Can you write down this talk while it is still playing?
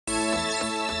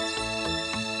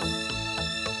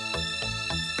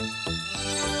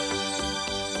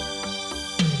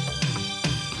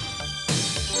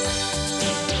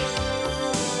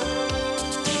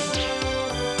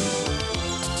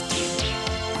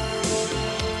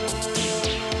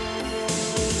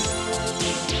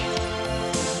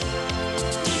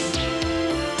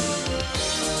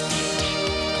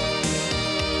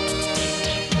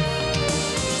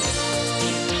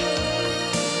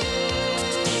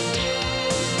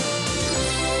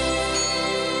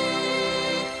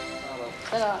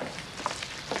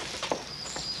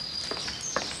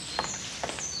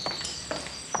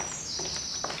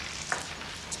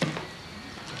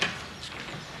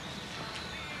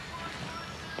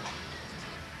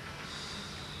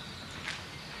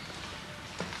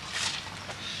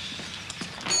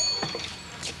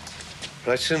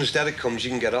Right, as soon as Derek comes, you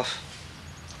can get off.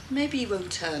 Maybe he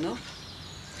won't turn up.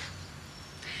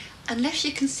 Unless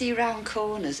you can see round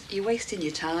corners, you're wasting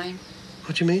your time.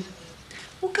 What do you mean?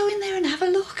 Well, go in there and have a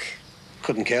look.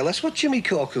 Couldn't care less what Jimmy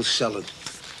Corkle's selling.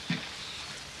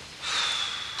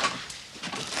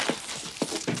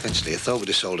 Actually, I thought we'd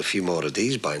have sold a few more of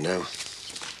these by now.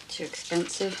 Too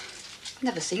expensive.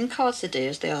 Never seen cards so dear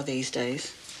as they are these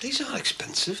days. These aren't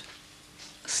expensive.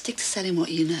 Stick to selling what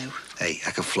you know. Hey,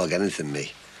 I can flog anything,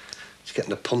 me. It's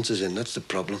getting the punters in, that's the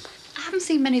problem. I haven't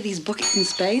seen many of these buckets and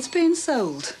spades being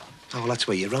sold. Oh, well, that's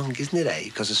where you're wrong, isn't it, eh?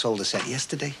 Because I sold a set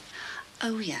yesterday.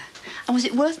 Oh, yeah. And was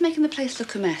it worth making the place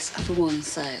look a mess for one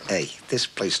sale? Hey, this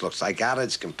place looks like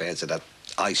Harrods compared to that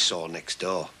I saw next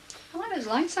door. I like those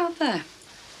lights out there.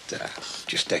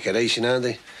 Just decoration, aren't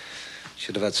they?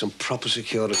 Should have had some proper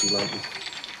security lighting.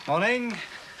 Morning.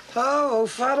 Oh,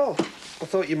 Farrell. I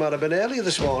thought you might have been earlier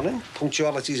this morning.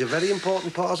 Punctuality's a very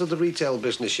important part of the retail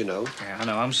business, you know. Yeah, I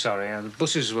know, I'm sorry. The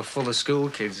buses were full of school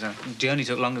kids. The journey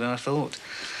took longer than I thought.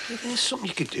 Well, there's something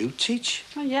you could do, teach.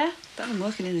 Oh, yeah? Better than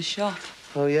working in a shop.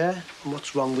 Oh, yeah? And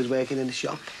what's wrong with working in a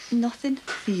shop? Nothing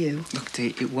for you. Look,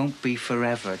 Dee, it won't be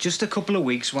forever. Just a couple of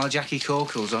weeks while Jackie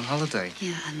Corkle's on holiday.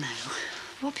 Yeah, I know.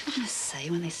 What are people going to say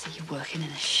when they see you working in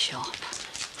a shop?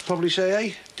 Probably say,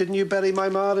 hey, didn't you bury my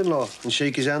ma-in-law? And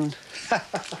shake his hand.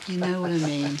 You know what I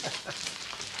mean.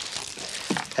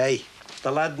 Hey,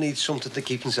 the lad needs something to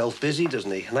keep himself busy,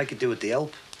 doesn't he? And I could do with the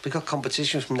help. We got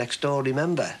competition from next door,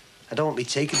 remember? I don't want me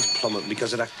taking to plummet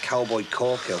because of that cowboy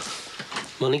Corkhill.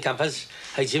 Morning, campers.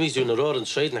 Hey, Jimmy's doing a roaring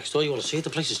trade next door. You want to see it? The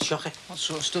place is chocker. What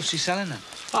sort of stuff's he selling then?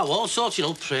 Oh, all sorts, you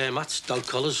know, prayer mats, dog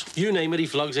collars. You name it, he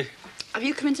flogs it. Have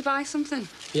you come in to buy something?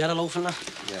 Yeah, a loaf and that.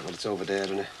 Yeah, well, it's over there,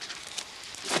 isn't it?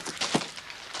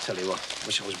 Tell you what,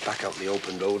 wish I was back out in the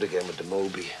open road again with the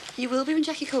Moby. You will be when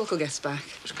Jackie Corkle gets back.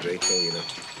 It was great, though, you know.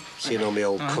 Seeing all my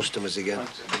old customers again.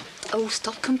 Oh,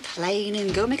 stop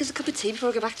complaining. Go make us a cup of tea before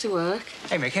I go back to work.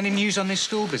 Hey, Mick, any news on this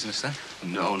school business, then?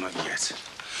 No, not yet.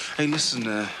 Hey, listen,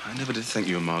 I never did thank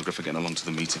you and Margaret for getting along to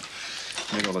the meeting.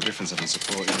 Made all the difference having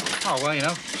support, you know. Oh, well, you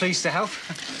know, pleased to help.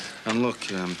 And look,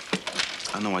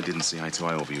 I know I didn't see eye to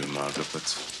eye over you and Margaret,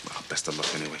 but, well, best of luck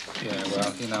anyway. Yeah,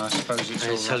 well, you know, I suppose it's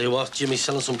all I tell you what, Jimmy's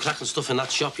selling some cracking stuff in that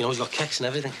shop. You know, he's got keks and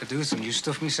everything. I could do with some new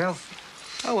stuff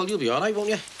myself. Oh, well, you'll be all right, won't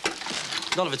you?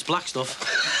 None of it's black stuff.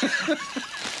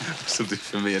 Something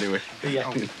for me, anyway.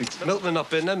 Yeah. Milton not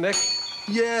been there, Mick?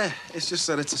 Yeah, it's just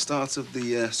that it's the start of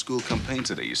the school campaign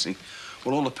today, you see.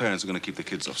 Well, all the parents are going to keep the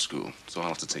kids off school, so I'll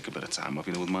have to take a bit of time off,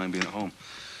 you know, with mine being at home.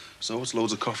 So it's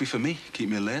loads of coffee for me, keep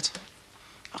me late.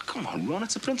 Oh, come on, Ron,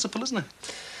 it's a principle, isn't it?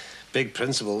 Big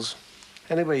principles.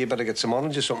 Anyway, you better get some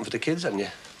orange or something for the kids, hadn't you?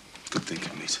 Good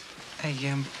thinking, mate. Hey,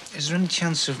 is there any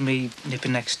chance of me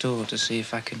nipping next door to see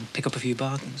if I can pick up a few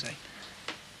bargains, eh?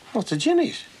 What, to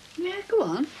Jimmy's? Yeah, go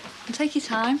on. And take your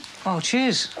time. Oh,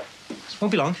 cheers.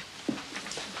 Won't be long.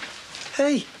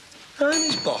 Hey, I'm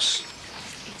his boss.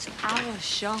 It's our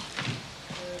shop.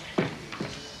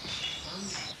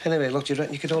 Anyway, look, do you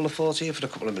reckon you could hold the fort here for a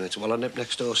couple of minutes while I nip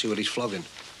next door, see what he's flogging?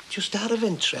 Just out of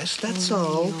interest, that's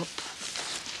all.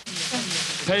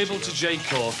 Payable to J.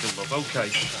 Corkle, love, OK.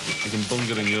 You can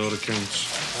bunger in your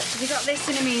accounts. Have you got this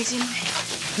in a medium?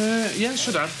 Yeah,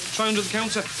 should have. Try under the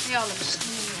counter. The olives.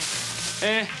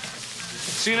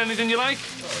 Seen anything you like?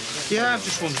 Yeah, I'm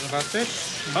just wondering about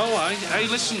this. Oh, aye. Hey,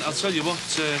 listen, I'll tell you what.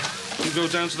 You go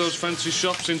down to those fancy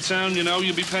shops in town, you know,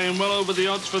 you'll be paying well over the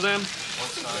odds for them.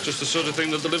 Just the sort of thing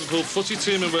that the Liverpool footy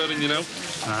team are wearing, you know.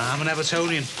 I'm an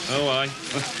Evertonian. Oh, aye.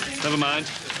 Never mind.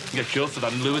 You can get cured for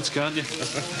that in Lewis, can't you?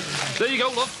 There you go,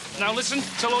 love. Now, listen,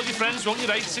 tell all your friends, won't you,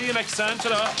 mate? See you next time.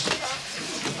 Ta-ra.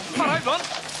 All right, Ron.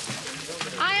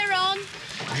 Hiya, Ron.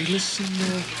 Hey, listen,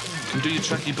 you can do your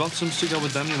tracky bottoms to go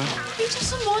with them, you know. He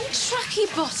doesn't want tracky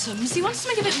bottoms. He wants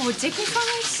something a bit more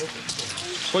dignified.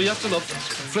 Well, you have to, love.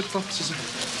 Flip-flops, is it?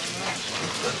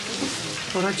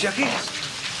 All right, Jackie.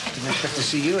 Didn't expect to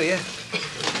see you here.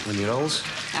 When you're old.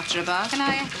 After a bargain,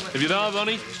 are you? If you are,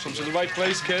 Ronnie, come to the right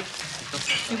place, kid.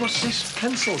 Hey, what's this?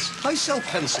 Pencils. I sell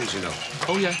pencils, you know.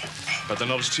 Oh, yeah. But they're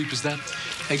not as cheap as that.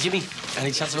 Hey, Jimmy,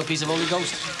 any chance of a piece of Holy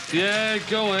Ghost? Yeah,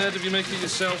 go ahead if you make it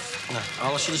yourself. No,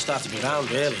 I should have started me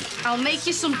round, really. I'll make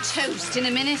you some toast in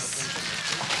a minute.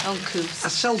 Uncouth. I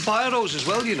sell biros as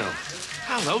well, you know.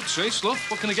 Hello, Trace, love.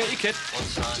 What can I get you, kid?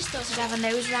 Just thought I'd have a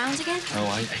nose round again.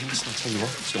 Oh, hey, listen, I'll tell you what.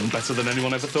 It's done better than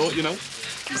anyone ever thought, you know.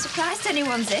 I'm surprised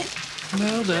anyone's in.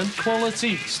 Well, then,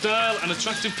 quality, style and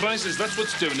attractive prices. That's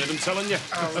what's doing it, I'm telling you.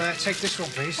 I'll take this one,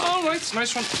 please. All right,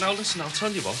 nice one. Now, listen, I'll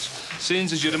tell you what. Seeing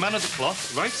as you're a man of the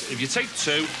cloth, right, if you take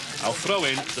two, I'll throw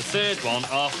in the third one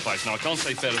half price. Now, I can't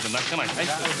say fairer than that, can I? Hey?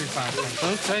 That'll be fine, thank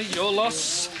you. OK, your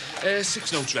loss.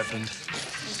 6 notes, Reverend.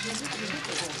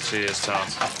 Cheers, Tart.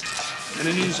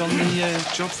 Any news on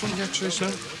the job front yet, Trace,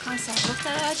 no? Can't say I've looked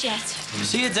at it yet.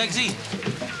 See you, Degsy.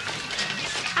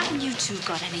 Haven't you two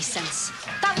got any sense?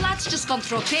 That lad's just gone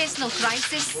through a personal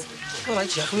crisis. All right,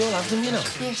 Jack, we all have them, you know.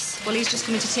 Yes. Well, he's just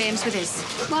coming to terms with his.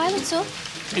 Why, what's up?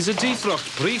 He's a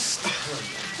defrocked priest. The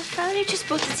fella who just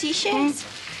bought the T-shirt.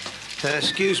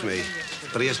 Excuse me,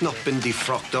 but he has not been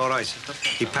defrocked, all right?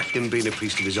 He packed in being a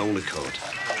priest of his own accord.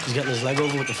 He's getting his leg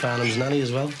over with the Farnham's nanny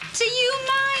as well. Do you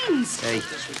mind? Hey,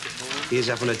 he is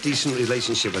having a decent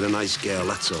relationship with a nice girl,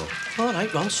 that's all. All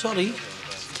right, Ron, sorry.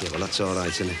 Yeah, well, that's all right,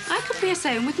 isn't it? I could be a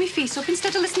sound with me feet up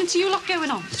instead of listening to you lot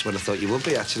going on. That's what I thought you would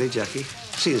be, actually, Jackie.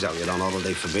 Seems how you're on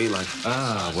holiday for me, like.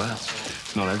 Ah, well.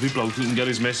 Not every bloke who can get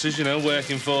his missus, you know,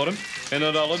 working for him. In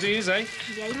on holidays, eh?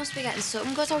 Yeah, he must be getting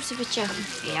something good out of it, Joe.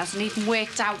 He hasn't even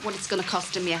worked out what it's going to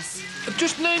cost him, yes.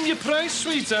 Just name your price,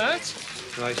 sweetheart.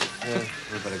 Right, yeah,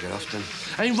 we better get off then.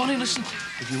 Hey, Ronnie, listen.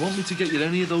 If you want me to get you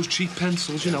any of those cheap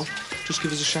pencils, you know, just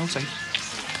give us a shout, eh?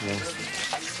 Yeah.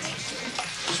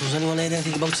 So has anyone heard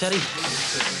anything about Terry?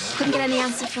 Couldn't get any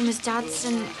answer from his dad's,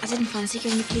 and I didn't fancy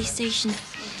going to the police station.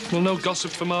 Well, no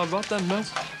gossip from our Rod, then, no?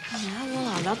 Yeah,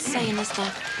 well, all Rod's saying is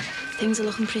that things are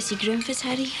looking pretty grim for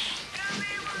Terry.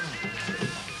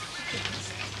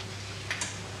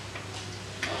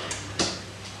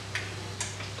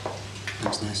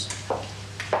 Thanks, Ness.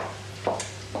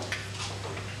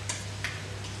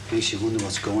 Makes you wonder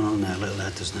what's going on in her little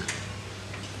head, doesn't it?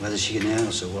 Whether she can hear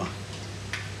us or what.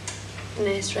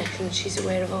 Nurse reckons she's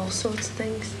aware of all sorts of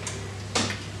things.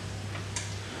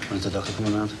 When's the doctor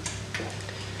coming round?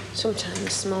 Sometime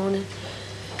this morning.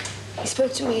 He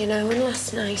spoke to me and Owen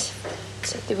last night.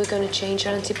 Said they were going to change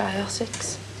her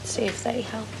antibiotics, see if they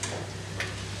help.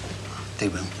 They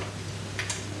will.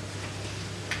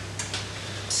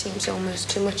 Seems almost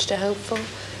too much to hope for.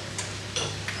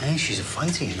 Hey, she's a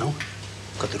fighter, you know.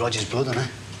 Got the Rogers blood on her.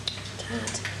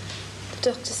 Dad, the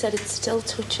doctor said it's still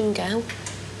touch and go.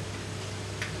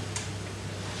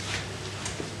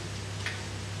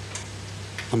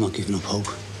 I'm not giving up hope.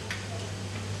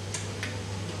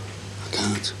 I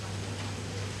can't.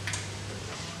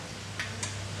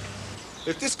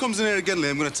 If this comes in here again, Lee,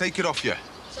 I'm going to take it off you.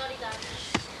 Sorry, Dad.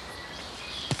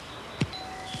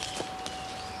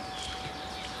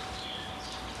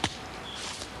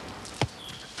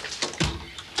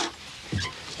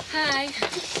 Hi.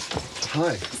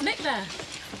 Hi. Is Mick there?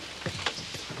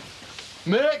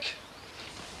 Mick!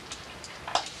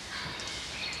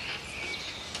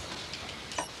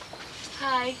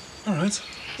 Hi. All right.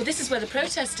 Well, this is where the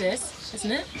protest is,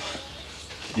 isn't it?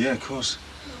 Yeah, of course.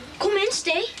 Come in,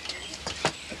 stay.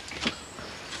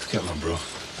 Get on, bro.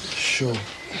 Sure.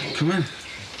 Come in.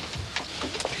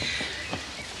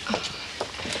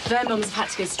 Their mums have had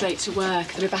to go straight to work.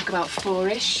 They'll be back about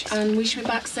 4-ish, and we should be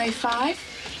back, say, 5.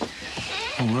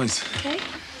 All right. OK?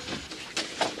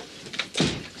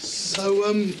 So,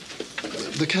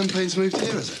 the campaign's moved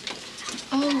here, has it?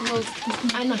 Oh, well,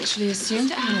 I naturally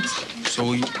assumed it had.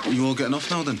 So you all getting off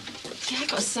now, then? Yeah, I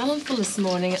got a salon full this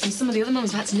morning, and some of the other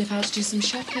mums have had to nip out to do some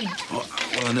shopping. Well,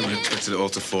 I never expected it all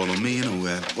to fall on me, you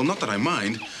know. Well, not that I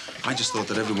mind. I just thought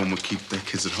that everyone would keep their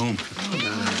kids at home. Oh,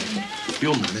 no.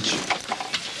 You'll manage.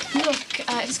 Look,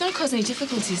 if it's going to cause any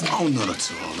difficulties... Oh, not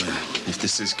at all. If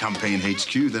this is campaign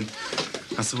HQ, then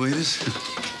that's the way it is.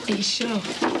 Are you sure?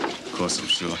 Of course I'm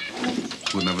sure.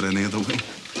 Wouldn't have it any other way.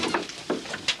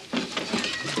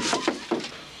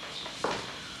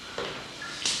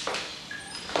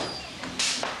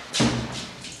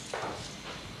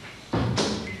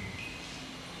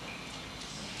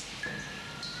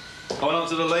 I went up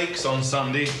to the lakes on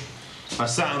Sunday. I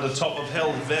sat on the top of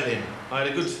Hell Velin. I had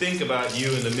a good think about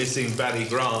you and the missing Barry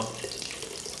Grant.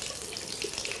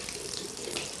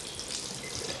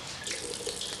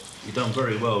 You've done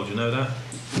very well, do you know that?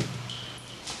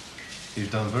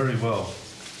 You've done very well.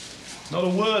 Not a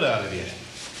word out of you.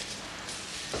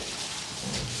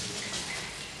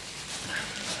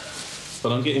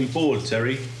 But I'm getting bored,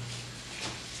 Terry.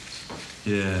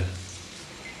 Yeah.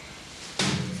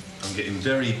 I'm getting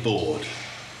very bored.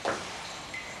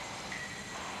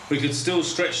 We could still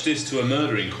stretch this to a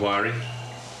murder inquiry.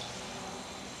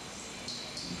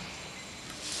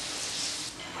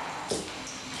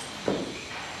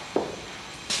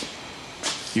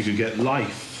 You could get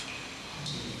life.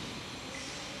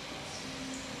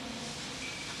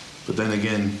 But then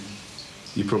again,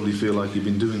 you probably feel like you've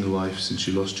been doing life since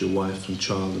you lost your wife and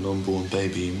child and unborn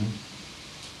baby.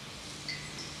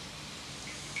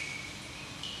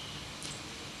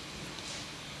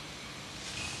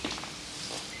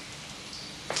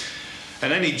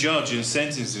 And any judge in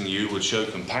sentencing you would show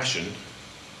compassion.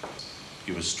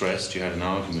 You were stressed, you had an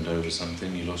argument over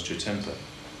something, you lost your temper.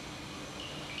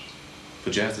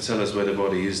 But you have to tell us where the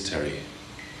body is, Terry.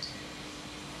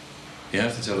 You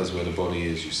have to tell us where the body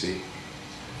is, you see.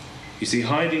 You see,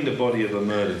 hiding the body of a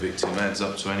murder victim adds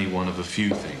up to any one of a few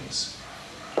things.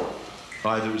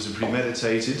 Either it was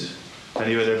premeditated, and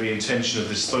you had every intention of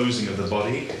disposing of the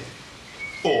body,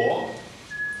 or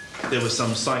there was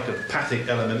some psychopathic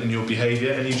element in your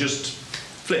behaviour and you just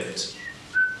flipped.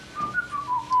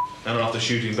 And after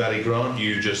shooting Barry Grant,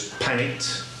 you just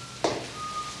panicked.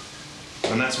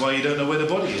 And that's why you don't know where the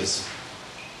body is.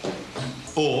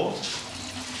 Or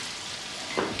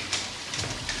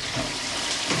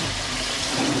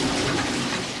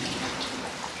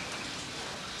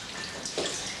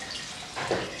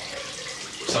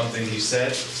something he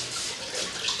said,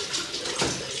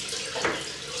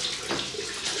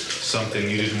 something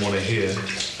you didn't want to hear,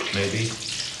 maybe.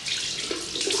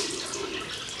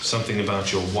 Something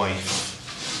about your wife.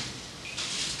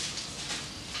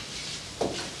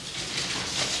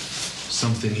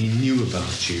 Something he knew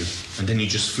about you, and then you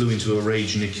just flew into a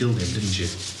rage and you killed him, didn't you?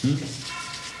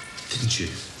 Didn't you?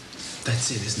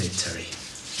 That's it, isn't it, Terry?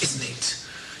 Isn't it?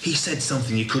 He said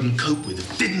something you couldn't cope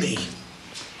with, didn't he?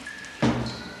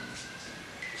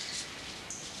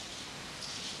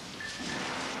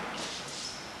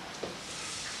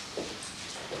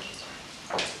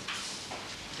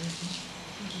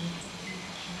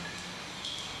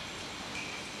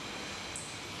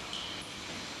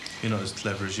 You're not as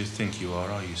clever as you think you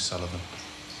are you, Sullivan?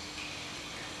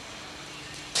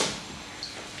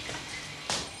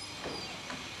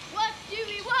 What do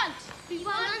we want? We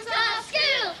want our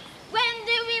school! When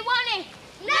do we want it?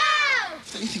 Now!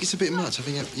 Don't you think it's a bit much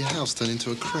having your house turned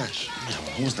into a crash? Yeah,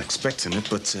 well, I wasn't expecting it,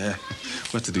 but we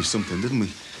had to do something, didn't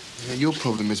we? Yeah, your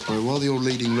problem is, bro, while you're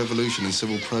leading revolution and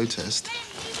civil protest,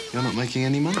 you're not making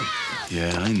any money.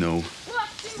 Yeah, I know. What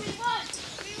do we want?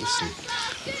 Listen,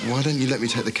 why don't you let me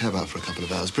take the cab out for a couple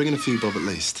of hours? Bring in a few bob at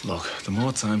least. Look, the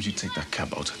more times you take that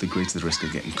cab out, the greater the risk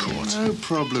of getting caught. No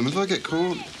problem. If I get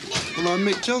caught, well, I'm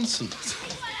Mick Johnson.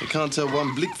 You can't tell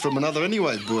one blick from another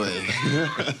anyway, boy.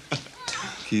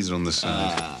 Keys are on the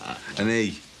side. And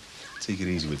hey, take it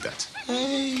easy with that.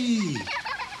 Hey,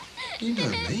 you know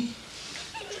me.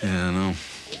 Yeah, I know.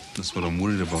 That's what I'm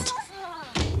worried about.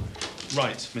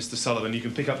 Right, Mr. Sullivan, you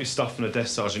can pick up your stuff from the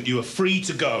desk sergeant. You are free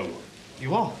to go.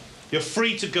 You are? You're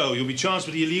free to go. You'll be charged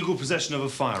with the illegal possession of a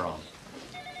firearm.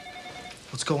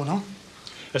 What's going on?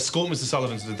 Escort Mr.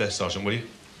 Sullivan to the desk sergeant, will you?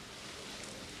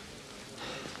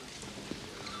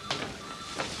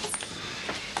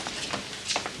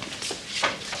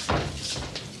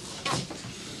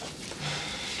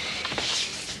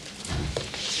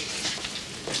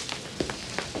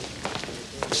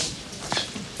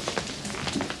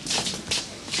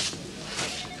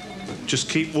 Just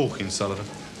keep walking, Sullivan.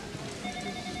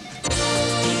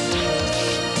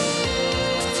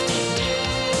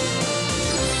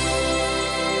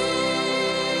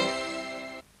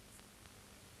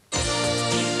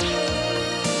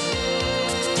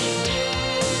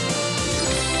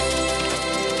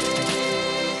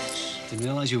 Didn't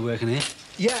realise you were working here.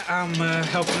 Yeah, I'm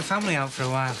helping the family out for a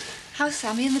while. How's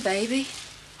Sammy and the baby?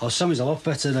 Oh, Sammy's a lot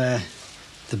better.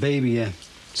 The baby,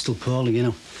 still poorly, you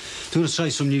know. Doing to try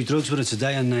some new drugs with her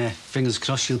today, and fingers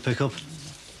crossed she'll pick up.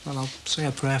 Well, I'll say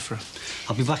a prayer for her.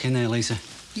 I'll be back in there later.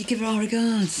 You give her our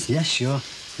regards. Yeah, sure.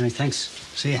 Anyway, thanks.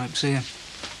 See you. Right, see you.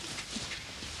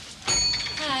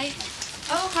 Hi.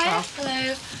 Oh, hi.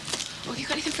 Hello. Oh, you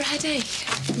got anything for a headache?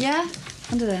 Yeah,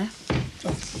 under there.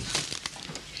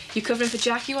 You covering for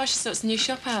Jackie while she sorts the new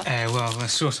shop out? Well,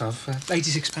 sort of.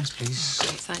 86 pence, please.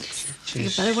 Great, thanks.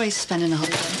 You've better ways of spending a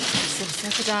holiday. So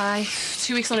could I.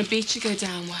 2 weeks on a beach would go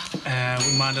down well.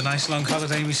 Wouldn't mind a nice long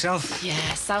holiday myself.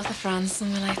 Yeah, south of France,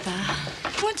 somewhere like that.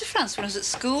 I went to France when I was at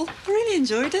school. I really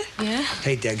enjoyed it. Yeah?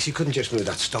 Hey, Deggs, you couldn't just move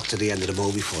that stock to the end of the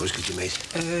movie for us, could you, mate?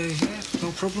 Yeah,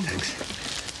 no problem. Thanks.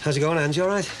 How's it going, Angie, all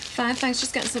right? Fine, thanks.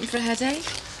 Just getting something for a headache.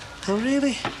 Oh,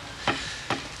 really?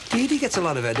 Dee Dee gets a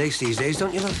lot of headaches these days,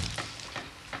 don't you, love?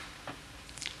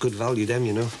 Good value, them,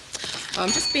 you know. Oh,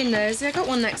 I'm just being nosy. I got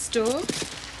one next door.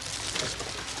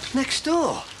 Next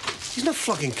door? He's not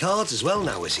flogging cards as well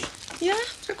now, is he? Yeah,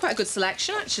 got quite a good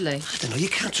selection, actually. I don't know, you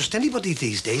can't trust anybody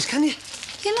these days, can you?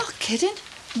 You're not kidding.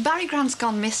 Barry Grant's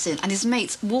gone missing and his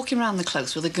mate's walking around the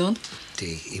close with a gun.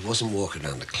 Dee, he wasn't walking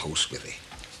around the close with he.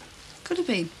 Could have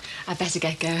been. I better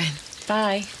get going.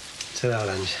 Bye. Ta-ra,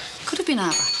 Ange. Could have been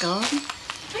our back garden.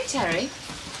 Hi, Terry.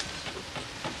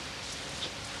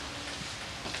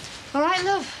 All right,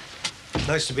 love.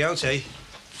 Nice to be out, eh?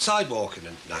 Sidewalking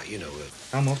and that, you know.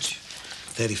 How much?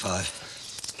 35.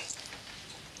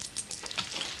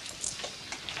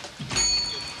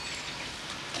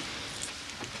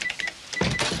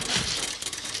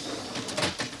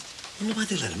 wonder why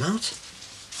they let him out.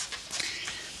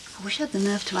 I wish I had the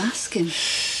nerve to ask him.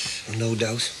 Well, no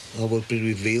doubt. All will be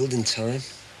revealed in time.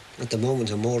 At the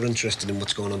moment, I'm more interested in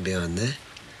what's going on behind there.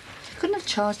 You couldn't have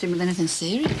charged him with anything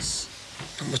serious.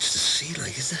 Not much to see,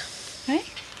 like, is there? Eh?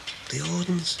 The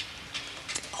Ordens.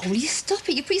 Oh, will you stop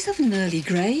it? You put yourself in an early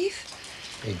grave.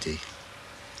 Hey, Dee,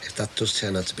 if that does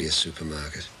turn out to be a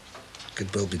supermarket, it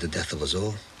could well be the death of us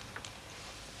all.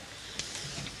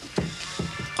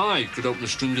 I could open a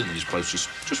string in these places.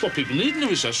 Just what people need in a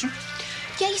recession.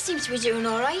 Yeah, you seem to be doing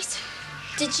all right.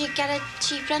 Did you get a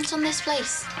cheap rent on this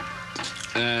place?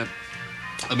 I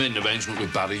made an arrangement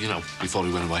with Barry, you know, before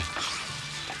he went away.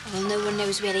 Well, no one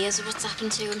knows where he is or what's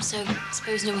happened to him, so I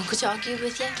suppose no one could argue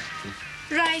with you.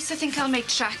 Right, I think I'll make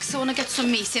tracks. I want to get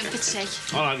some meat in for tea.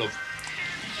 All right, love.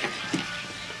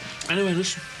 Anyway,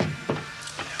 listen.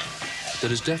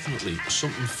 There is definitely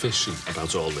something fishy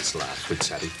about all this laugh with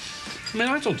Teddy. I mean,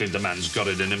 I don't think the man's got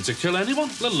it in him to kill anyone,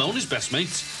 let alone his best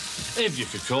mate. If you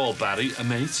could call Barry a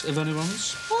mate of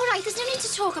anyone's. All right, there's no need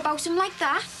to talk about him like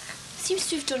that. Seems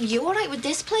to have done you all right with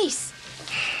this place.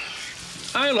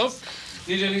 Hi, love.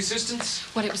 Need any assistance?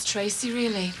 Well, it was Tracy,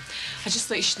 really. I just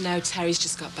thought you should know Terry's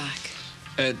just got back.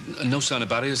 No sign of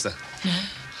Barry, is there? No.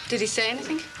 Did he say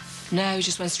anything? No, he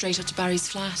just went straight up to Barry's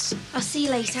flat. I'll see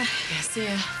you later. Yeah, see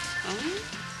ya. Oh,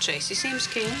 Tracy seems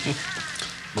keen.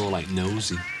 More like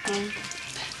nosy.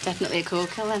 Definitely a cool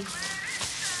kill, then.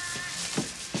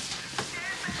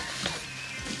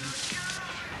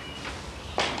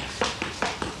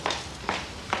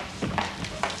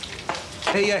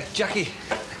 Hey, Jackie.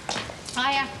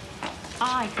 Hiya.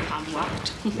 I can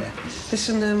what? Yeah.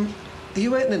 Listen, are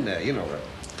you waiting in there, you know,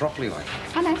 properly, like?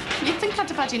 I know. You'd think I'd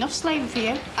have had enough slaving for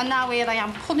you. And now here I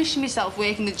am punishing myself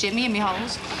working with Jimmy in my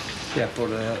holes. Yeah, but,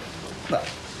 well,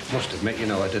 must admit, you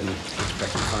know, I didn't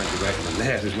expect to find you working in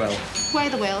there as well. Way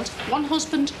of the world. One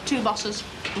husband, two bosses.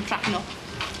 I'm cracking up.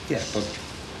 Yeah, but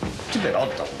it's a bit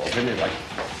odd, though, love, isn't it? Like,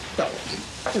 well,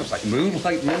 feels like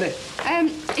moonlight, isn't it?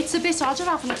 It's a bit odder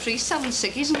having a priest selling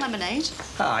ciggies and lemonade.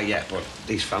 Ah, yeah, but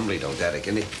he's family, though, Derek,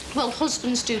 isn't he? Well,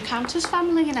 husbands do count as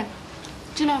family, you know.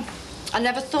 Do you know, I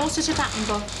never thought it had happened,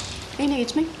 but he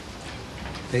needs me.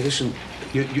 Hey, listen,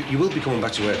 you will be coming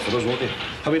back to work for us, won't you?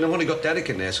 I mean, I've only got Derek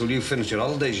in there, so you finish your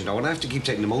holidays, you know, and I have to keep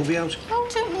taking the movie out. Oh,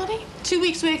 don't worry. 2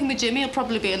 weeks working with Jimmy will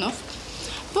probably be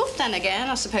enough. But then again,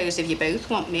 I suppose if you both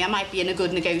want me, I might be in a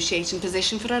good negotiating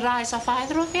position for a rise off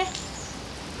either of you.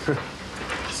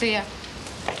 See ya.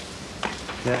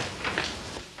 Yeah.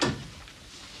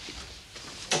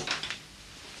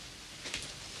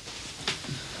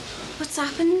 What's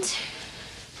happened?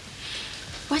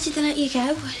 Why did they let you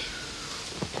go?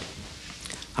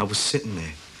 I was sitting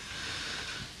there.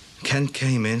 Ken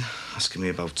came in, asking me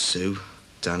about Sue,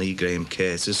 Danny, Graham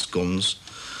Curtis, guns,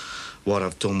 what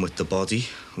I've done with the body,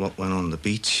 what went on the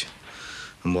beach,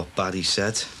 and what Barry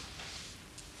said.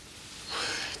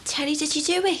 Terry, did you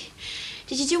do it?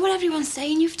 Did you do what everyone's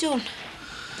saying you've done?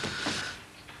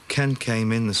 Ken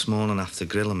came in this morning after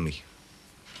grilling me.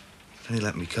 Then he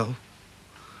let me go.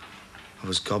 I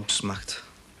was gobsmacked.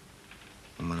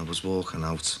 And when I was walking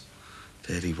out,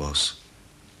 there he was.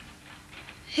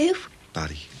 Who?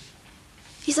 Barry.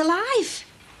 He's alive.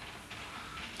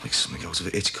 Like something out of a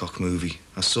Hitchcock movie.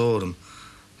 I saw him,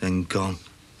 then gone.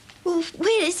 Well,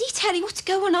 where is he, Terry? What's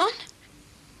going on?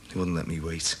 He wouldn't let me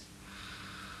wait.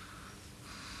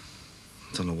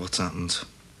 I don't know what's happened.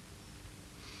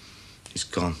 He's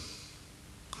gone.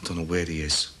 I don't know where he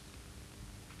is.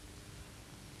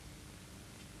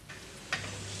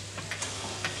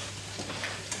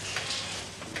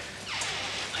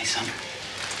 Hi, Sam.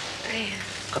 Hey,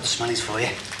 Got the smellies for you.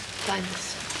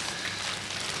 thanks.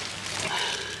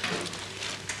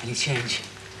 Any change?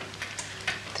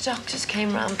 The doctors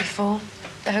came round before.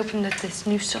 They're hoping that this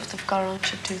new stuff they've got on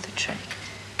should do the trick.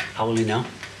 How will you know?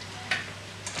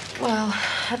 Well,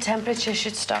 her temperature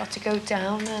should start to go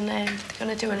down and they're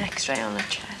going to do an X-ray on her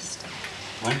chest.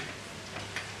 When?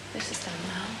 This is done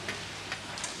now.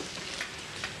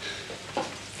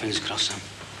 Fingers crossed, Sam.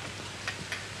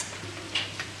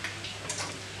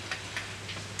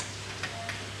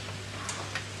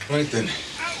 Right then.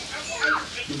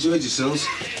 Enjoyed yourselves.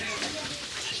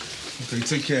 Okay,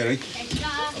 take care, eh?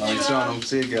 All right, Toronto.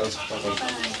 See you, girls. Bye-bye.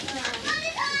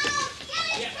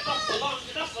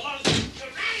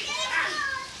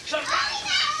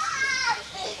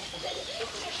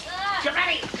 Get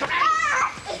ready! Come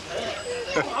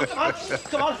on!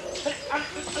 Come on!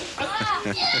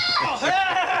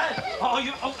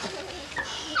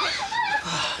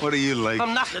 What are you like?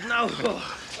 I'm knackered now.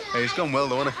 Hey, it's gone well,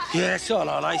 though, hasn't it? Yeah, it's all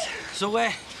right. So,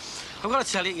 I've got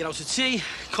to tell you, you're out to tea,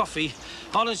 coffee,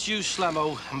 Orange juice,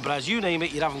 Slammo, and Braz, you name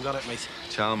it, you haven't got it, mate.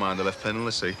 Childminder left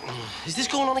penniless, see? Is this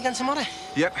going on again tomorrow?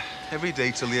 Yep, every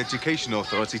day till the Education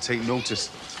Authority take notice.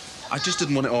 I just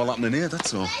didn't want it all happening here,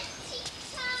 that's all.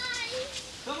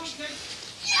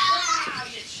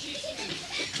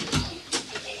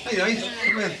 Hey,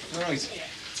 come in. All right.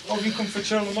 Oh, have you come for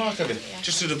Cheryl and Mark, have you? Yeah.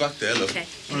 Just to the back there, look. Okay.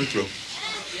 All right, through.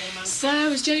 So,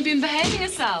 has Jenny been behaving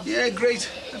herself? Yeah, great.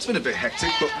 It's been a bit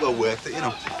hectic, but well worth it, you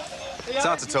know. It's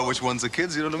hard to tell which ones are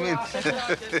kids, you know what I mean?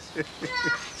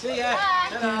 See ya.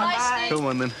 Bye. Come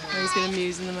on, then. Oh, he's been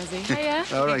amusing them, has he? Hiya.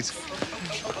 All right.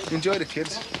 Enjoy the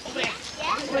kids.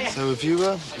 So have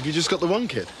you just got the one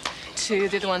kid? Two,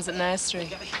 the other one's at nursery.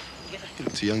 You're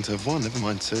too young to have one, never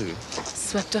mind two.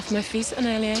 Swept off my feet at an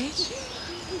early age.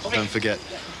 Don't forget,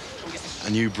 a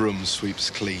new broom sweeps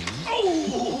clean.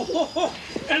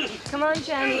 Come on,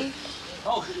 Jenny.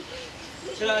 Oh,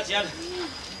 chill out, Jen.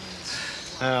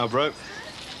 Ah, bro.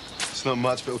 It's not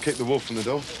much, but it'll kick the wolf from the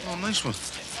door. Oh, nice one.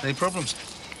 Any problems?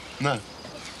 No.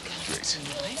 Great.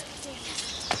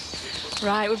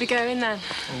 Right, we'll be going then.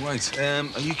 All right.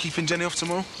 Are you keeping Jenny off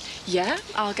tomorrow? Yeah,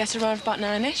 I'll get her around about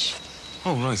 9-ish.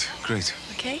 Oh, right. Great.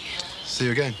 Okay. See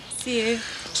you again. See you.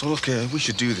 So, look, we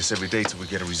should do this every day till we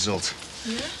get a result.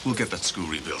 Yeah? We'll get that school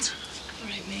rebuilt. All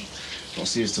right, mate. I'll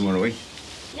see you tomorrow, eh?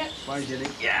 Yep. Bye, Jenny.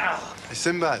 Yeah. Hey,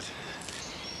 Sinbad.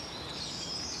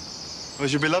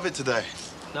 Where's your beloved today?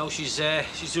 No, she's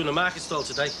doing a market stall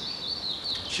today.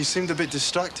 She seemed a bit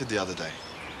distracted the other day.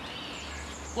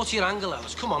 What's your angle,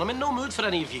 Alice? Come on, I'm in no mood for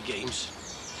any of your games.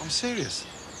 I'm serious.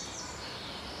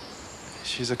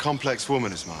 She's a complex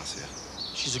woman, is Marcia.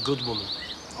 She's a good woman.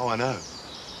 Oh, I know.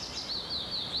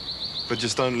 But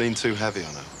just don't lean too heavy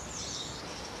on her.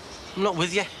 I'm not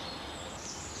with you.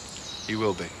 You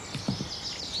will be.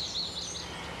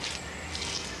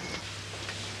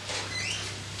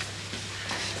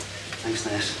 Thanks,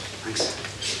 nurse. Thanks.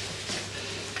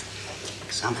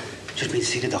 Sam, just been to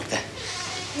see the doctor.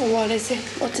 Well, what is it?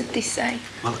 What did they say?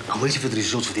 Well, I'm waiting for the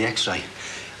results of the X-ray,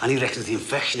 and he reckons the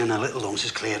infection in her little lungs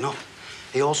is clearing up.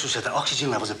 He also said that oxygen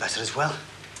levels are better as well.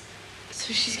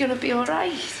 So she's gonna be all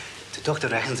right? The doctor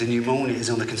reckons the pneumonia is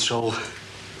under control.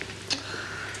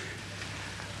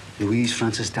 Louise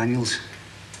Frances Daniels.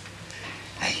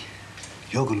 Hey,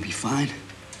 you're gonna be fine.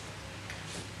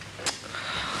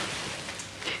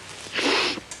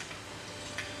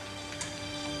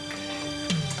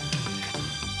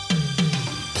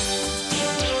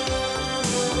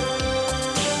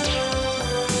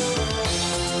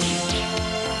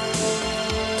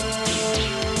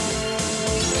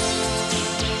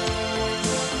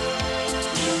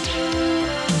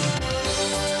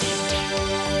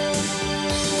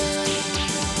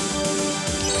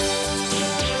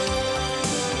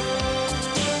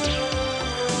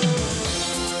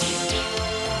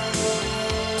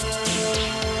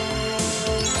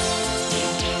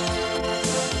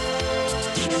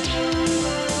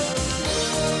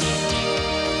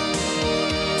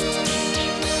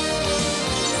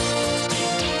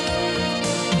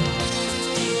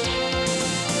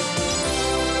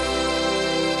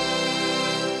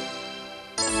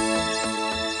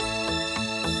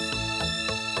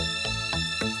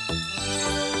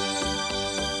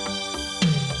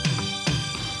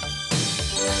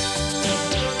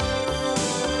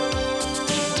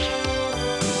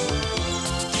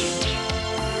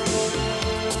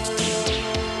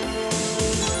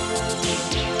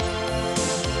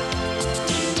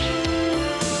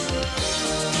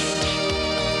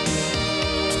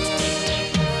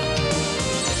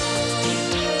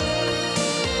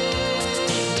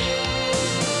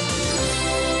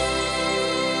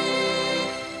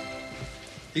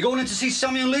 You going in to see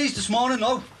Sammy and Lee's this morning,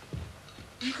 no?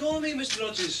 You calling me, Mr.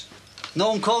 Rogers?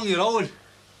 No, I'm calling you Owen.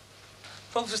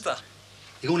 What was that?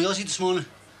 You going to Aussie this morning?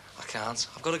 I can't.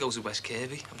 I've got to go to West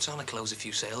Kirby. I'm trying to close a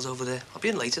few sales over there. I'll be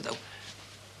in later, though.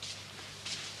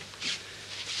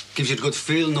 Gives you a good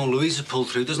feeling knowing Louise has pulled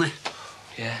through, doesn't it?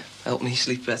 Yeah, help me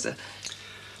sleep better.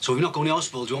 So if you're not going to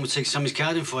hospital, do you want me to take Sammy's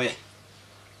card in for you?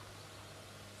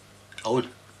 Owen?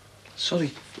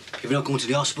 Sorry? If you're not going to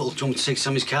the hospital, do you want me to take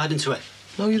Sammy's card into it?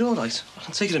 No, you're all right. I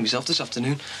can take it in myself this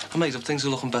afternoon. I made up things are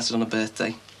looking better on a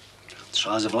birthday.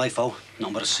 Trials of life, oh.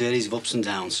 Not but a series of ups and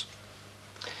downs.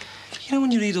 You know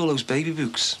when you read all those baby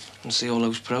books and see all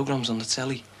those programmes on the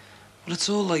telly? Well, it's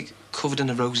all, like, covered in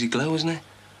a rosy glow, isn't it?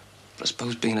 But I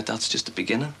suppose being a dad's just the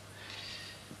beginning.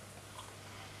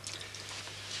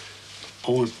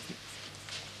 Owen,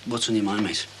 what's on your mind,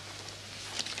 mate?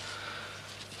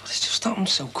 Well, it's just happened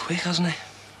so quick, hasn't it?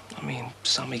 I mean,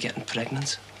 Sammy getting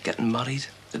pregnant, getting married,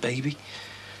 the baby.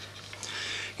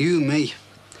 You and me,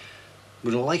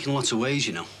 we're alike in lots of ways,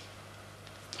 you know.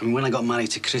 I mean, when I got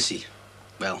married to Chrissy,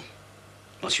 well,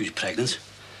 she was pregnant.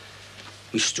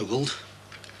 We struggled,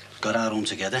 got our own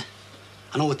together.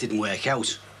 I know it didn't work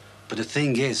out, but the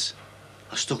thing is,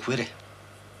 I stuck with it.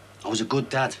 I was a good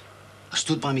dad. I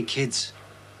stood by my kids.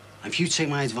 And if you take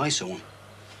my advice, Owen,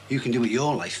 you can do with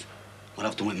your life what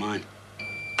I've done with mine.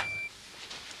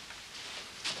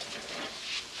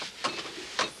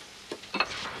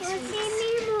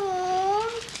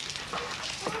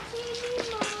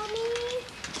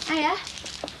 Hiya.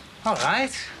 All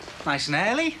right. Nice and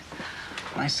early.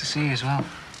 Nice to see you as well.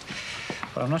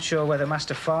 But I'm not sure whether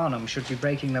Master Farnham should be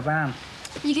breaking the ban.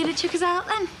 You gonna chuck us out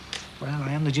then? Well,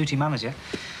 I am the duty manager.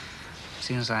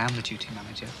 Seeing as I am the duty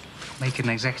manager, make an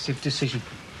executive decision.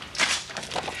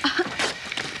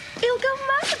 He'll go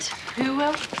mad. Who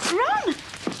will? Ron.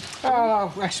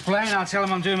 Oh, I'll explain. I'll tell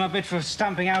him I'm doing my bit for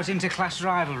stamping out inter-class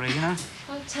rivalry, you know?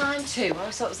 Well, time too. I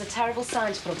always thought it was a terrible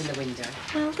sign to put up in the window.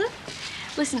 Well done.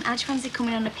 Listen, how'd you fancy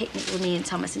coming on a picnic with me and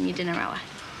Thomas in your dinner hour?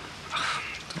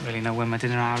 Don't really know when my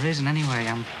dinner hour is, and anyway,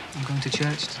 I'm going to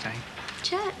church today.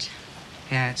 Church?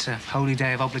 Yeah, it's a holy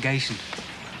day of obligation.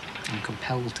 I'm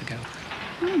compelled to go.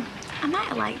 I might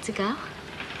have liked to go.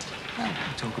 Well, we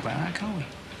can talk about that, can't we?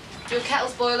 Your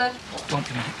kettle's boiling. Won't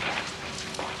be a minute.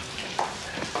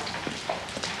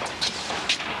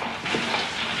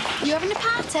 You having a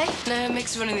party? No,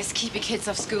 Mick's running this Keep Your Kids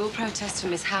Off School protest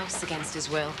from his house against his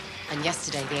will. And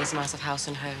yesterday, the A's of House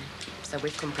and Home. So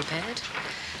we've come prepared.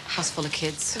 House full of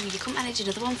kids. Oh, you couldn't manage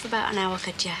another one for about an hour,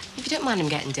 could you? If you don't mind him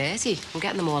getting dirty, I'm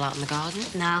getting them all out in the garden.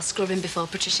 Nah, I'll scrub him before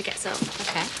Patricia gets home.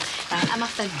 OK. Right, I'm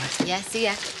off then. Yeah, see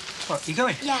ya. What, you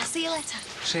going? Yeah, see you later.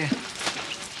 See you.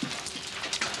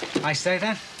 Nice day,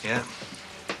 then? Yeah.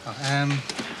 Oh,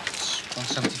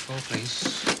 174, please.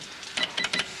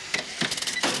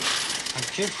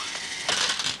 Thank you.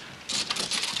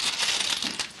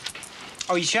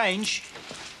 Oh, you change?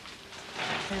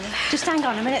 Just hang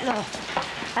on a minute, love.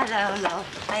 Hello, love.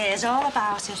 I heard all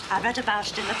about it. I read about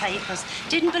it in the papers.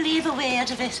 Didn't believe a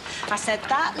word of it. I said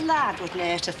that lad would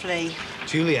near to flee.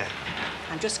 Julia.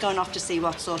 I'm just going off to see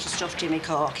what sort of stuff Jimmy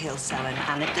Corkhill's selling.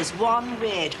 And if there's one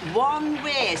word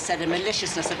said of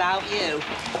maliciousness about you,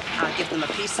 I'll give them a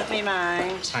piece of me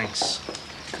mind. Thanks.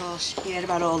 Of course, you hear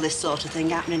about all this sort of thing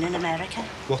happening in America.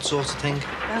 What sort of thing?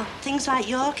 Well, things like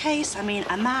your case. I mean,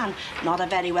 a man, not a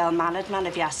very well-mannered man,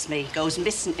 if you ask me, goes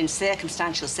missing in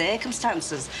circumstantial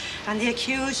circumstances. And they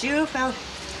accuse you of, well,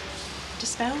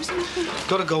 disposing of him.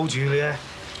 Gotta go, Julia.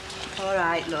 All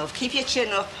right, love. Keep your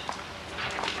chin up.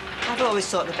 I've always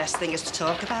thought the best thing is to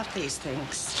talk about these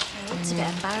things. It's a bit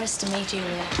embarrassed to me,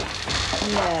 Julia.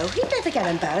 No, he'd never get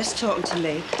embarrassed talking to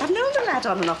me. I've known the lad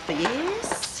on and off for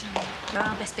years. Well,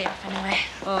 I'll best be off anyway.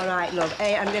 All right, love.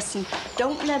 Hey, and listen,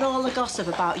 don't let all the gossip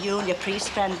about you and your priest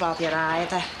friend bother you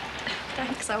either.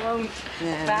 Thanks, I won't.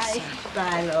 Yeah, Bye. So,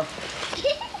 bye, love.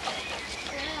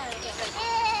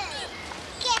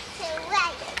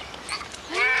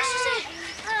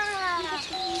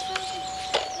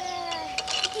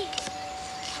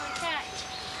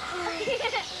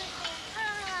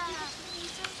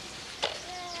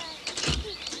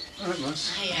 All right, Miss.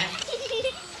 Hiya.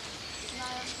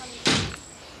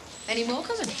 Any more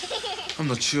coming? I'm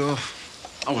not sure.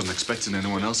 I wasn't expecting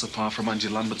anyone else apart from Angie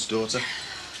Lambert's daughter.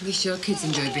 At least your kids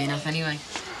enjoyed being off anyway.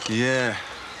 Yeah.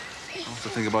 I'll have to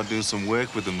think about doing some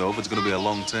work with them, though, if it's going to be a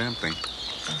long-term thing.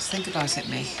 Just think about it,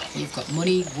 me. You've got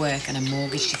money, work, and a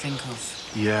mortgage to think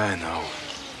of. Yeah, I know.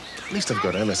 At least I've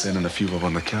got Ellis in and a few of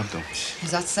on the cab, though.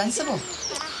 Is that sensible?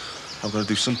 I've got to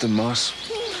do something, Moss.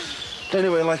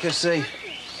 Anyway, like I say,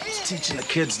 it's teaching the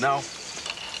kids now.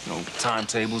 You know,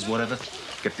 timetables, whatever.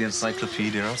 Get the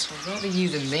encyclopedia out. Well, rather you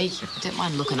than me. I don't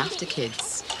mind looking after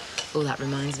kids. Oh, that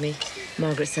reminds me.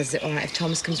 Margaret says it's all right if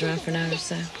Thomas comes around for an hour or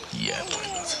so. Yeah, why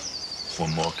not?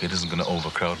 One more kid isn't going to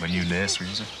overcrowd my new nursery,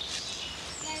 is it?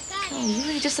 Oh, you're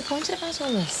really disappointed about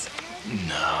all this?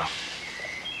 No.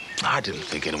 I didn't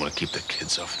think anyone would keep their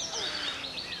kids off.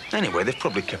 Anyway, they've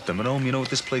probably kept them at home, you know, with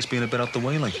this place being a bit out the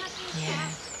way, like.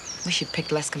 Yeah. Wish you'd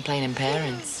picked less complaining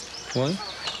parents. Why?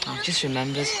 I just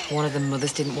remembered one of the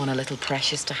mothers didn't want her little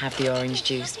precious to have the orange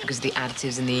juice because of the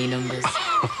additives and the E numbers.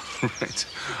 Right.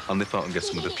 I'll nip out and get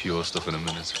some of the pure stuff in a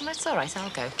minute. Well, that's all right, I'll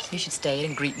go. You should stay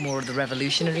and greet more of the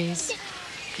revolutionaries.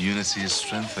 Unity is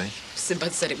strength, eh?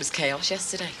 Sinbad said it was chaos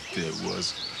yesterday. It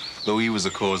was. Though he was the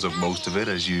cause of most of it,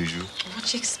 as usual.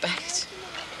 What'd you expect?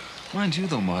 Mind you,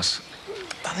 though, Moss,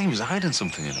 I think he was hiding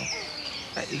something, you know.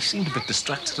 He seemed a bit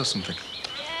distracted or something.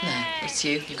 No, it's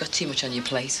you. You've got too much on your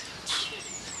plate.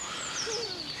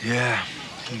 Yeah,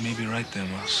 you may be right there,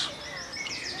 Moss.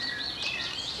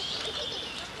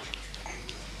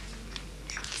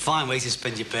 Fine way to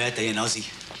spend your birthday in Aussie.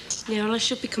 Yeah, well, I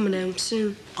should be coming home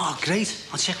soon. Oh, great.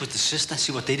 I'll check with the sister,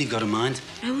 see what they've got in mind.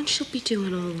 Owen should be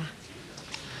doing all that.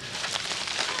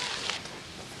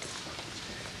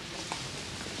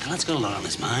 The lad's got a lot on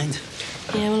his mind.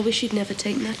 Yeah, well, I wish he'd never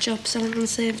taken that job selling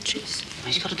conservatories.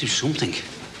 He's got to do something.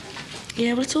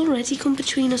 Yeah, well, it's already come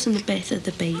between us and the birth of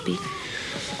the baby.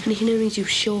 And he can only do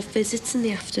short visits in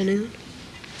the afternoon.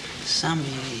 Sam,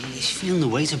 he's feeling the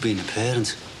weight of being a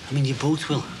parent. I mean, you both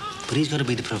will. But he's got to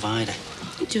be the provider.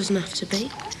 He doesn't have to be.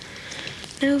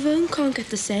 Now, if Owen can't get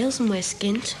the sales and we're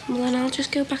skint, well, then I'll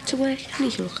just go back to work and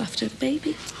he can look after the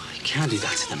baby. You can't do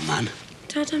that to the man.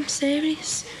 Dad, I'm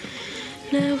serious.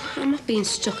 No, I'm not being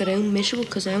stuck at home miserable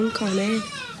because Owen can't earn.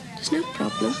 There's no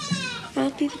problem.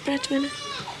 I'll be the breadwinner.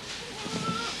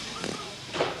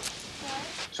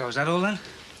 So is that all then?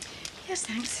 Yes,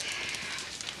 thanks.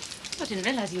 I didn't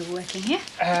realise you were working here.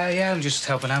 Yeah, I'm just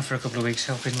helping out for a couple of weeks,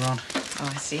 helping Ron.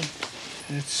 Oh, I see.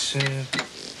 It's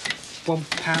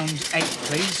 £1.08,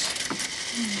 please.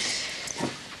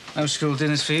 No school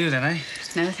dinners for you then, eh?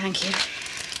 No, thank you.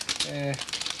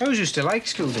 Rose used to like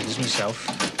school dinners myself,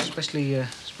 especially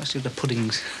the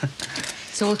puddings.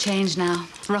 It's all changed now.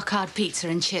 Rock hard pizza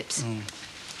and chips.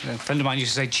 A friend of mine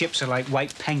used to say chips are like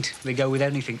white paint. They go with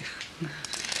anything.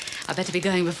 I better be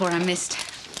going before I'm missed.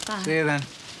 Bye. See you then.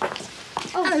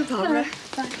 Oh, hello, Barbara.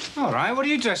 All right, what are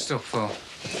you dressed up for? Well,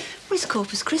 it's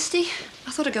Corpus Christi.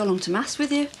 I thought I'd go along to Mass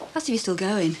with you. That's if you're still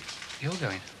going. You're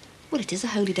going? Well, it is a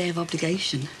holy day of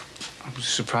obligation. I was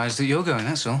surprised that you're going,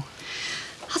 that's all.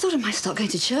 I thought I might start going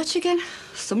to church again.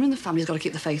 Someone in the family's got to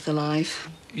keep the faith alive.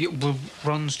 Well,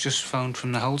 Ron's just phoned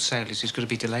from the wholesalers. He's going to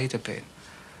be delayed a bit.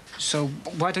 So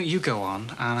why don't you go on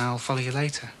and I'll follow you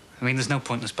later? I mean, there's no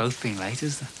point in us both being late,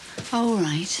 is there? All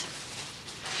right.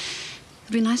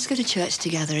 It'd be nice to go to church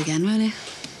together again, won't it?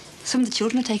 Some of the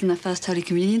children are taking their first Holy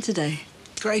Communion today.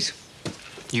 Great.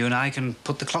 You and I can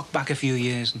put the clock back a few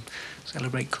years and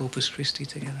celebrate Corpus Christi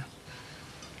together.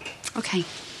 OK.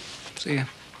 See ya.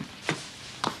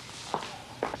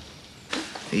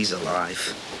 He's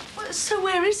alive. Well, so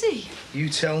where is he? You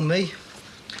tell me.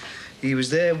 He was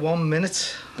there 1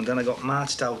 minute, and then I got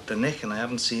marched out the nick, and I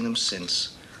haven't seen him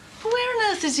since. Where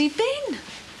on earth has he been?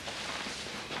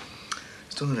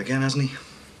 He's done it again, hasn't he?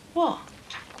 What?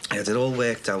 I had it all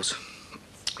worked out.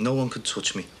 No one could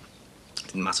touch me.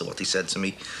 Didn't matter what he said to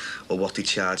me or what he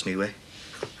charged me with.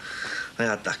 I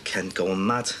had that Kent going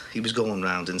mad. He was going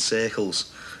round in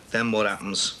circles. Then what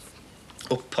happens?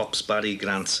 Up pops Barry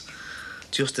Grant.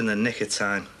 Just in the nick of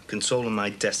time, controlling my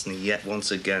destiny yet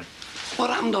once again. What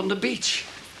happened on the beach?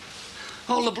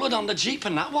 All the blood on the Jeep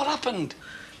and that, what happened?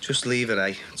 Just leave it,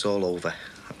 eh? It's all over.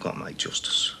 I've got my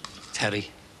justice.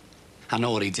 Terry, I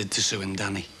know what he did to Sue and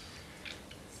Danny.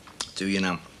 Do you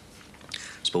now?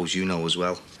 Suppose you know as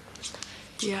well.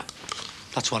 Yeah.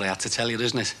 That's what I had to tell you,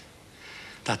 isn't it?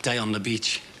 That day on the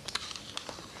beach.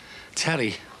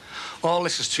 Terry, all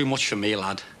this is too much for me,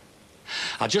 lad.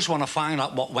 I just want to find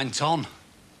out what went on.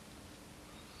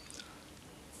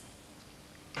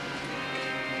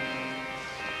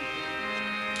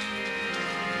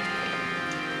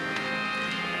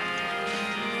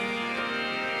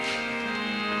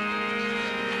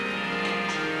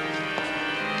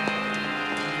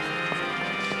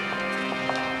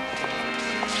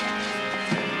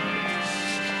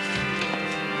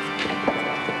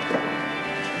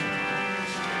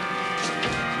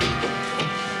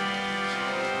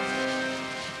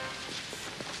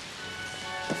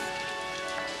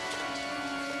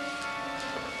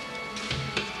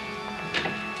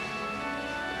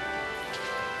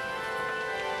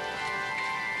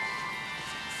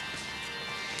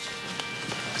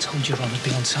 I told you Ron would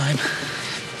be on time.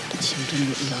 The children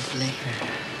look lovely.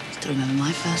 Still remember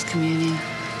my first communion.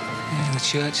 Yeah, the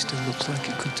church still looks like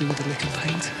it could do with a lick of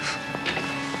paint.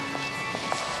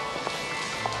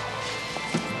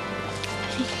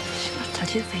 Hey, should I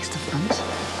touch you face to front?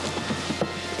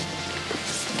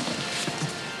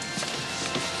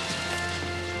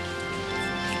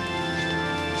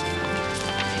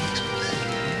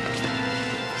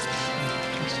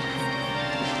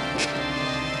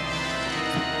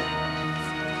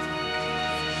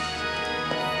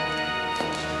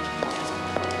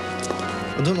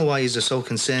 I don't know why you're so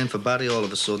concerned for Barry all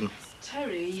of a sudden.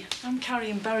 Terry, I'm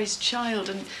carrying Barry's child,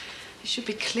 and it should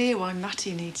be clear why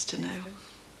Matty needs to know.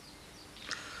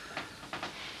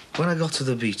 When I got to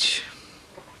the beach,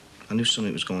 I knew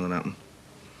something was going to happen.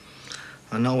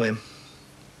 I know him.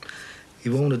 He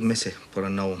won't admit it, but I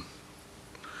know him.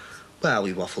 Well,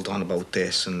 we waffled on about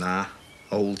this and that,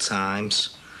 old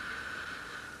times.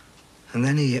 And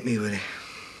then he hit me with it.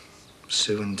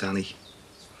 Sue and Danny.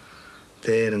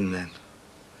 There and then.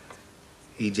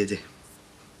 He did it.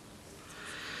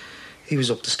 He was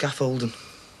up to scaffolding.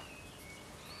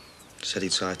 Said he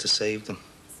tried to save them.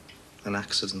 An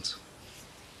accident.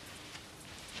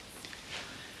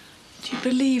 Do you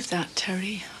believe that,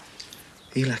 Terry?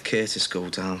 He let Curtis go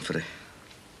down for it,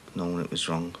 knowing it was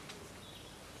wrong.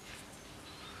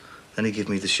 Then he gave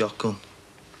me the shotgun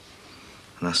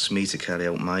and asked me to carry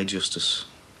out my justice.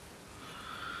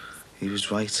 He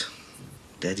was right.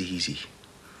 Dead easy.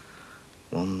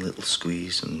 One little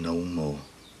squeeze and no more.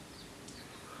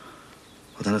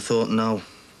 But then I thought, no.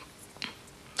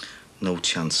 No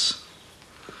chance.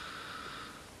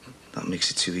 That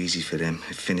makes it too easy for him.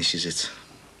 It finishes it.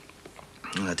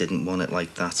 And I didn't want it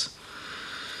like that.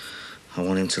 I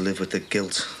want him to live with the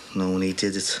guilt, knowing he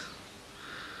did it.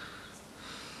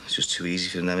 It's just too easy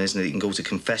for him, isn't it? He can go to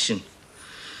confession.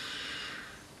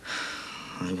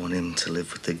 I want him to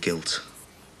live with the guilt.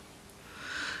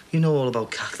 You know all about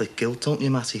Catholic guilt, don't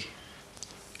you, Matty?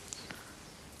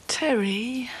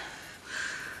 Terry.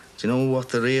 Do you know what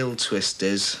the real twist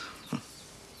is?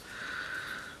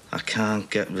 I can't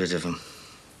get rid of him.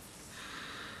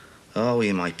 Oh,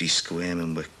 he might be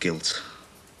squirming with guilt,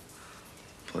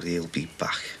 but he'll be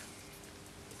back.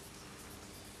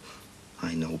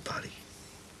 I know, Barry.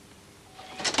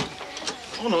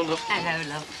 Oh, no, love. Hello,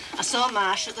 love. I saw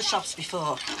Marsh at the shops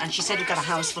before, and she said you've got a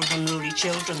house full of unruly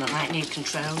children that might need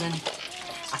controlling.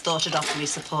 I thought I'd offer me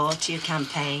support to your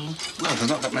campaign. Well, there's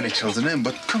not that many children in,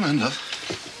 but come on, love.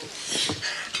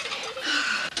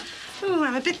 Oh,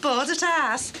 I'm a bit bored at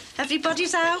ours.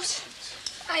 Everybody's out.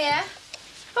 Hiya.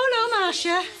 Oh, no,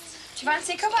 Marcia. Do you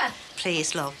fancy a cuppa?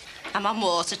 Please, love. I'm on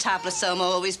water tablets, so I'm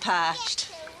always parched.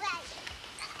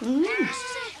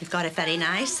 You've got it very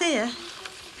nice here.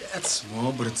 Yeah, it's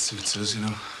small, but it suits us, you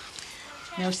know.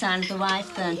 No sign of the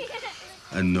wife, then?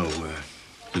 And no,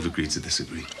 we've agreed to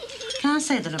disagree. Can't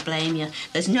say that I blame you.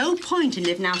 There's no point in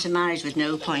living out a marriage with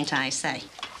no point, I say.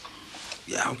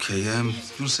 Yeah, OK, you want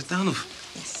to sit down, love?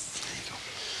 Yes.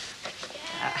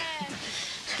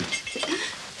 There you go.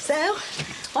 So,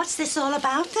 what's this all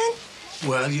about, then?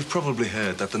 Well, you've probably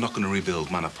heard that they're not going to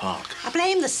rebuild Manor Park. I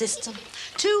blame the system.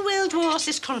 2 world wars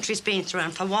this country's been through,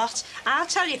 and for what? I'll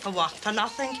tell you for what. For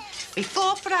nothing. We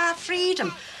fought for our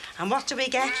freedom. And what do we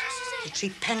get? We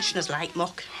treat pensioners like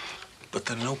muck. But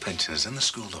there are no pensioners in the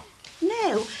school, though.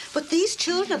 No, but these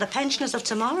children are the pensioners of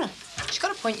tomorrow. She's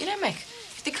got a point, you know, Mick.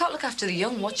 If they can't look after the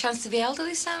young, what chance do the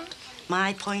elderly stand?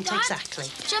 My point Dad, exactly.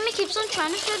 Jimmy keeps on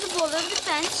trying to throw the ball over the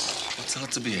fence. Well, tell her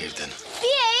to behave, then.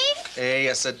 Behave? Hey,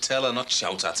 I said tell her, not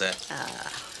shout at her.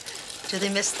 Do they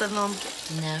miss their mum?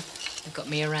 No, they've got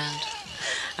me around.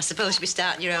 I suppose you'll be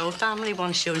starting your own family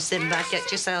once you and Sinbad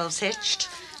get yourselves hitched.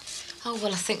 Oh,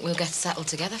 well, I think we'll get settled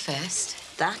together first.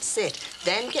 That's it.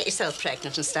 Then get yourself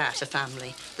pregnant and start a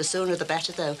family. The sooner the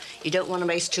better, though. You don't want to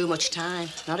waste too much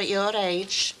time. Not at your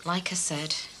age. Like I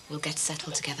said, we'll get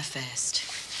settled together first.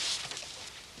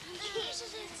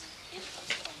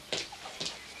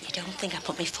 You don't think I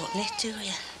put my foot in it, do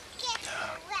you?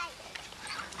 No.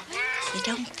 You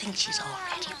don't think she's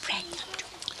already pregnant?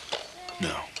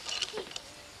 No.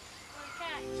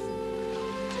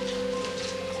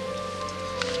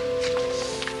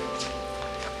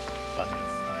 Amen.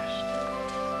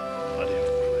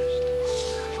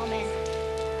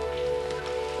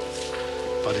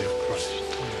 Body of Christ.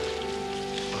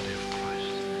 Body of Christ. Body of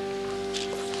Christ.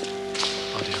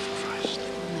 Body of Christ.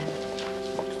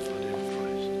 Body of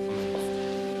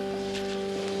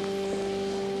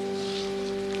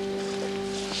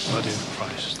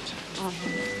Christ.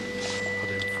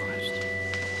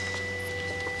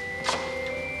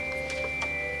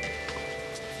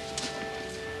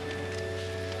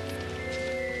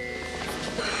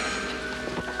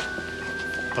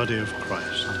 Body of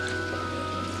Christ.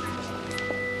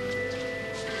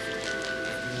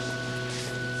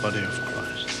 Body of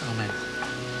Christ. Amen.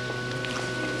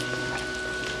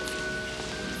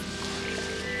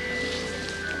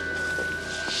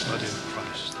 Body of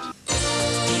Christ.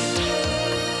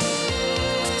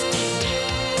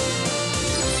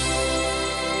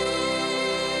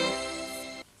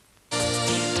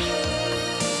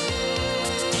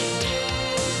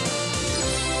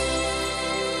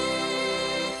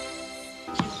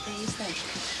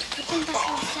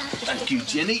 Thank you,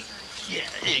 Jenny. Yeah,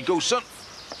 here you go, son.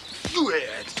 Go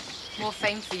ahead. More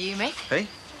fame for you, Mick. Hey?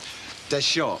 Des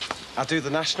Short. I do the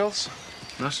Nationals.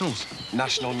 Nationals?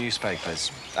 National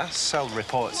newspapers. I sell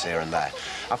reports here and there.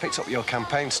 I picked up your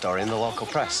campaign story in the local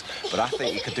press, but I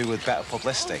think you could do with better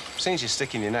publicity, since you're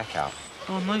sticking your neck out.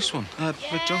 Oh, nice one.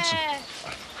 Rick Johnson.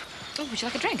 Oh, would you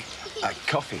like a drink?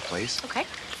 Coffee, please. OK.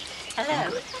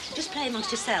 Hello. Just play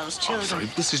amongst yourselves, children. Sorry,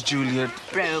 this is Julia.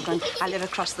 Brogan. I live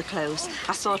across the close.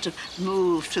 I sort of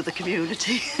moved to the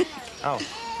community. Oh,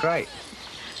 great.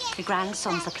 My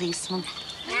grandson's a policeman.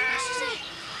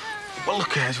 Well,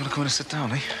 look, do you want to come in and sit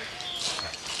down, eh?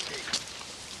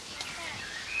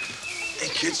 Hey,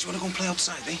 kids, do you want to go and play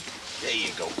outside, eh? There you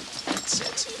go. That's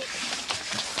it.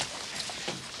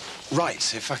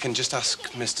 Right, if I can just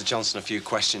ask Mr. Johnson a few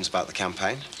questions about the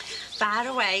campaign. Far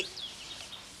away.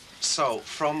 So,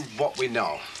 from what we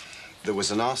know, there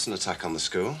was an arson attack on the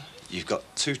school. You've got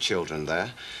 2 children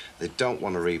there. They don't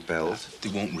want to rebuild. They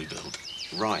won't rebuild.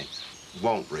 Right,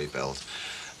 won't rebuild.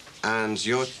 And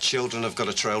your children have got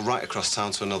a trail right across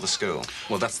town to another school.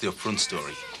 Well, that's the up-front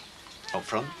story. Up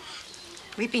front?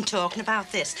 We've been talking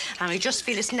about this, and we just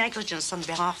feel it's negligence on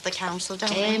behalf of the council,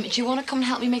 don't we? Do you want to come and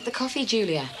help me make the coffee,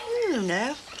 Julia?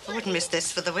 No. I wouldn't miss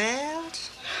this for the world.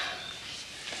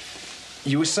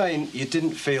 You were saying you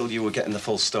didn't feel you were getting the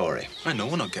full story. I know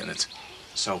we're not getting it.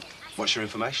 So, what's your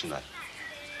information then?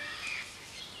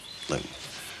 Look,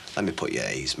 let me put you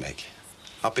at ease, Mick.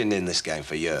 I've been in this game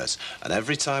for years, and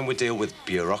every time we deal with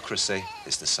bureaucracy,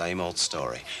 it's the same old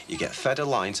story. You get fed a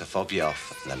line to fob you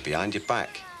off, and then behind your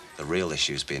back, the real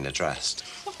issue's being addressed.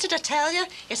 What did I tell you?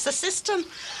 It's the system.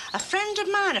 A friend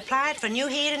of mine applied for a new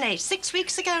hearing aid 6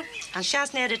 weeks ago, and she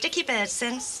hasn't heard a dicky bird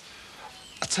since.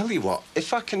 I tell you what,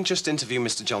 if I can just interview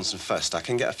Mr. Johnson first, I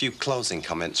can get a few closing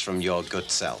comments from your good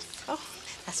self. Oh,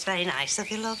 that's very nice of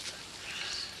you, love.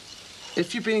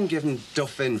 If you're being given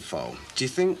duff info, do you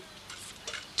think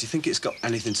it's got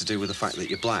anything to do with the fact that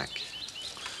you're black?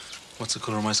 What's the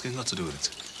colour of my skin got to do with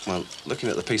it? Well, looking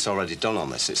at the piece already done on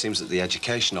this, it seems that the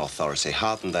Education Authority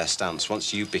hardened their stance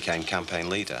once you became campaign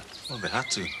leader. Well, they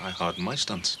had to. I hardened my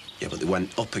stance. Yeah, but they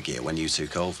went up a gear when you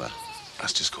took over.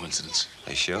 That's just coincidence.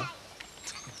 Are you sure?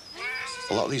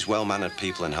 A lot of these well-mannered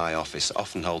people in high office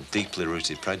often hold deeply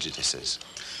rooted prejudices.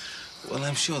 Well,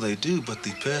 I'm sure they do, but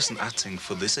the person acting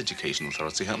for this Education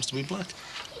Authority happens to be black.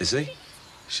 Is he?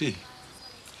 She.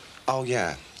 Oh,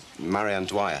 yeah. Marianne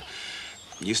Dwyer.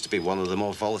 Used to be one of the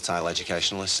more volatile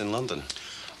educationalists in London.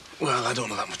 Well, I don't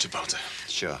know that much about her.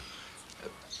 Sure.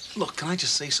 Look, can I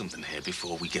just say something here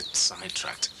before we get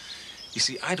sidetracked? You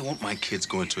see, I don't want my kids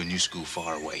going to a new school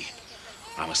far away.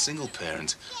 I'm a single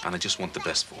parent, and I just want the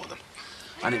best for them.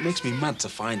 And it makes me mad to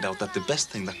find out that the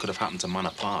best thing that could have happened to Manor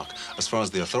Park, as far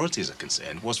as the authorities are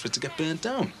concerned, was for it to get burnt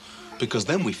down. Because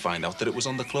then we find out that it was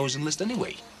on the closing list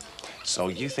anyway. So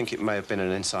you think it may have been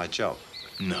an inside job?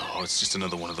 No, it's just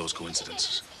another one of those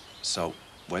coincidences. So,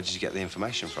 where did you get the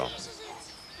information from?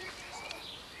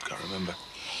 Can't remember.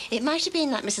 It might have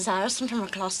been that Mrs. Harrison from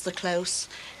across the close,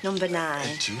 number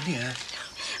 9. Julia.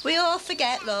 We all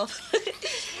forget, love.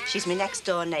 She's my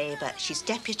next-door neighbour. She's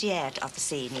deputy head of the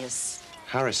seniors.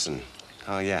 Harrison?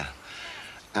 Oh, yeah.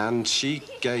 And she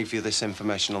gave you this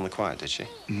information on the quiet, did she?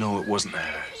 No, it wasn't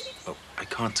her. Oh, I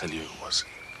can't tell you who it was.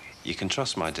 You can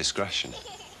trust my discretion.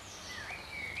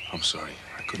 I'm sorry,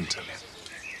 I couldn't tell you.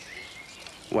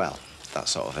 Well, that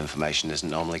sort of information isn't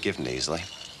normally given easily.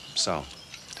 So,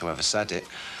 whoever said it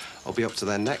will be up to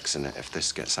their necks in it if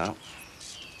this gets out.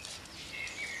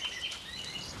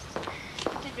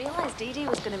 I didn't realise Dee Dee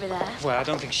was going to be there. Well, I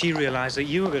don't think she realised that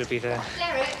you were going to be there.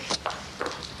 Derek,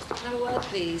 have a word,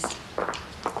 please.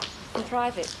 In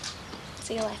private.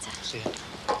 See you later. See you.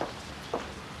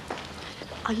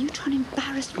 Are you trying to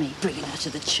embarrass me, bringing her to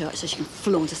the church so she can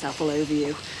flaunt herself all over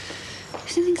you?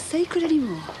 Is anything sacred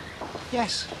anymore?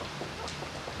 Yes.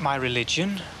 My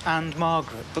religion and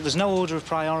Margaret, but there's no order of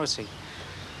priority.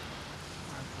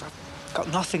 I've got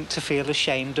nothing to feel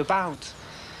ashamed about.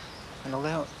 And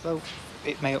although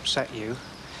it may upset you,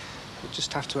 you'll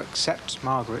just have to accept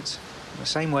Margaret in the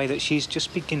same way that she's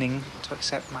just beginning to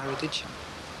accept my religion.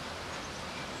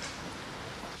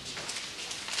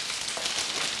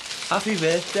 Happy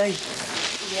birthday.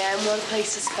 Yeah, and what a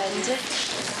place to spend it.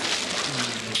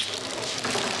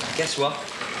 Guess what?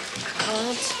 I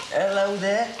can't. Hello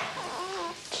there.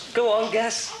 Go on,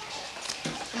 guess.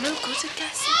 I'm no good at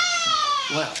guessing.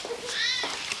 Well,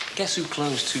 guess who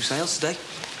closed 2 sales today?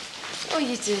 Oh,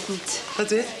 you didn't. I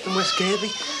did, in West Kirby.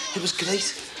 It was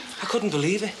great. I couldn't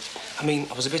believe it. I mean,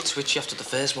 I was a bit twitchy after the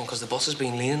first one because the boss has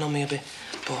been leaning on me a bit.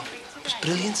 But it was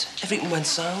brilliant. Everything went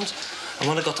sound. And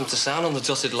when I got them to sound on the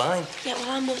dotted line... Yeah, well,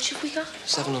 how much have we got?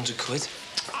 700 quid.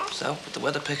 So, with the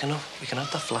weather picking up, we can have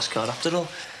that flashcard after all.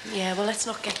 Yeah, well, let's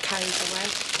not get carried away.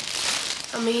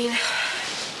 I mean,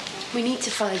 we need to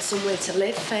find somewhere to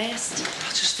live first. I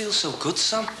just feel so good,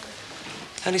 Sam.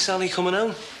 Any sign of you coming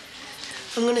home?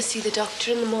 I'm going to see the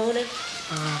doctor in the morning.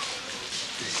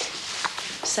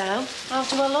 So, how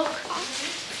do I look?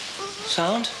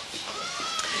 Sound?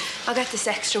 I'll get this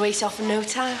extra weight off in no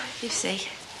time, you see.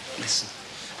 Listen,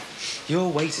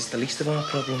 your weight is the least of our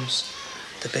problems.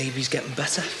 The baby's getting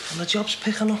better and the job's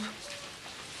picking up.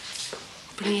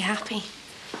 But are you happy?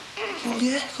 Well,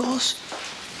 yeah, of course.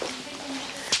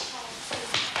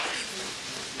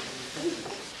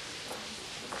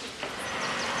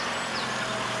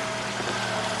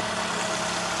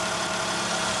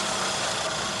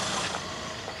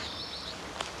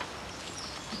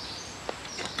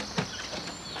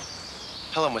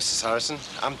 Hello, Mrs. Harrison.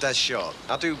 I'm Des Short.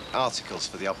 I do articles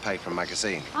for the odd paper and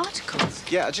magazine. Articles?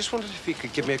 Yeah, I just wondered if you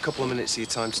could give me a couple of minutes of your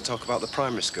time to talk about the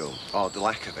primary school, or the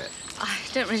lack of it. I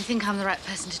don't really think I'm the right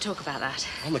person to talk about that.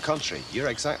 On the contrary, you're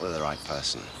exactly the right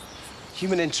person.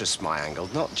 Human interest's my angle,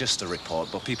 not just a report,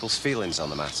 but people's feelings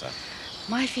on the matter.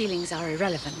 My feelings are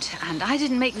irrelevant, and I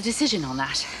didn't make the decision on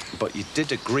that. But you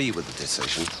did agree with the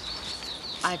decision.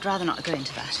 I'd rather not go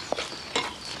into that.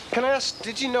 Can I ask,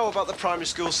 did you know about the primary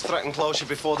school's threatened closure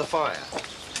before the fire?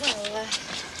 Well,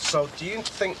 So, do you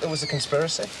think there was a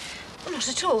conspiracy? not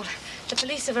at all. The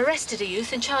police have arrested a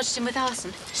youth and charged him with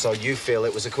arson. So you feel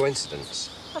it was a coincidence?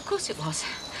 Of course it was.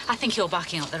 I think you're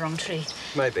barking up the wrong tree.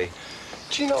 Maybe.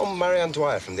 Do you know Marianne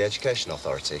Dwyer from the Education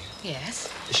Authority?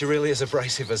 Yes? She really is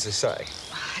abrasive, as they say.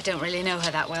 I don't really know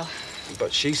her that well.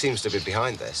 But she seems to be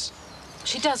behind this.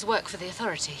 She does work for the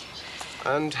authority.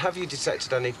 And have you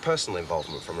detected any personal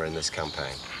involvement from her in this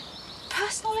campaign?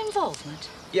 Personal involvement?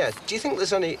 Yeah, do you think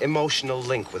there's any emotional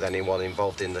link with anyone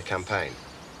involved in the campaign?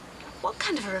 What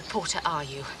kind of a reporter are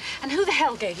you? And who the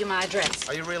hell gave you my address?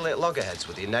 Are you really at loggerheads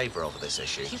with your neighbour over this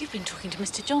issue? You've been talking to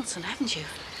Mr. Johnson, haven't you?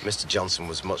 Mr. Johnson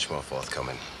was much more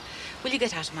forthcoming. Will you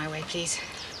get out of my way, please?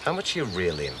 How much are you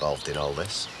really involved in all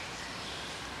this?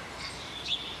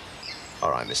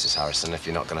 All right, Mrs. Harrison, if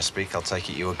you're not going to speak, I'll take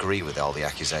it you agree with all the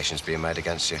accusations being made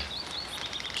against you.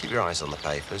 Keep your eyes on the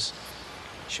papers.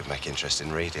 Should make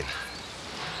interesting reading.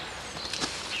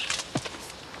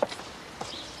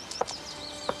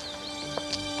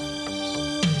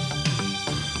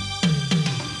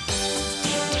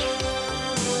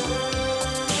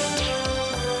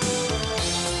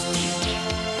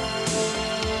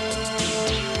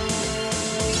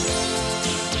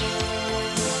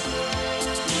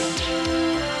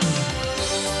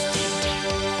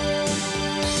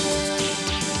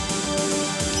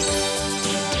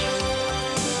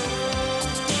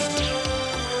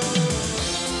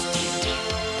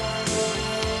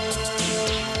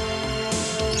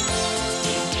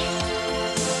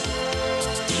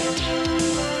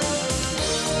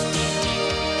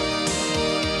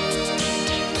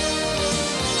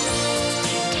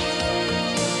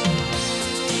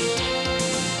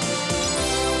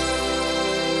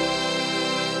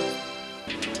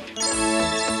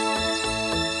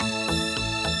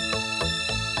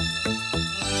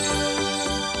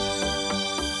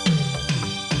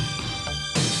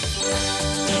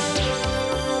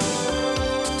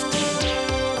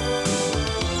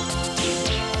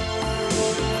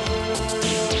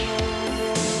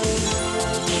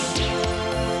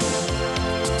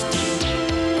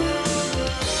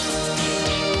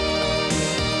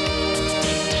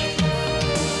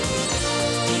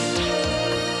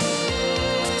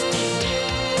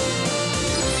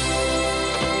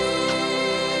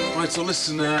 So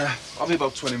listen, I'll be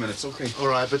about 20 minutes, okay? All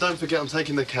right, but don't forget I'm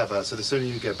taking the cab out, so the sooner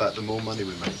you get back, the more money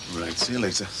we make. Right, see you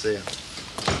later. See ya.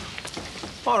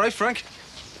 All right, Frank.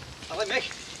 Hello,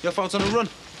 Mick. You're out on a run.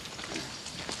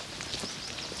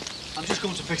 I'm just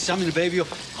going to pick Sammy and the baby up.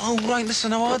 Oh, right,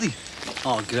 listen, how are they?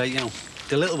 Oh, great, you know.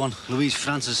 The little one, Louise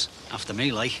Francis, after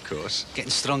me, like. Of course.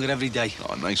 Getting stronger every day.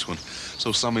 Oh, nice one.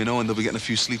 So Sammy and Owen, they'll be getting a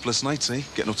few sleepless nights, eh?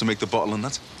 Getting up to make the bottle and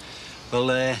that.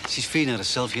 Well, she's feeding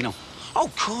herself, you know. Oh,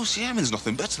 of course, yeah. I mean, there's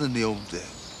nothing better than the old,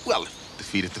 well, they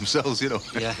feed it themselves, you know.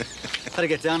 Yeah. Better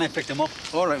get down there, pick them up.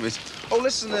 All right, mate. Oh,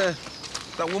 listen,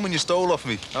 that woman you stole off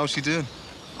me, how's she doing?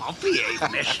 I'll behave,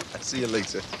 Mick. See you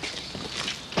later.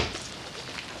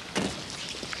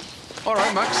 All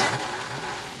right, Max.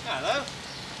 Hello.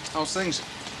 How's things?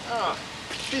 Oh,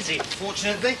 busy,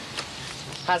 fortunately.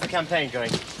 How's the campaign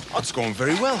going? Oh, it's going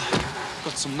very well.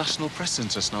 Got some national press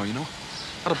interest now, you know.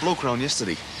 Had a bloke round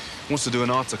yesterday. Wants to do an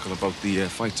article about the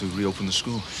fight to reopen the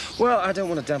school. Well, I don't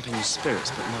want to dampen your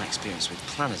spirits, but my experience with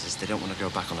planners is they don't want to go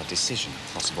back on a decision,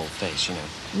 possible face, you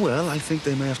know. Well, I think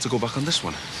they may have to go back on this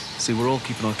one. See, we're all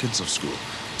keeping our kids off school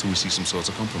till we see some sort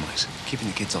of compromise. Keeping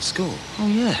the kids off school? Oh,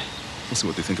 yeah. We'll see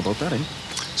what they think about that, eh?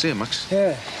 See you, Max.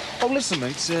 Yeah. Oh, listen,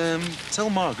 mate. Tell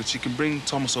Margaret she can bring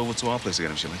Thomas over to our place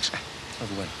again if she likes.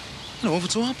 Over when? No, over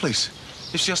to our place.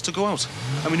 If she has to go out.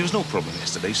 I mean, there was no problem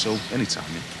yesterday, so anytime,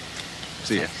 yeah.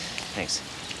 See ya. Thanks.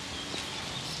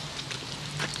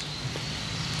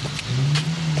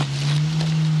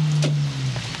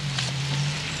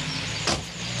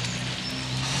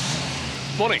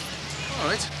 Morning. All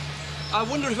right. I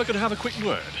wonder if I could have a quick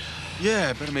word.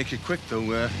 Yeah, better make it quick, though.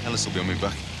 Ellis will be on me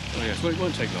back. Oh, yes, well, it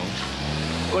won't take long.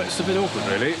 Well, it's a bit awkward,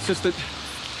 really. It's just that...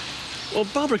 Well,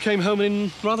 Barbara came home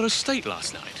in rather a state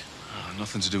last night. Oh,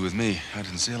 nothing to do with me. I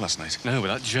didn't see her last night. No, but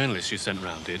that journalist you sent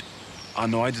round did. Oh,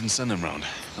 no, I didn't send him round.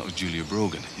 That was Julia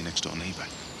Brogan, your next-door neighbour.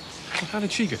 Well, how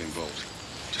did she get involved?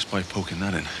 Just by poking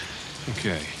that in.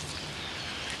 OK.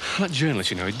 That journalist,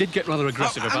 you know, he did get rather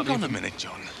aggressive about the... Hang on a minute,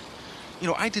 John. You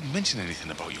know, I didn't mention anything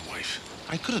about your wife.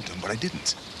 I could have done, but I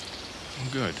didn't. Oh,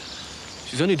 good.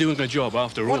 She's only doing her job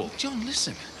after all. John,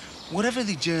 listen. Whatever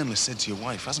the journalist said to your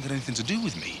wife hasn't got anything to do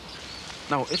with me.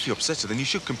 Now, if you upset her, then you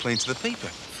should complain to the paper.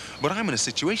 But I'm in a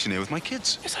situation here with my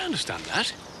kids. Yes, I understand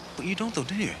that. But you don't, though,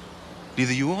 do you?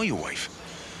 Neither you or your wife.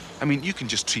 I mean, you can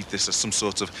just treat this as some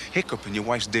sort of hiccup in your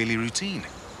wife's daily routine.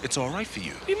 It's all right for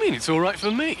you. What do you mean it's all right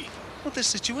for me? Well, this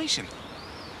situation.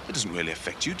 It doesn't really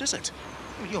affect you, does it?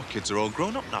 I mean, your kids are all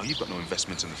grown up now. You've got no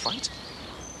investment in the fight.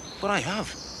 But I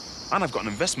have. And I've got an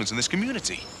investment in this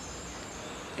community.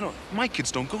 You know, my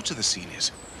kids don't go to the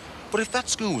seniors. But if that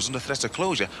school was under threat of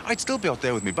closure, I'd still be out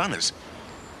there with me banners.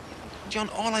 John,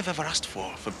 all I've ever asked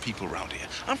for people around here,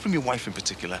 and from your wife in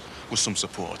particular, was some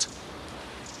support.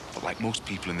 But like most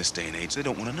people in this day and age, they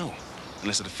don't want to know,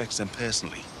 unless it affects them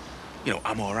personally. You know,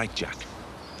 I'm all right, Jack.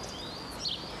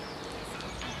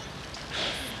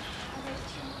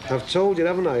 I've told you,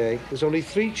 haven't I, eh? There's only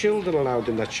 3 children allowed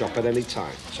in that shop at any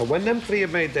time. So when them 3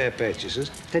 have made their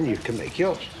purchases, then you can make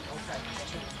yours.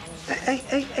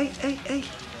 Hey.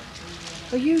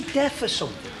 Are you deaf or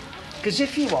something? Because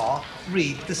if you are,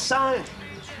 read the sign.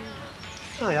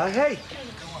 Aye, hey.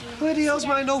 Where the hell's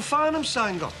my no Farnham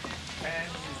sign gone?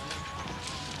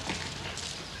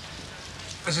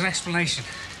 There's an explanation.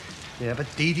 Yeah, but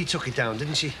Dee Dee took it down,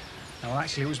 didn't she? No,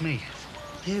 actually, it was me.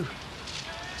 You?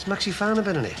 Has Maxie Farnham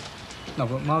been in here? No,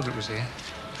 but Margaret was here.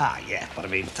 Ah, yeah, but I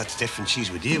mean, that's different.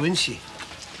 She's with you, isn't she?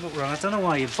 Look, Ron, I don't know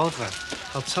why you bother.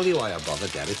 I'll tell you why I bother,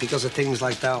 Derek, because of things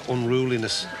like that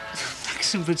unruliness.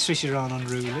 Max and Patricia aren't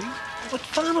unruly. But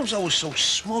Farnham's always so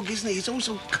smug, isn't he? He's always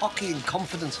so cocky and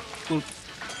confident. Well,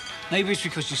 maybe it's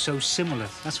because you're so similar.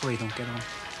 That's why you don't get on.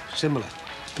 Similar?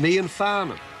 Me and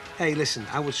Farnham? Hey, listen,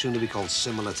 I would sooner be called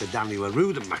similar to Danny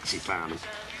LaRue than Maxie Farnham.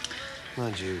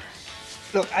 Mind you.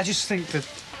 Look, I just think that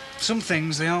some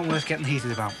things, they aren't worth getting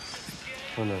heated about.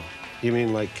 Oh, no. You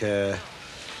mean like,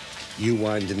 you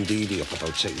winding Dee Dee up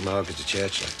about taking Margaret to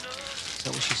church, like? Is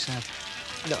that what she said?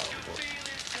 No,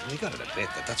 but you got to admit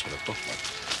that that's what it looked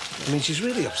like. I mean, she's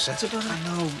really upset about it. I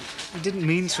know. We didn't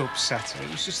mean to upset her.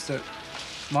 It was just that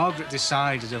Margaret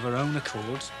decided of her own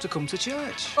accord to come to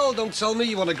church. Oh, don't tell me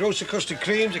you want a grocer custard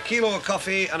creams, a kilo of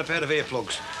coffee and a pair of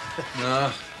earplugs.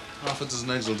 Nah, half a dozen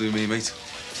eggs will do me, mate.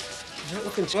 You're not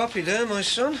looking too happy there, my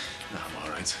son. Nah, I'm all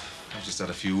right. I've just had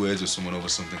a few words with someone over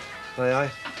something.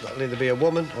 Aye. That'll either be a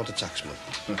woman or the taxman.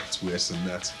 It's worse than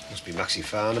that. Must be Maxie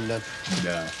Farnham, then.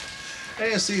 Nah.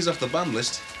 ASC's off the ban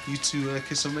list. You two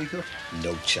kiss and make up?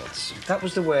 No chance. That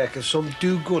was the work of some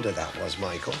do-gooder, that was,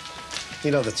 Michael.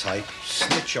 You know the type.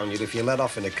 Snitch on you if you let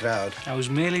off in a crowd. I was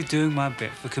merely doing my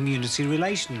bit for community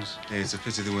relations. Hey, it's a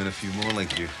pity there weren't a few more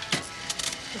like you.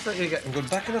 I thought you were getting good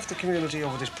backing off the community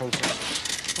over this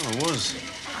protest. Oh, I was.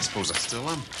 I suppose I still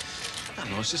am. I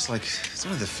don't know, it's just like, it's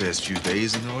only the first few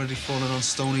days and they're already falling on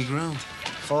stony ground.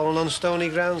 Falling on stony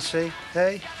ground, see?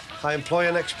 Hey? I employ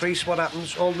an ex-priest, what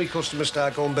happens? All me customers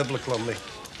start going biblical on me.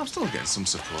 I'm still getting some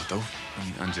support, though. I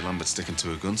mean, Angie Lambert's sticking to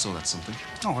her gun, so that's something.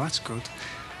 Oh, that's good.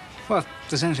 Well, if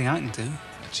there's anything I can do.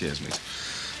 Cheers, mate.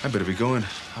 I better be going.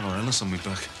 I've our Ellis on me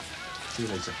back. See you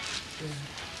later.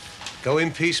 Go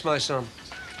in peace, my son.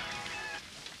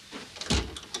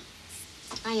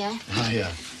 Hiya.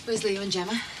 Hiya. Where's Leo and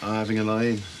Gemma? Having a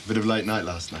lie-in. Bit of late night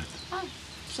last night. Oh,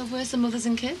 so where's the mothers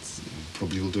and kids?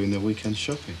 Probably all doing their weekend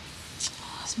shopping.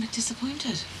 Oh, is Mick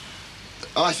disappointed?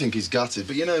 I think he's gutted,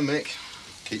 but you know Mick.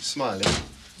 Keep smiling.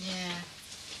 Yeah.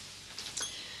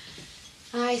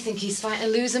 I think he's fighting a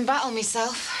losing battle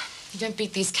myself. You don't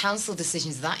beat these council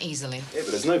decisions that easily. Yeah,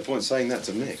 but there's no point saying that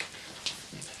to Mick.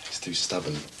 He's too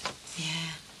stubborn.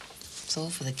 Yeah. It's all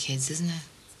for the kids, isn't it?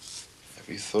 Have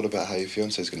you thought about how your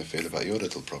fiancé's going to feel about your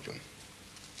little problem?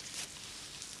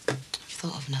 Have you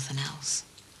thought of nothing else?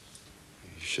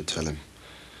 You should tell him.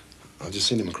 I've just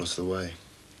seen him across the way.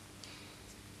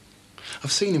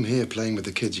 I've seen him here playing with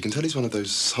the kids. You can tell he's one of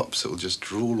those sops that will just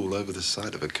drool all over the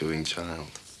sight of a cooing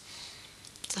child.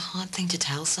 It's a hard thing to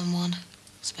tell someone,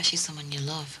 especially someone you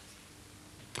love.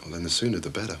 Well, then the sooner the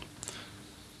better.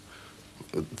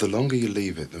 The longer you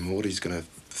leave it, the more he's going to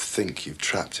think you've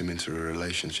trapped him into a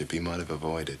relationship he might have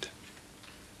avoided.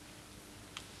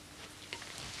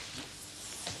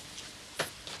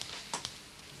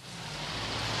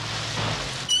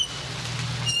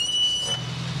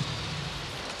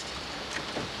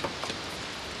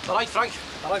 All right, Frank.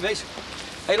 All right, mate.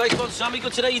 Hey, nice one, Sammy.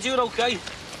 Good today. You doing okay?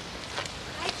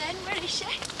 Right then, where is she?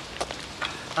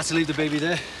 Had to leave the baby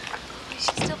there. Is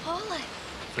she still poorly?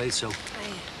 Afraid so.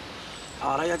 Oh,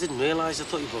 All right, I didn't realise. I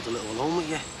thought you brought the little one home with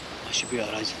you. I should be all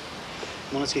right.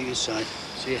 Come on, let's get you inside.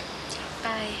 See ya.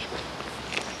 Bye.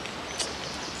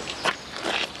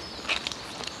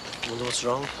 Wonder what's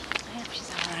wrong. I hope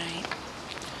she's all right.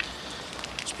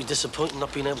 Must be disappointing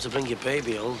not being able to bring your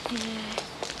baby home. Yeah.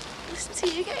 Listen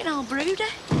to you getting all broody.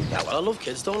 Yeah, well, I love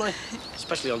kids, don't I?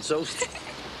 Especially on toast.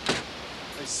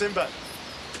 Hey, Simba.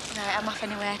 Right, I'm off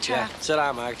anyway. Try. Yeah,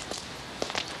 ta-ra, Mag.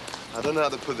 I don't know how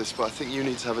to put this, but I think you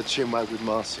need to have a chin wag with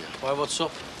Marcia. Why, what's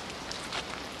up?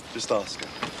 Just ask her.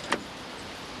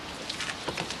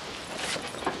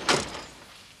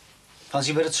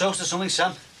 Fancy a bit of toast or something,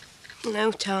 Sam?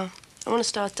 No, Tom. I want to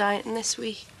start dieting this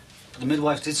week. The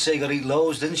midwife did say you gotta eat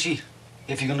loads, didn't she?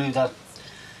 If you're gonna do that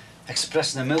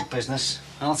expressing the milk business.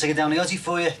 I'll take it down the Aussie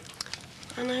for you.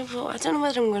 I know, but I don't know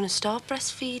whether I'm going to start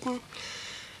breastfeeding.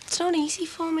 It's not easy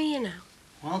for me, you know.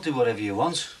 Well, I'll do whatever you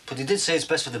want. But he did say it's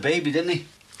best for the baby, didn't he?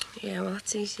 Yeah, well,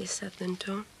 that's easier said than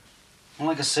done. Well,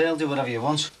 like I say, I'll do whatever you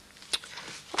want.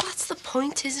 Well, that's the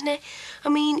point, isn't it? I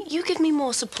mean, you give me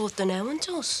more support than Owen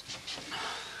does.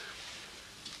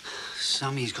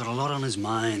 Sammy's got a lot on his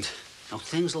mind. Now,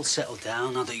 things will settle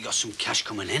down now that you got some cash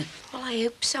coming in. Well, I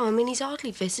hope so. I mean, he's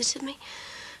hardly visited me.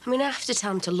 I mean, I have to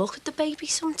tell him to look at the baby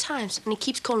sometimes, and he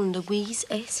keeps calling Louise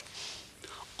it.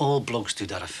 All blokes do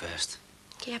that at first.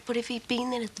 Yeah, but if he'd been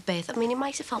there at the birth, I mean, he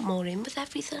might have felt more in with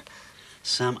everything.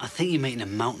 Sam, I think you're making a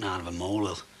mountain out of a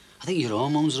molehill. I think your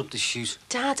hormones are up to shoot.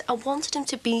 Dad, I wanted him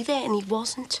to be there, and he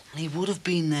wasn't. And he would have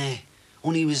been there.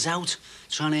 Only he was out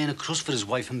trying to earn a crust for his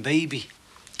wife and baby.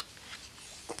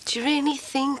 Do you really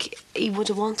think he would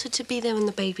have wanted to be there when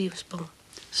the baby was born?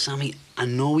 Sammy, I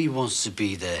know he wants to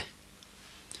be there.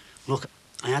 Look,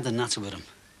 I had a natter with him,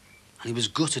 and he was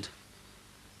gutted.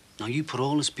 Now, you put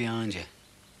all this behind you,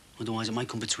 otherwise it might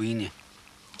come between you.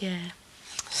 Yeah,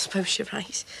 I suppose you're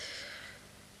right.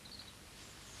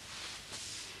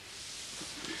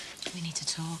 We need to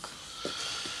talk.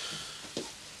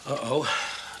 Uh-oh.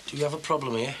 Do you have a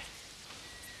problem here?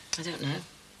 I don't know.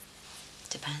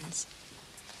 Depends.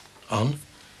 On?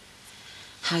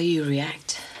 How you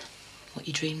react, what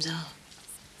your dreams are.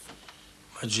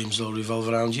 My dreams all revolve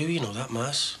around you, you know that,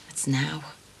 Mars. It's now.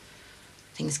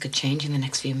 Things could change in the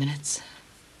next few minutes.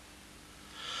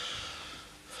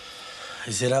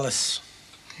 Is it Alice?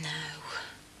 No.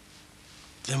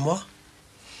 Then what?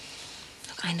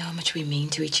 Look, I know how much we mean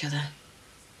to each other.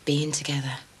 Being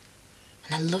together.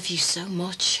 And I love you so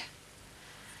much.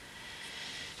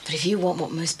 But if you want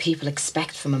what most people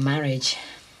expect from a marriage,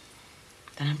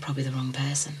 then I'm probably the wrong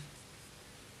person.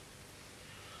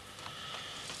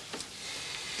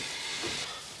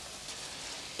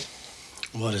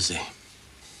 What is it?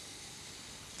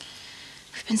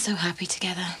 We've been so happy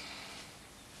together.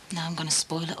 Now I'm gonna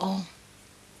spoil it all.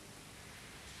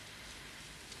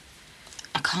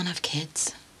 I can't have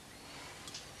kids.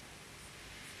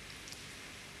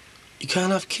 You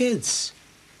can't have kids?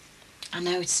 I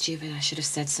know it's stupid. I should have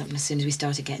said something as soon as we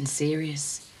started getting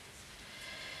serious.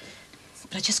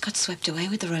 But I just got swept away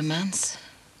with the romance.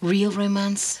 Real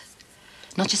romance.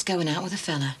 Not just going out with a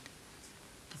fella,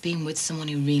 but being with someone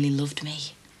who really loved me.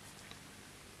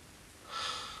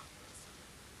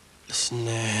 Listen,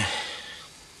 I've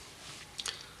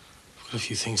got a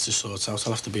few things to sort out.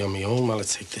 I'll have to be on my own while I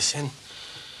take this in.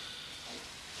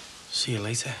 See you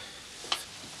later.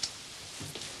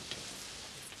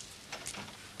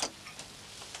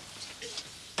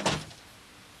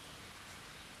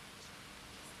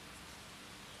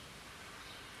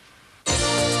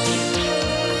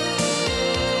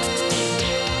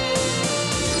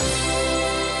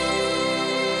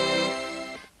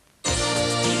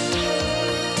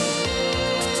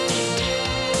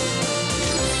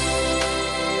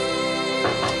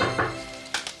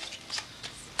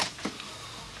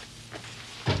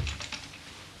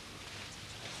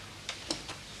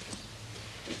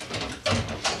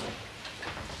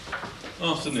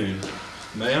 Afternoon.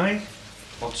 May I?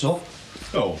 What's up?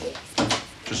 Oh,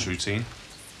 just routine.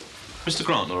 Mr.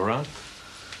 Grant not around?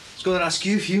 I was going to ask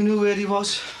you if you knew where he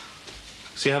was.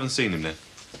 So you haven't seen him then?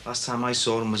 Last time I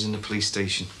saw him was in the police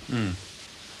station.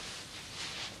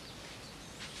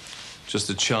 Just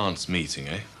a chance meeting,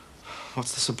 eh?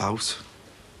 What's this about?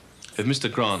 If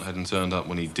Mr. Grant hadn't turned up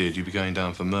when he did, you'd be going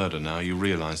down for murder now. You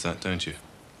realise that, don't you?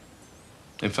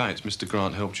 In fact, Mr.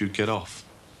 Grant helped you get off.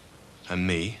 And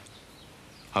me,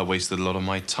 I wasted a lot of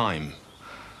my time.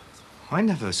 I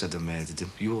never said I murdered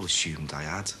him. You all assumed I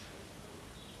had.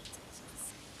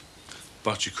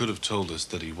 But you could have told us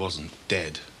that he wasn't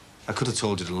dead. I could have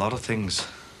told you a lot of things,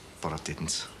 but I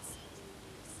didn't.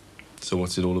 So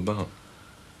what's it all about?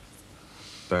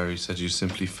 Barry said you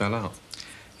simply fell out.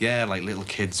 Yeah, like little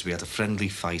kids, we had a friendly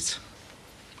fight.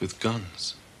 With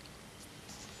guns?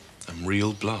 And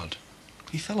real blood?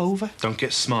 He fell over. Don't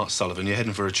get smart, Sullivan. You're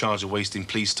heading for a charge of wasting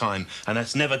police time, and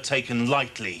that's never taken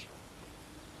lightly.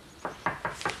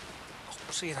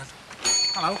 See you then.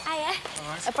 Hello. Hiya. All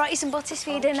right. I brought you some butties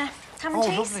for your dinner. Ham and Oh,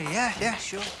 cheese. lovely. Yeah,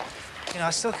 sure. You know,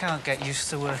 I still can't get used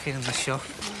to working in the shop.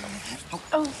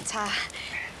 Oh, Tar.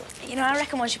 You know, I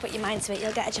reckon once you put your mind to it,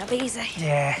 you'll get a job easy.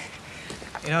 Yeah.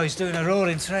 You know, he's doing a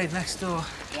roaring trade next door.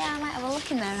 Yeah, I might have a look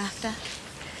in there after.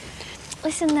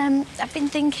 Listen, I've been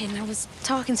thinking, I was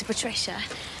talking to Patricia,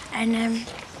 and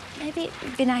maybe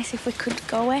it'd be nice if we could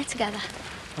go away together.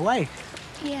 Away?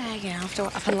 Yeah, you know, after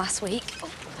what happened last week.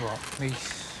 What?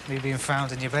 Me being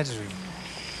found in your bedroom?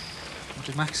 What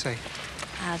did Max say?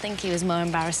 I think he was more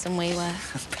embarrassed than we were.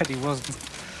 I bet he wasn't.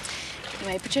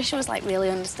 Anyway, Patricia was, like, really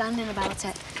understanding about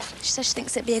it. She said she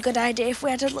thinks it'd be a good idea if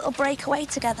we had a little break away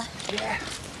together. Yeah.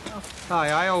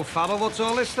 Aye, old fella, what's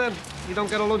all this then? You don't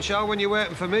get a lunch hour when you're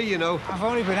waiting for me, you know. I've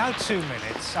only been out 2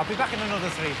 minutes. I'll be back in another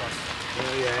 3, boss.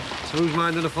 Oh, yeah. So who's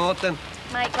minding the fort then?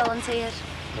 Mike volunteered.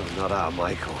 No, not our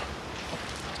Michael.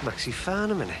 It's Maxie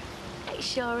Farnham, innit? It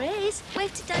sure is.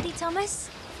 Wave to Daddy Thomas.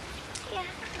 Yeah.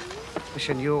 Wish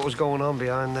I knew what was going on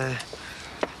behind there.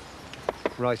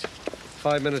 Right.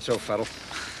 5 minutes, old fella.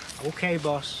 OK,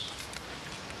 boss.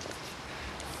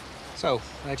 So,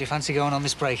 where do you fancy going on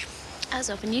this break? I was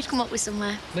hoping you'd come up with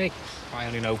somewhere. Me? I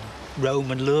only know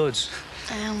Rome and Lourdes.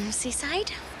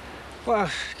 Seaside? Well,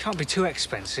 it can't be too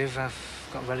expensive. I've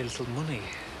got very little money.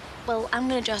 Well, I'm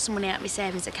going to draw some money out of my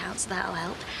savings account, so that'll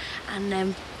help.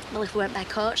 And, well, if we went by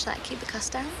coach, that'd keep the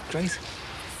cost down. Great.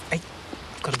 Hey,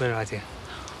 I've got a better idea.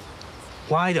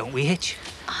 Why don't we hitch?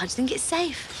 Oh, do you think it's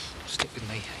safe? Stick with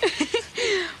me.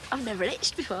 I've never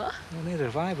hitched before. Well, neither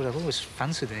have I, but I've always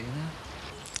fancied it, you know.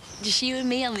 Just you and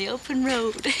me on the open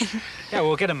road. Yeah,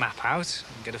 we'll get a map out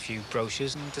and get a few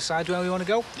brochures and decide where we want to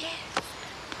go. Yeah.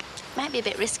 Might be a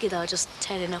bit risky, though, just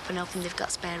turning up and hoping they've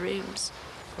got spare rooms.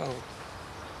 Well,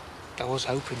 I was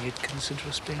hoping you'd consider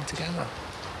us being together.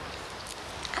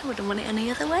 I wouldn't want it any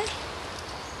other way.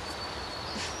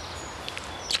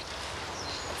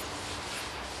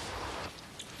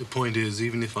 The point is,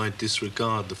 even if I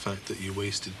disregard the fact that you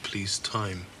wasted police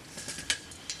time,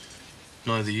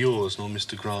 neither yours nor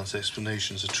Mr. Grant's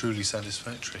explanations are truly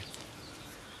satisfactory.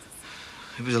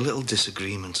 It was a little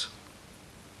disagreement.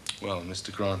 Well,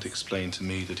 Mr. Grant explained to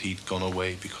me that he'd gone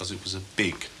away because it was a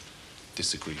big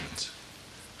disagreement,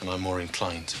 and I'm more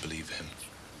inclined to believe him.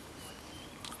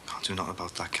 Can't do nothing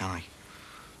about that, can I?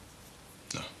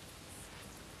 No.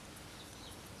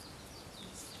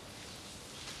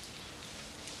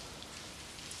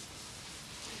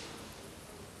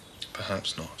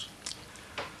 Perhaps not.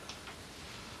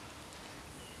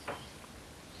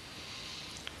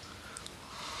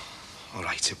 All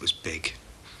right, it was big.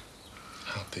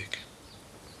 How big?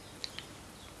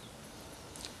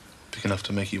 Big enough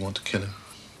to make you want to kill him?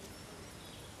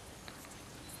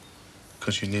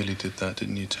 Because you nearly did that,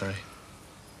 didn't you, Terry?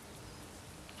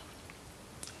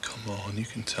 Come on, you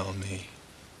can tell me.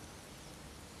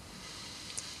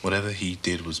 Whatever he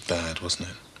did was bad, wasn't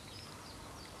it?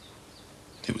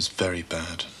 It was very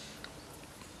bad.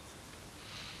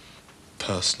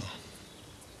 Personal.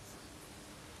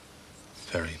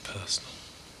 Very personal.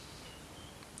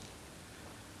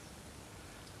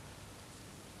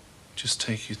 Just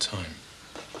take your time.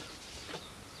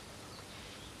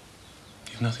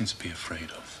 You've nothing to be afraid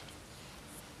of.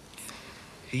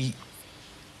 He...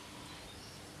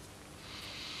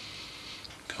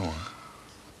 Go on.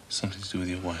 Something to do with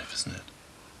your wife, isn't it?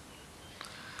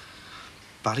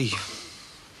 Barry.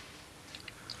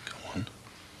 Go on.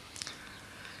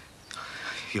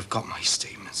 You've got my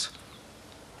statement.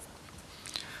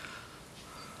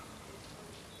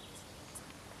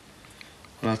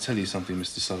 Well, I'll tell you something,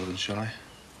 Mr. Sullivan, shall I?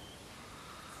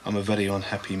 I'm a very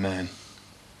unhappy man.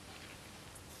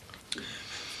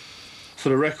 For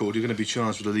the record, you're going to be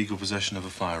charged with illegal possession of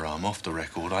a firearm. Off the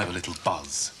record, I have a little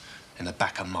buzz in the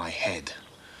back of my head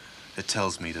that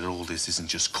tells me that all this isn't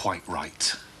just quite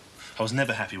right. I was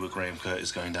never happy with Graham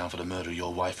Curtis going down for the murder of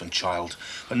your wife and child,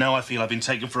 but now I feel I've been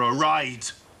taken for a ride.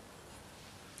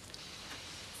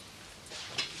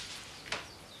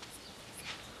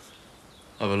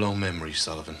 I have a long memory,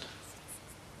 Sullivan.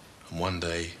 And one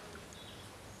day,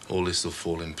 all this will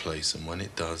fall in place, and when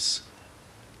it does,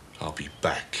 I'll be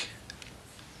back.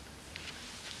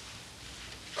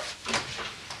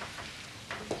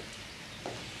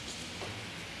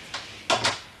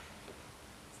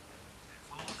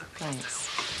 Thanks.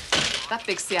 That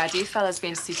big CID fella's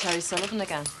been to see Terry Sullivan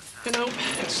again. You know,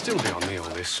 it's still beyond me, all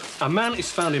this. A man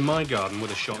is found in my garden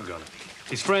with a shotgun.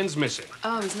 His friend's missing.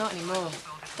 Oh, he's not anymore.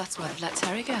 That's why I've let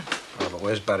Terry go. Oh, but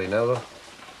where's Barry now, though?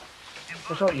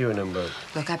 I thought you and him were...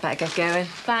 Look, I better get going.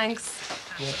 Thanks.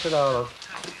 Yeah, ta-da,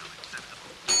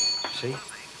 see? You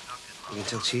can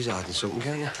tell she's hiding something,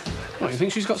 can't you? What, you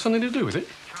think she's got something to do with it?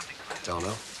 Don't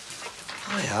know.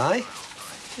 Aye.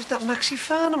 Is that Maxie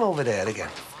Farnham over there again?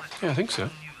 Yeah, I think so.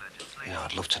 You know,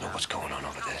 I'd love to know what's going on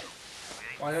over there.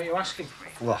 Why don't you ask him?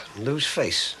 What, lose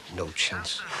face? No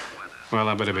chance. Well,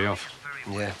 I better be off.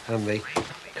 Yeah, and me.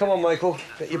 Come on, Michael.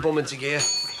 Get your bum into gear.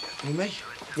 You me?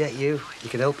 Yeah, you. You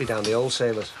can help me down the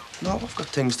wholesalers. No, I've got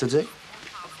things to do.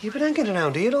 You've been hanging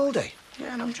around here all day.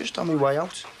 Yeah, and I'm just on my way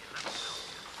out.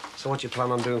 So what you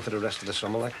plan on doing for the rest of the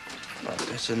summer, like? Well,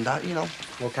 this and that, you know.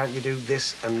 Well, can't you do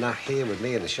this and that here with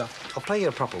me in the shop? I'll pay you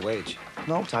a proper wage.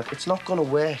 No, Dad, it's not going to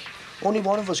work. Only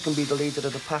one of us can be the leader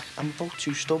of the pack. I'm both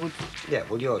too stubborn. Yeah,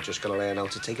 well, you're just going to learn how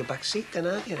to take a back seat then,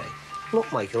 aren't you, eh?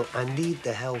 Look, Michael, I need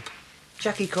the help.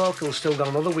 Jackie Corkill's still got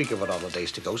another week of her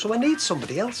holidays to go, so I need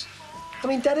somebody else. I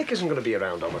mean, Derek isn't going to be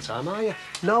around all the time, are you?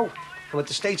 No. And with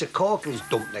the state of Corkill's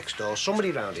dump next door, somebody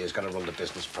around here's going to run the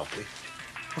business properly.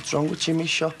 What's wrong with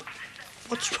Jimmy's shop?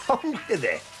 What's wrong with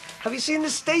it? Have you seen the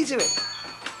state of it?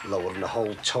 Lowering the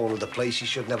whole tone of the place, you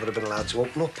should never have been allowed to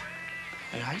open up.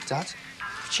 Hey, Dad.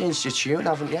 You've changed your tune,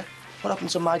 haven't you? What happened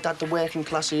to my dad, the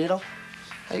working-class hero?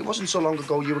 Hey, it wasn't so long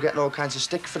ago you were getting all kinds of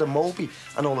stick for the Moby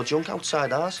and all the junk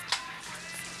outside ours.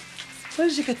 Where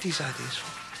does he get these ideas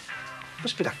from?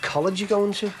 Must be that college you're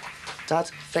going to. Dad,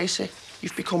 face it,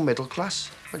 you've become middle class,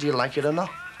 whether you like it or not.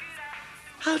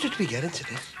 How did we get into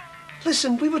this?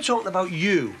 Listen, we were talking about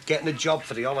you getting a job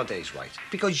for the holidays, right?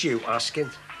 Because you asking.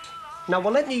 Now,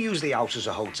 we're letting you use the house as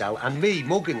a hotel, and me,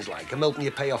 muggins like, I'm helping you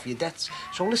pay off your debts.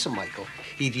 So listen, Michael,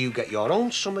 either you get your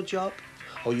own summer job,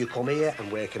 or you come here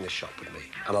and work in the shop with me,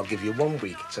 and I'll give you 1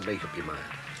 week to make up your mind.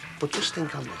 But just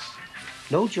think on this.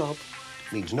 No job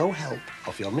means no help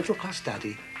of your middle-class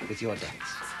daddy with your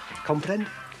debts. Comprehend?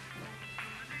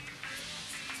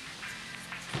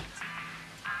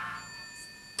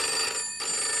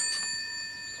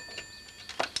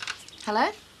 Hello?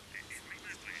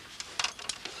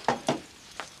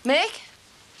 Mick?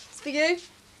 It's for you.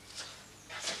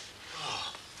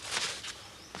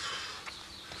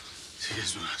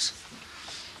 Cheers, Max.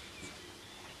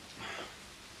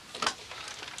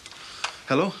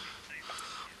 Hello?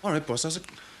 All right, boss, how's it...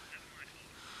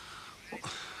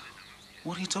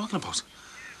 What are you talking about?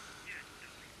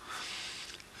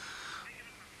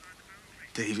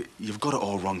 Dave, you've got it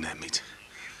all wrong there, mate.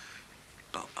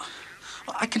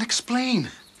 I can explain.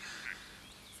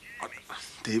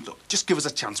 Dave, look, just give us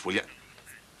a chance, will you?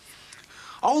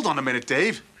 Hold on a minute,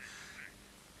 Dave.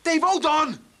 Dave, hold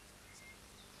on!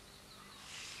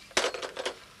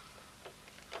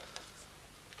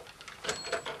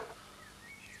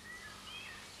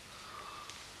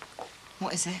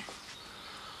 What is it?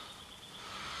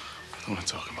 I don't want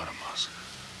to talk about it, boss.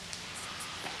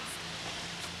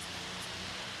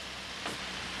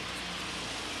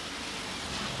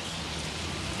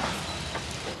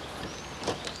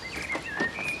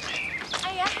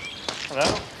 Hiya.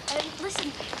 Hello?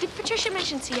 Listen, did Patricia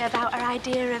mention to you about her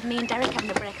idea of me and Derek having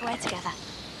a breakaway together?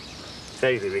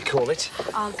 Vaguely recall it.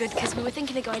 Oh, good, because we were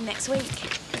thinking of going next week.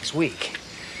 Next week?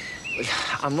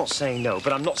 I'm not saying no,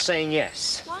 but I'm not saying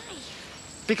yes. Why?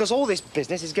 Because all this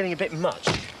business is getting a bit much.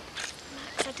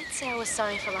 Max, I did say I was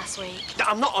sorry for last week.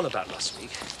 I'm not on about last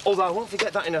week, although I won't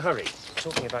forget that in a hurry. I'm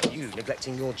talking about you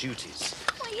neglecting your duties.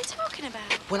 What are you talking about?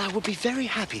 Well, I would be very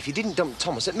happy if you didn't dump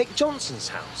Thomas at Mick Johnson's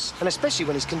house, and especially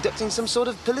when he's conducting some sort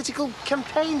of political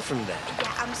campaign from there.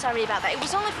 Yeah, I'm sorry about that. It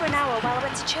was only for an hour while I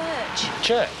went to church.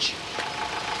 Church?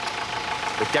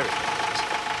 With Derek.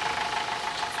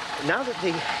 Now that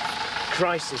the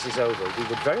crisis is over, we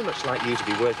would very much like you to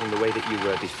be working the way that you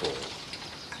were before.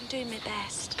 I'm doing my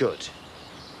best. Good.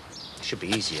 It should be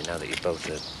easier now that you're both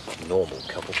a normal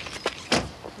couple.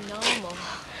 Normal?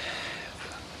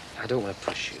 I don't want to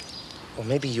push you. Or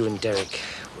maybe you and Derek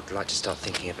would like to start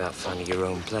thinking about finding your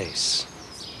own place.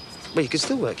 Well, you could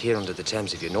still work here under the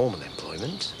terms of your normal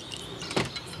employment.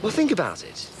 Well, think about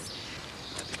it.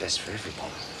 That'd be best for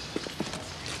everyone.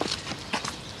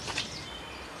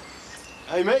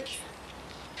 Hey, Mick.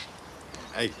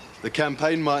 Hey, the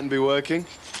campaign mightn't be working,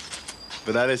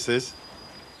 but Alice is.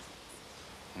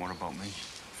 What about me?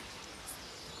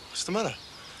 What's the matter?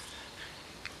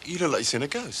 You look like you've seen a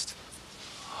ghost.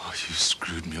 Oh, you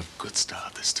screwed me up good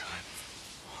start this time.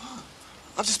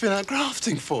 I've just been out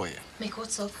grafting for you. Mick,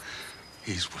 what's up?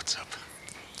 Here's what's up.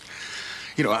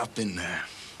 You know, I've been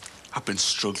I've been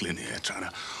struggling here, trying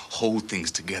to hold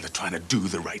things together, trying to do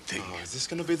the right thing. Oh, is this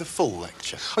going to be the full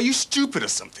lecture? Are you stupid or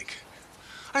something?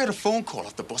 I had a phone call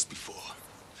off the bus before,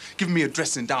 giving me a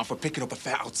dressing down for picking up a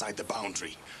fare outside the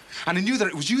boundary. And I knew that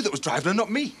it was you that was driving and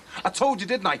not me. I told you,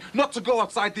 didn't I, not to go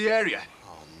outside the area?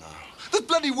 Oh, no. There's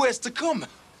bloody worse to come.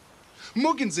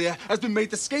 Muggins here has been made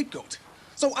the scapegoat.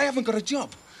 So I haven't got a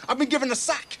job. I've been given a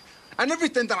sack. And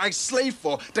everything that I slaved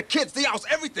for, the kids, the house,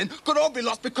 everything, could all be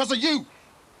lost because of you.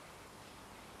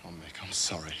 Oh, Mick, I'm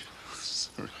sorry.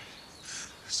 Sorry.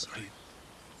 Sorry.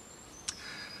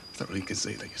 Is that all you can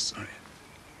say that you're sorry?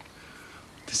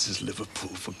 This is Liverpool,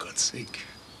 for God's sake.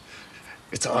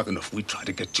 It's hard enough we try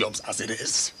to get jobs as it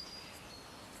is.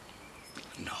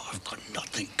 Now I've got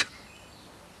nothing.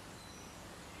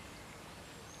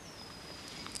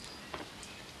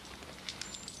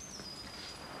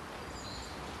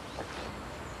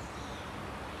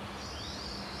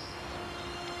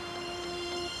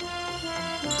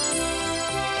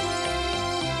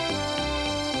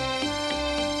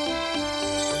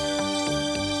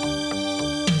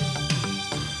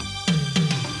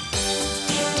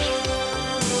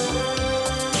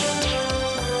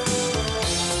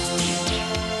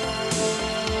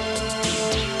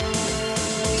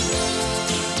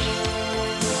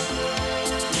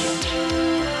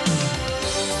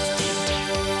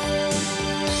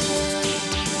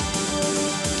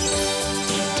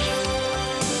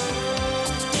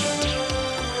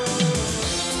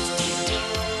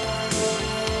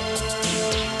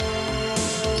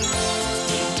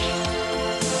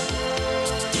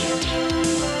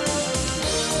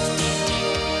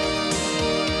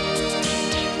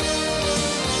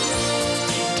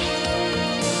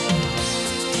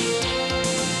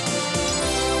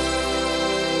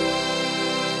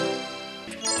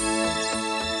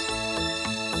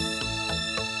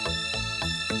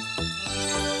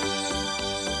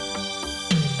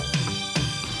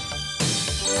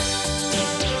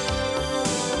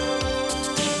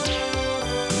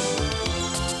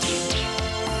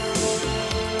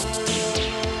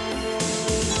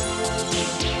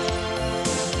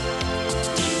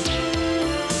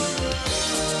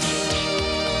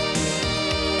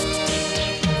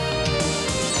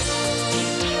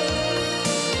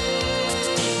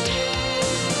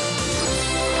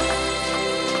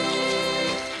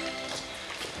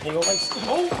 Here you go, mate.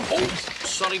 Oh,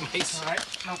 sorry, mate. All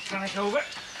right, no panic over.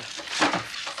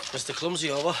 Mr. Clumsy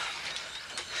over.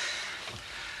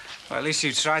 Well, at least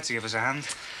you tried to give us a hand.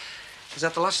 Is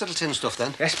that the last little tin stuff,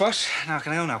 then? Yes, boss. Now,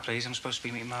 can I go now, please? I'm supposed to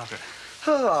be meeting Margaret.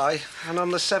 Oh, aye. And on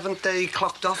the 7th day, he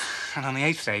clocked off. And on the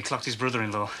 8th day, he clocked his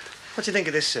brother-in-law. What do you think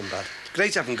of this, Sinbad?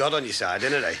 Great having God on your side,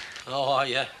 isn't it, eh? Oh,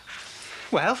 yeah.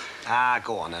 Well? Ah,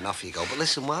 go on and off you go. But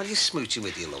listen, while you're smooching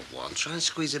with your loved one, try and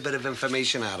squeeze a bit of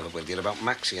information out of it with you about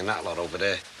Maxie and that lot over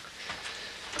there.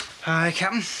 Aye,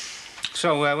 Captain.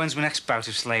 So, when's my next bout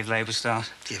of slave labour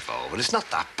start? Give over. It's not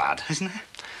that bad. Isn't it?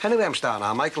 Anyway, I'm starting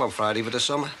our Michael on Friday for the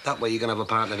summer. That way you can have a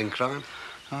partner in crime.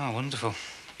 Oh, wonderful.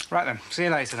 Right, then. See you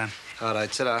later, then. All right,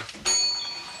 ta-ra.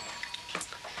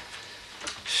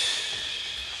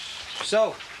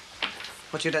 So,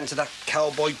 what you done to that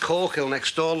cowboy corkhill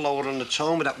next door, lower on the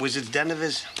tone with that wizard's den of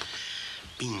his?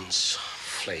 Beans.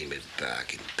 Flaming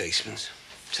bargain basements.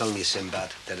 Telling you,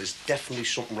 Sinbad, there is definitely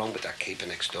something wrong with that keeper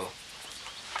next door.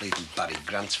 Bleeding Barry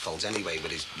Grant's fault anyway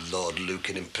with his Lord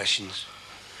Lucan impressions.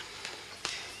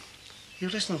 You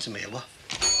listening to me or what?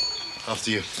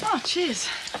 After you. Oh, cheers.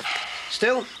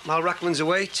 Still, while Rackman's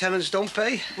away, tenants don't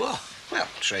pay. What? Well,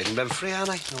 trading rent free, aren't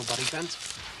I? No Barry Grant.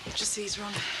 Just these,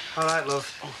 Ron. All right,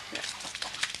 love. Yeah.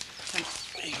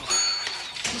 Thanks. There you go.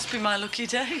 Must be my lucky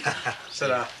day.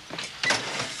 Ta-ra.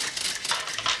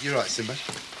 You're right, Sinbad.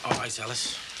 All right,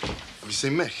 Alice. Have you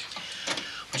seen Mick?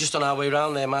 We're just on our way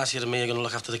round there. Marcia and me are going to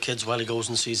look after the kids while he goes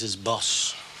and sees his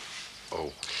boss.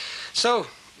 Oh. So,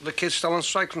 the kids still on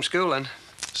strike from school, then?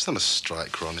 It's not a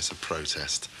strike, Ron. It's a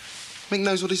protest. Mick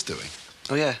knows what he's doing.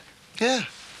 Oh, yeah? Yeah.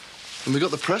 And we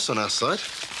got the press on our side.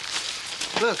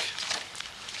 Look.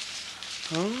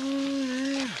 Oh,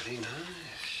 yeah. Very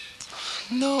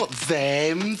nice. Not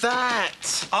them,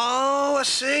 that. Oh, I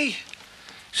see.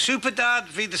 Superdad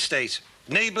v. the State.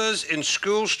 Neighbours in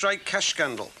school strike cash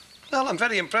scandal. Well, I'm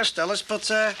very impressed, Ellis, but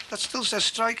that still says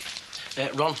strike.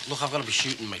 Ron, look, I've got to be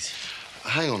shooting, mate.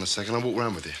 Hang on a second. I'll walk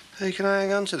round with you. Hey, can I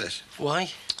hang on to this?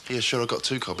 Why? Yeah, sure. I've got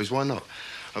 2 copies. Why not?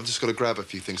 I've just got to grab a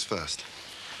few things first.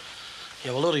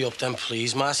 Yeah, well, hurry up then,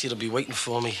 please. Marcia'll be waiting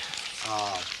for me.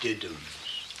 Ah,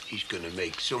 Diddums. He's going to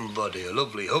make somebody a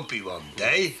lovely huppy one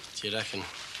day. Do you reckon?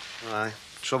 Aye.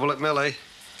 Trouble at mill, eh?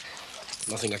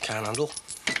 Nothing I can't handle.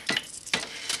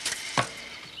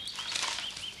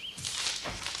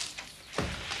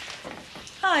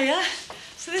 Hiya.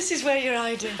 So this is where you're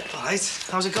hiding. All right,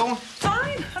 how's it going?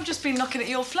 Fine. I've just been knocking at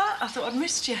your flat. I thought I'd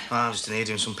missed you. I was in here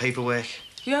doing some paperwork.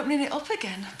 You opening it up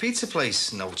again? Pizza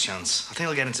place? No chance. I think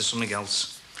I'll get into something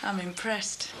else. I'm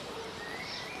impressed.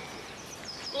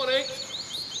 Morning.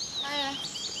 Hiya.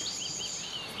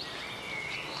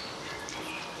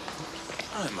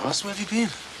 Hi, Mars. Where have you been?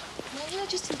 No, you're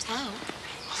just in town.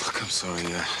 Oh, look, I'm sorry.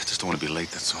 I just don't want to be late,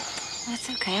 that's all. Well, it's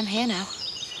okay. I'm here now.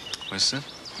 Where's Sim?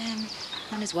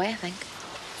 On his way, I think.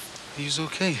 He was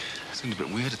okay. Seemed a bit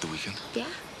weird at the weekend. Yeah.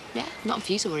 Nothing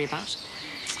for you to worry about.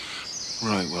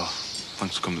 Right, well,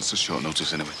 thanks for coming at such short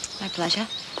notice anyway. My pleasure.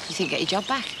 You think you get your job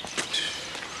back?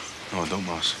 No, I don't,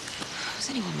 Mars. It was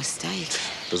only one mistake.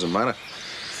 Doesn't matter.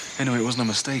 Anyway, it wasn't a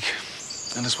mistake.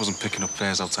 Ellis wasn't picking up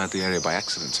fares outside the area by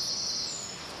accident.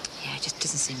 Yeah, it just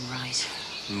doesn't seem right.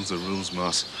 Rules are rules,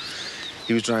 Mars.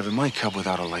 He was driving my cab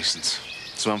without a license.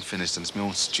 So I'm finished, and it's my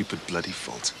own stupid bloody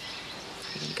fault.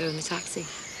 You gonna go in the taxi?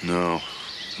 No.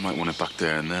 I might want it back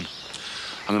there and then.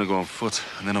 I'm gonna go on foot,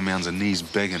 and then on my hands and knees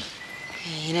begging.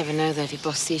 Yeah, you never know, though, if your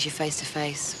boss sees you face to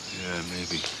face. Yeah,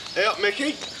 maybe. Hey up,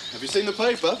 Mickey. Have you seen the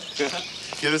paper?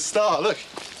 You're a star, look.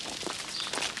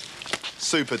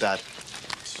 Super, Dad.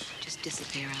 Just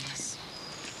disappear, Alice.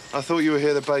 I thought you were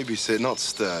here to babysit, not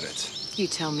stir it. You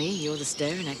tell me. You're the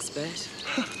staring expert.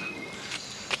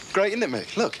 Great, isn't it,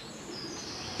 Mick? Look.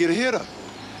 You're a hero.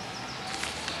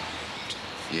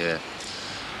 Yeah.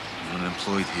 I'm an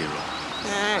employed hero.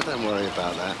 Don't worry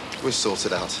about that. We'll sort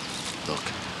it out. Look,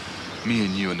 me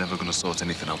and you are never gonna sort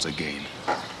anything out again.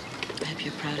 I hope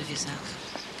you're proud of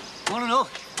yourself. Morning, all.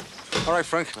 All right,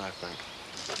 Frank. Hi, Frank.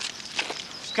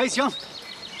 Okay, John?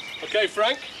 OK,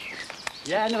 Frank.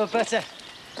 Yeah, never better.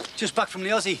 Just back from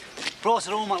the Aussie. Brought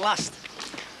her home at last.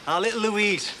 Our little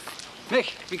Louise.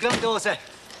 Mick, my granddaughter.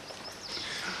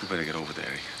 You better get over there,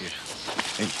 eh? Here.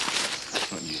 Hey,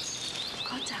 not you.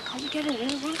 God, Dad, can't we get in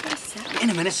here? What have I said? In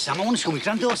a minute, Sam. I want to show my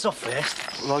granddaughter off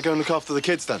first. Well, I'll go and look after the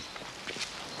kids then.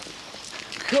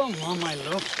 Come on, my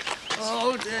love.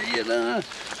 Oh, there you are.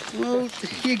 Oh,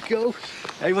 there you go.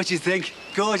 Hey, what do you think?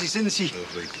 Gorgeous, isn't she?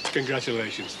 Lovely.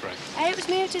 Congratulations, Frank. Hey, it was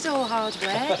me who did all hard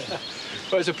work.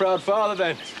 Well, it's a proud father,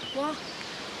 then. What?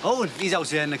 Oh, and he's out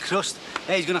there in the crust.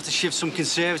 Hey, he's going to have to shift some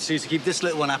conservatives to keep this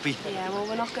little one happy. Yeah, well,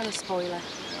 we're not going to spoil her.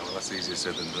 Yeah, well, that's easier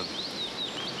said than done.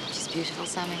 She's beautiful,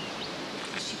 Sammy.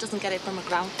 She doesn't get it from her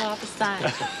grandfather's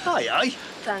side. Aye, aye.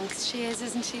 Thanks, she is,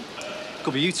 isn't she?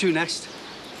 Could be you two next.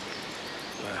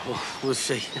 Well, we'll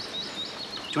see. Do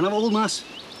you want to have old Mass?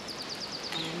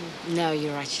 No,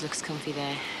 you're right. She looks comfy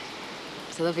there.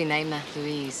 It's a lovely name, that,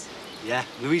 Louise. Yeah,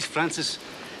 Louise Francis.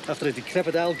 After a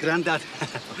decrepit old granddad.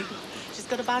 She's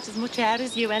got about as much hair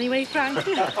as you anyway, Frank.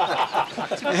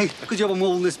 Hey, good job I'm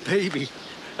holding this baby.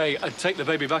 Hey, I'd take the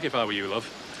baby back if I were you, love.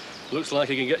 Looks like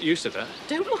he can get used to that.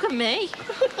 Don't look at me.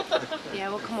 Yeah,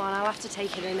 well, come on, I'll have to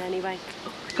take her in anyway.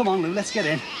 Come on, Lou, let's get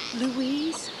in.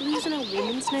 Louise? Losing a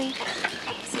woman's name.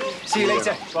 See you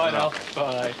later. Bye now.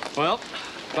 Bye. Well,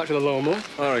 back to the lawnmower.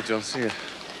 All right, John, see you.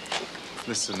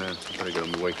 Listen, I better get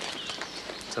on my way.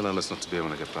 Tell Alice not to be here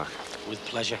when I get back. With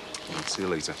pleasure. Right, see you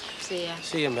later. See ya.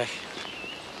 See you, Mick.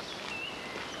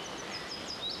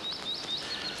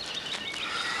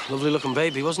 Lovely looking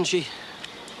baby, wasn't she?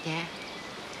 Yeah.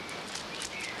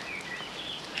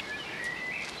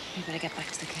 You better get back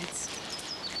to the kids.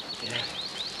 Yeah.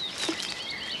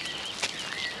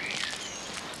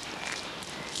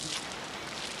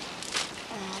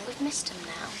 Oh, we've missed him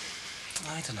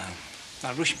now. I don't know.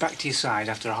 I rushed back to your side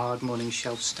after a hard morning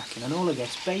shelf stacking, and all I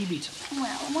get's baby time.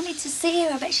 Well, I wanted to see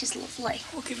her. I bet she's lovely.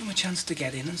 We'll give him a chance to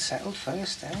get in and settle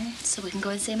first, eh? So we can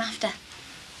go and see him after.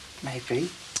 Maybe.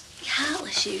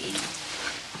 Heartless, you know.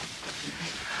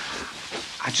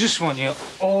 I just want you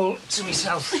all to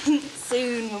myself.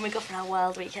 Soon, when we go for our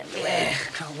wild weekend. Yeah,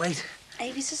 can't wait.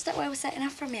 Avy's just that where we're setting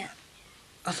off from yet.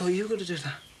 I thought you were going to do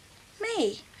that.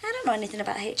 Me? I don't know anything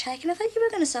about hitchhiking. I thought you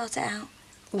were going to sort it out.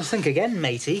 Well, think again,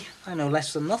 matey. I know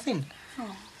less than nothing.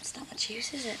 Oh, it's not much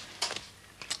use, is it?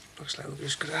 Looks like we're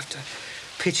just going to have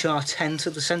to pitch our tent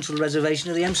at the central reservation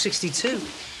of the M62.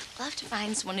 We'll have to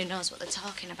find someone who knows what they're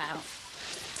talking about.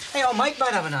 Hey, old Mike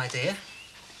might have an idea.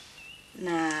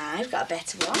 Nah, I've got a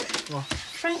better one. What?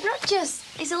 Frank Rogers.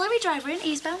 He's a lorry driver, and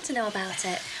he's bound to know about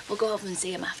it. We'll go over and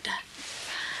see him after.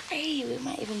 Hey, we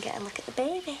might even get a look at the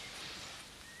baby.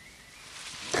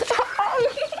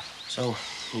 So,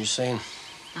 you're saying?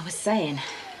 I was saying,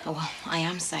 oh, well, I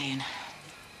am saying,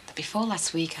 that before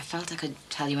last week, I felt I could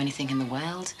tell you anything in the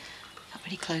world. I felt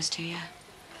really close to you.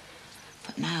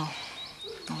 But now,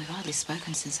 well, we've hardly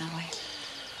spoken since, have we?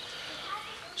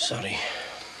 Sorry.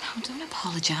 No, don't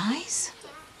apologise.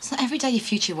 It's not every day your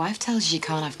future wife tells you you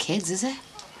can't have kids, is it?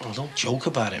 Oh, don't joke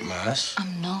about it, Mars.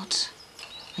 I'm not.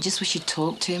 I just wish you'd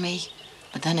talk to me.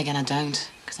 But then again, I don't,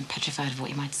 because I'm petrified of what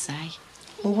you might say.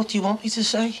 Well, what do you want me to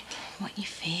say? What you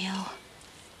feel.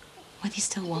 Whether you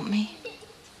still want me.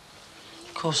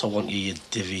 Of course I want you, you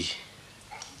divvy.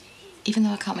 Even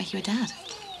though I can't make you a dad.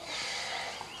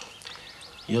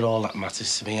 You're all that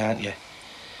matters to me, aren't you?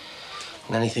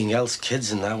 And anything else,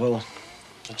 kids and that, well,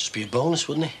 it'd just be a bonus,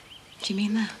 wouldn't it? Do you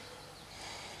mean that?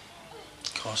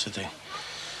 Of course I do.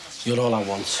 You're all I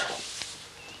want.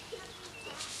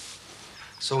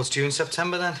 So it's due in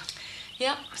September then?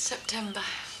 Yeah, September.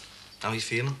 How are you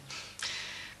feeling?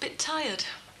 Bit tired.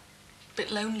 Bit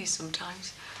lonely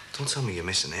sometimes. Don't tell me you're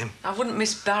missing him. I wouldn't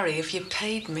miss Barry if you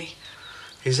paid me.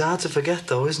 He's hard to forget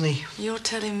though, isn't he? You're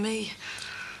telling me.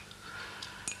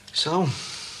 So,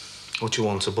 what do you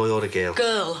want, a boy or a girl?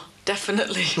 Girl,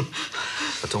 definitely.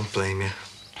 I don't blame you.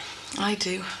 I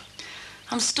do.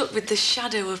 I'm stuck with the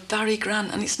shadow of Barry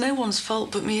Grant, and it's no one's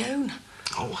fault but me own.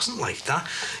 Oh, it wasn't like that.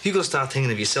 You've got to start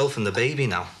thinking of yourself and the baby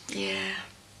now. Yeah.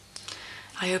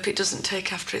 I hope it doesn't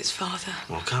take after its father.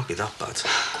 Well, it can't be that bad.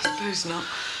 I suppose not.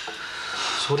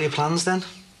 So what are your plans then?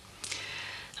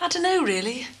 I don't know,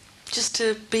 really. Just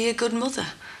to be a good mother,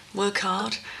 work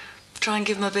hard, try and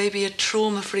give my baby a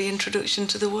trauma-free introduction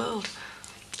to the world.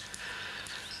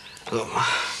 Look,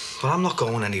 well, I'm not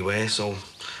going anywhere, so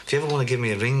if you ever want to give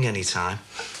me a ring any time.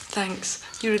 Thanks.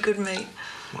 You're a good mate.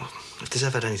 Well, if there's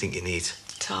ever anything you need.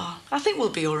 Tar. I think we'll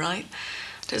be all right.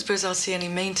 Don't suppose I'll see any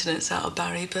maintenance out of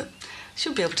Barry, but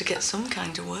she'll be able to get some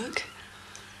kind of work.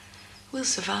 We'll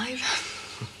survive.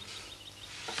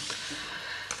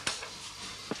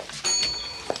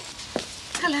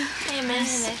 Hello. Hey,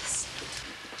 miss.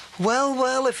 Well,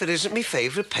 well, if it isn't me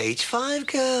favourite page 5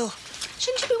 girl.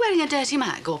 Shouldn't you be wearing a dirty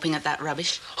mat gawping at that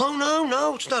rubbish? Oh,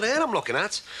 no, it's not her I'm looking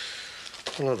at.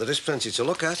 Well, there is plenty to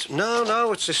look at.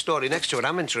 No, it's the story next to it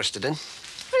I'm interested in.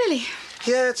 Really?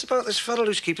 Yeah, it's about this fellow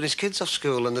who's keeping his kids off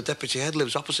school and the deputy head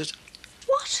lives opposite.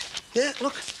 What? Yeah,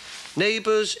 look.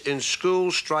 Neighbours in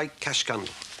school strike cash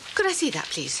candle. Could I see that,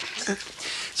 please?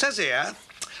 Says here,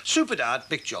 Super Dad,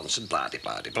 Mick Johnson,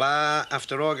 blah-de-blah-de-blah.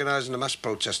 After organising a mass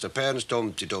protest of parents,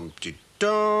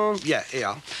 dum-de-dum-de-dum. Yeah,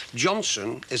 here.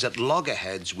 Johnson is at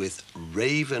loggerheads with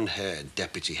raven-haired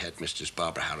deputy headmistress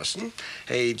Barbara Harrison,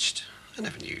 aged... I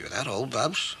never knew you were that old,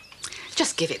 Babs.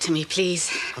 Just give it to me,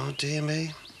 please. Oh, dear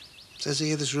me. Says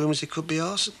here there's rumours it could be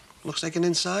arson. Looks like an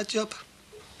inside job.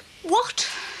 What?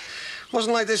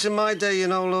 Wasn't like this in my day, you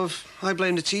know, love. I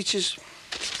blame the teachers.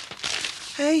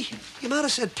 Hey, you might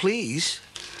have said please.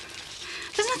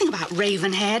 There's nothing about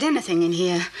raven-haired anything in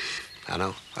here. I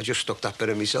know. I just stuck that bit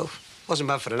in myself. Wasn't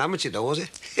bad for an amateur, though, was it?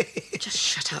 Just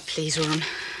shut up, please, Ron.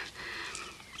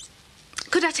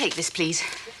 Could I take this, please?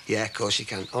 Yeah, of course you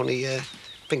can. Only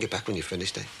bring it back when you're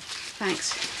finished, eh?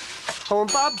 Thanks. Oh,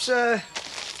 and Babs,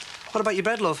 what about your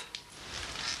bread, love?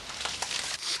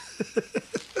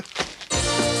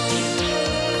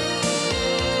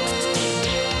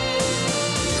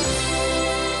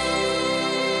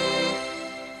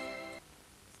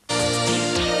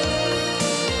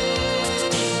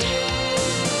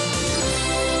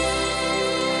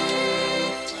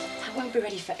 I won't be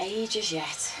ready for ages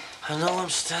yet. I know I'm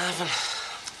starving.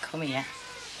 Come here.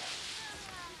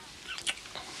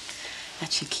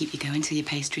 That should keep you going till your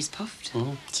pastry's puffed.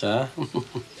 Tar.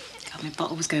 God, my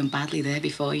bottle was going badly there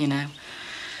before, you know.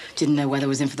 Didn't know whether I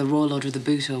was in for the raw load of the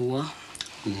boot or what.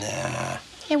 Nah.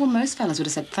 Yeah, well, most fellas would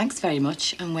have said thanks very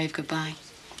much and waved goodbye.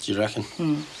 Do you reckon?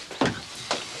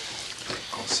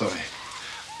 Oh, sorry.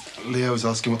 Leo was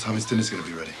asking what time his dinner's going to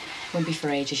be ready. Won't be for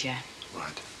ages yet.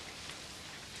 Right.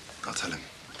 I'll tell him.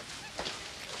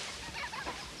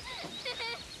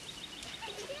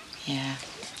 Yeah.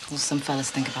 Well, some fellas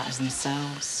think about us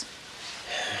themselves.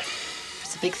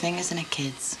 It's a big thing, isn't it,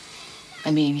 kids?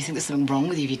 I mean, you think there's something wrong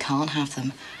with you if you can't have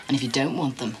them, and if you don't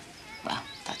want them, well,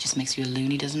 that just makes you a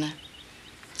loony, doesn't it?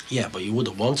 Yeah, but you would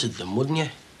have wanted them, wouldn't you?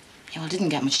 Yeah, well, I didn't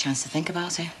get much chance to think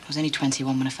about it. I was only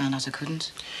 21 when I found out I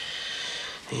couldn't.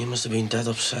 You must have been dead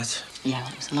upset. Yeah,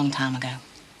 well, it was a long time ago.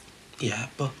 Yeah,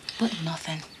 but... But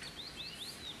nothing.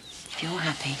 If you're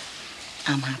happy,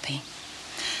 I'm happy.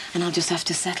 And I'll just have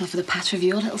to settle for the patter of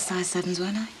your little size 7s,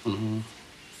 won't I? Mm-hmm. I'm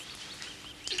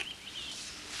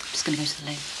just going to go to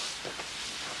the loo.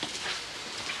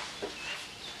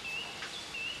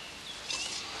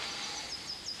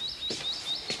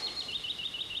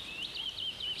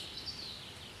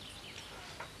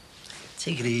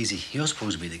 Take it easy. You're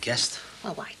supposed to be the guest.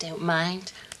 Well, I don't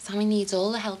mind. Sammy needs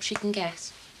all the help she can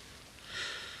get.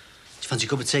 Do you fancy a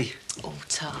cup of tea? Oh,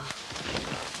 Tar.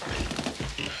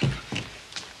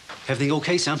 Everything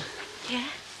okay, Sam? Yeah.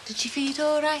 Did Did she feed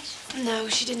all right? No,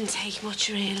 she didn't take much,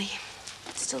 really.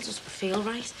 It still doesn't feel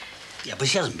right. Yeah, but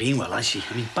she hasn't been well, has she?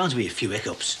 I mean, bound to be a few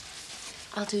hiccups.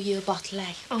 I'll do you a bottle,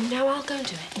 eh? Oh, no, I'll go and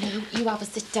do it. No, you have a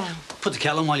sit down. Put the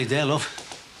kettle on while you're there, love.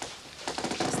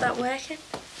 Is that working?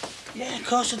 Yeah, of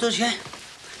course it does, yeah.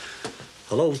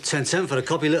 Hello, 10-10 for a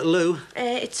copy, little Lou.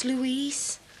 It's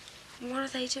Louise. What are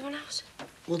they doing out?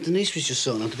 Well, Denise was just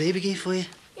sorting out the baby gate for you.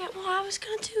 Yeah, well, I was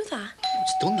going to do that.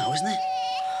 It's done now, isn't it?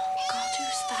 Oh, God,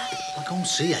 who's that? I'll go and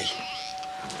see, eh?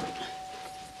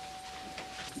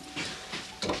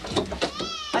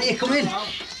 Hiya, come in. All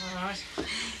right.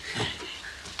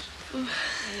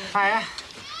 Hiya.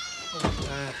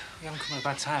 Oh, we haven't come at a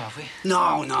bad time, have we?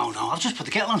 No. I've just put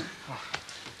the kettle on. Oh.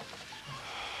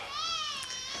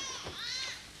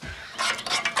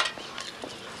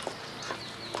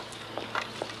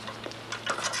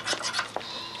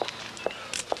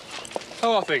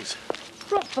 How are things?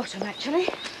 Rock bottom, actually.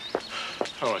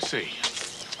 Oh, I see.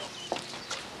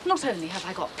 Not only have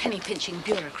I got penny-pinching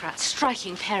bureaucrats,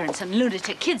 striking parents and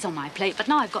lunatic kids on my plate, but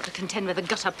now I've got to contend with a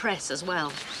gutter press as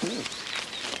well.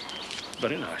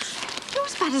 Very nice. You're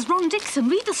as bad as Ron Dixon.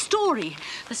 Read the story.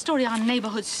 The story our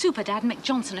neighbourhood super dad, Mick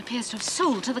Johnson, appears to have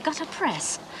sold to the gutter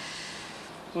press.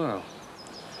 Well,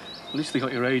 at least they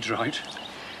got your age right.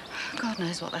 God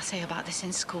knows what they say about this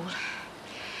in school.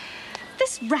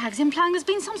 This rag's implying there's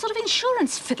been some sort of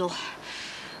insurance fiddle.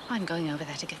 I'm going over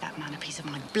there to give that man a piece of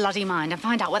my bloody mind and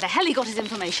find out where the hell he got his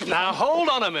information from. Now, hold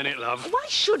on a minute, love. Why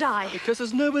should I? Because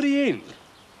there's nobody in.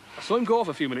 I saw him go off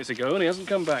a few minutes ago and he hasn't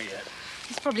come back yet.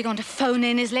 He's probably gone to phone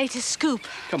in his latest scoop.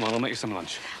 Come on, I'll make you some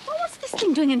lunch. Well, what's this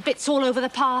thing doing in bits all over the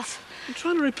path? I'm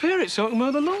trying to repair it so I can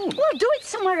mow the lawn. Well, do it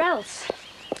somewhere else.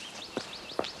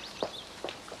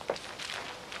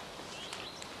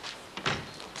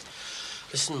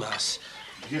 Listen, Mass.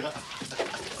 Yeah.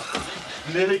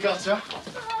 Nearly got her.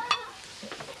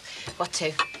 What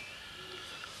to?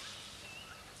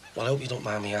 Well, I hope you don't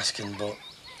mind me asking, but...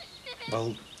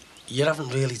 Well, you haven't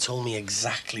really told me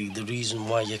exactly the reason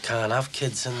why you can't have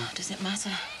kids and... Does it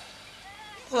matter?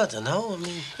 Well, I don't know, I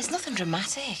mean... It's nothing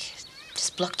dramatic.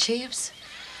 Just blocked tubes.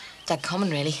 Dead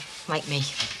common, really. Like me.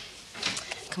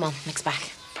 Come on, mix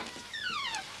back.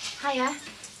 Hiya.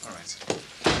 All right.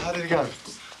 How did it go?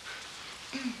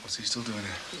 What's he still doing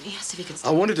here? He asked if he could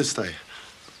I wanted to stay.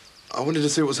 I wanted to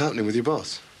see what was happening with your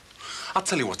boss. I'll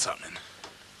tell you what's happening.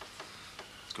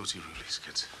 Let's go to your room, please,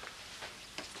 kids.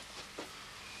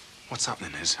 What's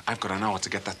happening is I've got an hour to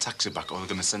get that taxi back or they're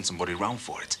going to send somebody round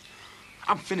for it.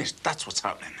 I'm finished. That's what's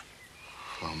happening.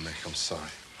 Oh, Mick, I'm sorry.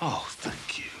 Oh,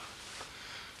 thank you.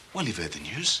 Well, you've heard the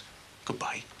news.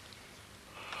 Goodbye.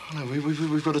 Oh, no,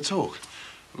 we've got to talk.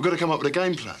 We've got to come up with a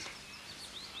game plan.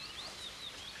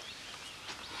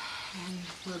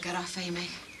 We'll get off, Amy.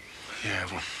 Yeah,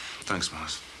 well, thanks,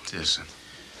 Mars. Cheers, son.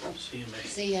 See you, mate.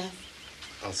 See ya.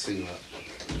 I'll see you out.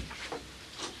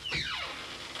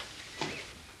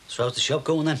 So how's the shop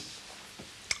going, then?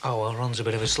 Oh, well, Ron's a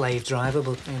bit of a slave driver,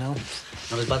 but, you know...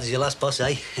 Not as bad as your last boss,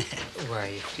 eh? Well,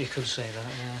 you could say that,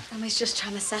 yeah. And he's just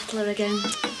trying to settle her again.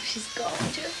 She's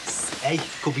gorgeous. Hey,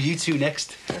 could be you two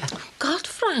next. God,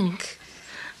 Frank.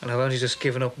 Well, I've only just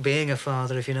given up being a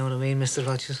father, if you know what I mean, Mr.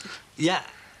 Rogers. Yeah,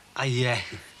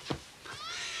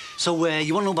 So,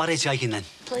 you want to know about hitchhiking, then?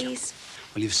 Please.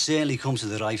 Well, you've certainly come to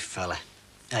the right fella.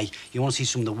 Hey, you want to see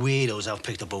some of the weirdos I've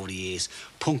picked up over the years?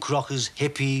 Punk rockers,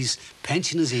 hippies,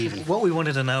 pensioners even. What we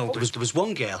wanted to know... There was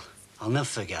one girl, I'll never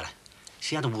forget her.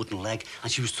 She had a wooden leg,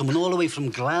 and she was coming all the way from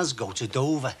Glasgow to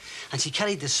Dover. And she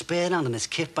carried this spare hand in this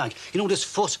kit bag. You know, this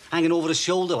foot hanging over the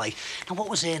shoulder, like. Now, what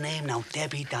was her name now?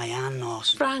 Debbie, Diane, or...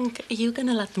 Frank, are you going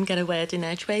to let them get a word in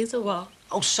edgeways or what?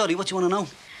 Oh, sorry, what do you want to know?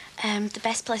 The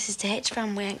best places to hitch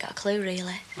from, we ain't got a clue,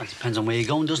 really. Well, it depends on where you're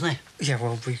going, doesn't it? Yeah,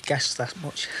 well, we guessed that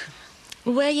much.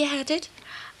 Where you headed?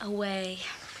 Away.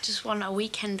 Just want a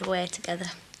weekend away together.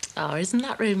 Oh, isn't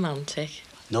that romantic?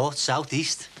 North, south,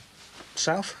 east.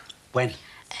 South? When?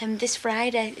 This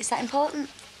Friday. Is that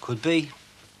important? Could be.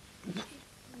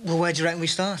 Well, where do you reckon we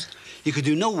start? You could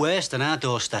do no worse than our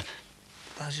doorstep.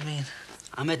 What do you mean?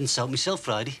 I'm heading south myself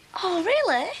Friday. Oh,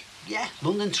 really? Yeah,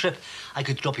 London trip. I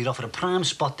could drop you off at a prime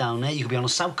spot down there. You could be on the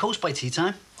south coast by tea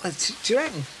time. Well, do you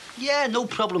reckon? Yeah, no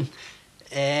problem.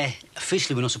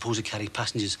 Officially, we're not supposed to carry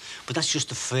passengers, but that's just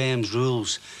the firm's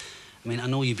rules. I mean, I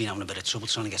know you've been having a bit of trouble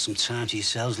trying to get some time to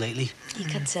yourselves lately. You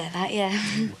could say that, yeah.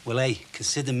 Well, hey,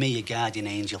 consider me your guardian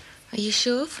angel. Are you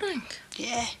sure, Frank?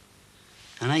 Yeah.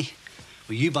 And hey,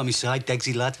 with you by my side,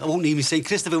 Degsy lad, I won't need me St.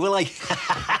 Christopher, will I?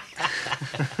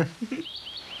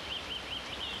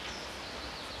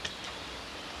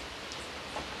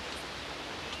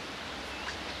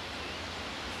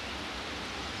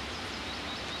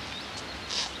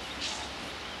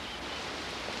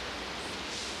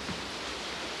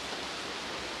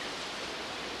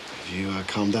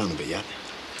 calmed down a bit yet?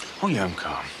 Oh, yeah, I'm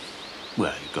calm.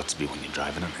 Well, you've got to be when you're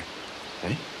driving, haven't you?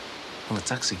 Eh? Well, a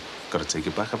taxi. Got to take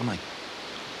it back, haven't I?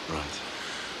 Right.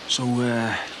 So,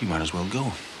 you might as well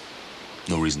go.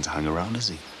 No reason to hang around, is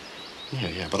he?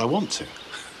 Yeah, but I want to.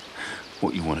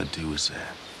 What you want to do is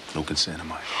no concern of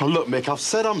mine. Oh, look, Mick, I've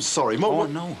said I'm sorry. Oh,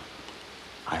 no.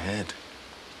 I heard.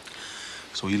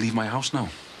 So you leave my house now.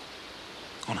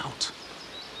 On out.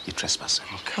 You're trespassing.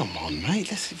 Oh, come on,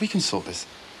 mate. We can sort this.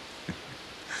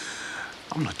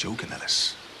 I'm not joking,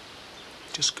 Ellis.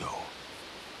 Just go.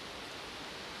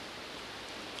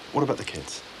 What about the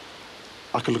kids?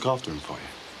 I could look after them for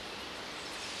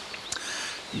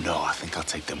you. No, I think I'll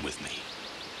take them with me.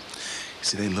 You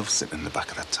see, they love sitting in the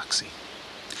back of that taxi.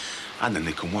 And then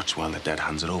they can watch while their dad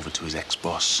hands it over to his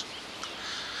ex-boss.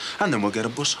 And then we'll get a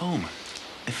bus home,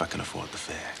 if I can afford the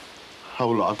fare. Oh,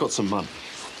 look, I've got some money.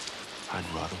 I'd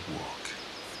rather walk.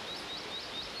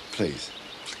 Please.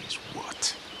 Please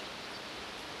what?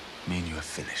 Me and you are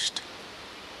finished.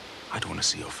 I don't want to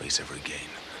see your face ever again.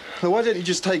 Now, why don't you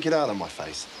just take it out on my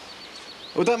face?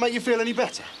 Would that make you feel any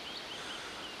better?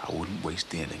 I wouldn't waste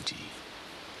the energy.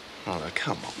 Oh, no,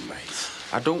 come on, mate.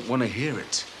 I don't want to hear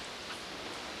it.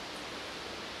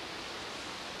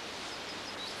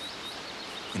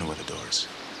 You know where the door is?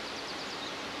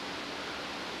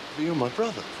 You're my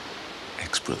brother.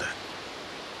 Ex-brother.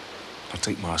 I'll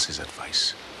take Marcy's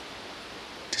advice.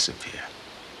 Disappear.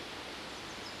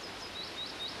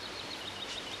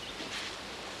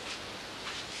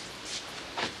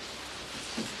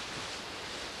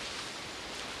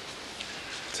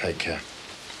 Take care.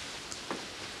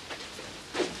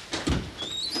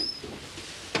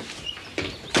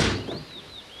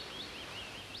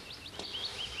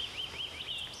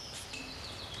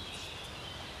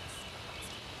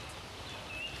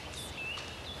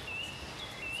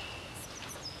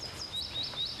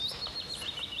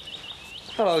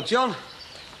 Hello, John.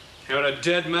 You're a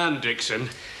dead man, Dixon.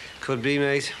 Could be,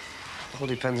 mate. All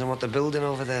depends on what they're building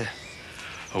over there.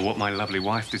 Or what my lovely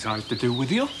wife decides to do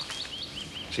with you.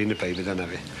 Seen the paper, then,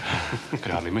 have you?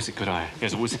 Could hardly miss it, could I?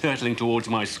 As it was hurtling towards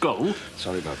my skull.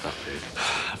 Sorry about that,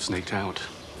 Dave. I've snaked out,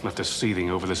 left us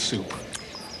seething over the soup.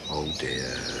 Oh, dear.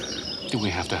 Do we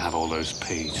have to have all those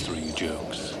page-3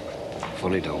 jokes?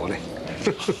 Funny, don't it?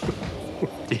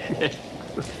 Yeah.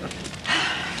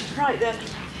 Right then.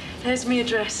 There's me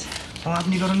address. Well,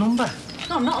 haven't you got a number?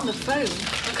 No, I'm not on the phone.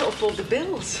 I can't afford the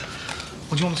bills.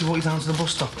 Well, do you want me to walk you down to the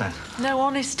bus stop, then? No,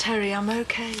 honest, Terry, I'm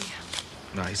okay.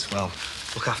 Right, well,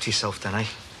 look after yourself, then, eh?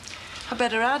 I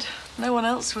better add. No one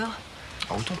else will.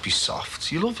 Oh, don't be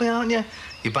soft. You're lovely, aren't you?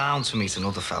 You're bound to meet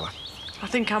another fella. I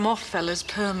think I'm off fellas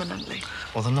permanently.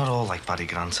 Well, they're not all like Barry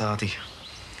Grant, are they?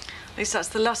 At least that's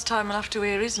the last time I'll have to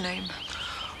hear his name.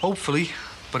 Hopefully,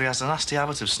 but he has a nasty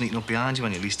habit of sneaking up behind you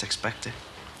when you least expect it.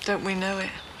 Don't we know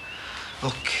it?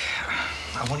 Look,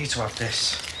 I want you to have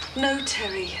this. No,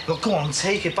 Terry. Look, go on,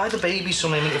 take it. Buy the baby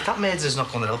some. I mean, if that murder's not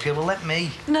going to help you, well, let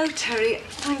me. No, Terry,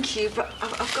 thank you, but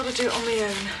I've got to do it on my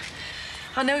own.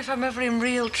 I know if I'm ever in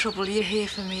real trouble, you're here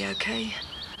for me, OK?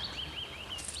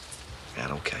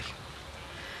 Yeah, OK.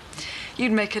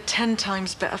 You'd make a 10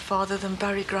 times better father than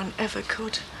Barry Grant ever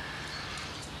could.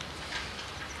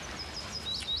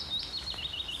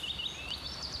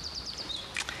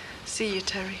 See you,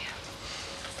 Terry.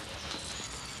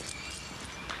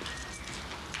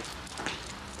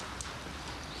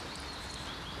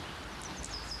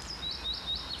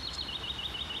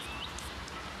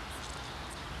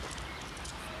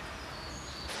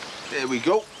 There we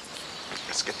go.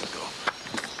 Let's get the door.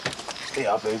 Stay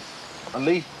up, babe. And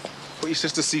Lee, put your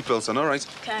sister's seatbelt on, all right?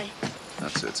 OK.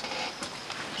 That's it.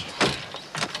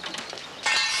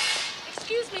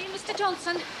 Excuse me, Mr.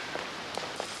 Johnson.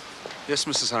 Yes,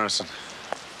 Mrs. Harrison.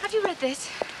 Have you read this?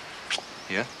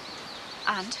 Yeah?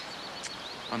 And?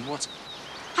 And what?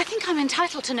 I think I'm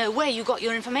entitled to know where you got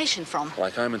your information from.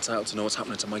 Like I'm entitled to know what's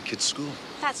happening to my kid's school.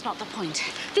 That's not the point.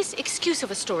 This excuse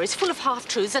of a story is full of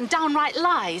half-truths and downright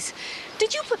lies.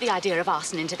 Did you put the idea of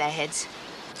arson into their heads?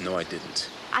 No, I didn't.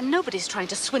 And nobody's trying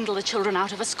to swindle the children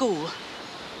out of a school.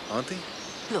 Aren't they?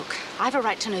 Look, I've a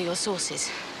right to know your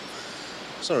sources.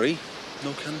 Sorry,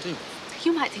 no can do.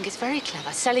 You might think it's very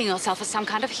clever, selling yourself as some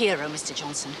kind of hero, Mr.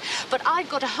 Johnson. But I've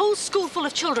got a whole school full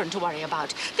of children to worry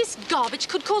about. This garbage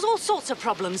could cause all sorts of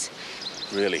problems.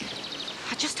 Really?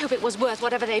 I just hope it was worth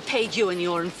whatever they paid you and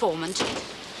your informant.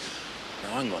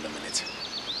 Now, hang on a minute.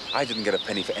 I didn't get a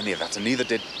penny for any of that, and neither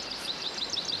did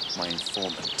my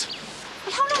informant.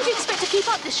 Well, how long do you expect to keep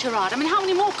up this charade? I mean, how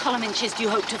many more column inches do you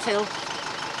hope to fill?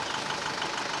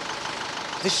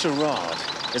 This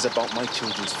charade is about my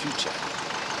children's future.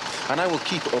 And I will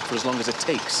keep it up for as long as it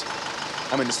takes.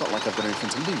 I mean, it's not like I've got anything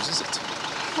to lose, is it?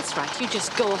 That's right, you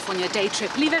just go off on your day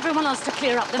trip. Leave everyone else to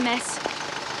clear up the mess.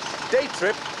 Day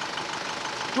trip?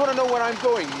 Do you want to know where I'm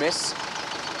going, miss?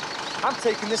 I'm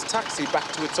taking this taxi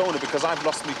back to its owner because I've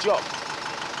lost my job.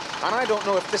 And I don't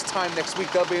know if this time next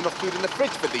week there'll be enough food in the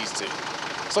fridge for these two.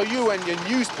 So you and your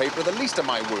newspaper are the least of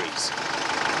my worries.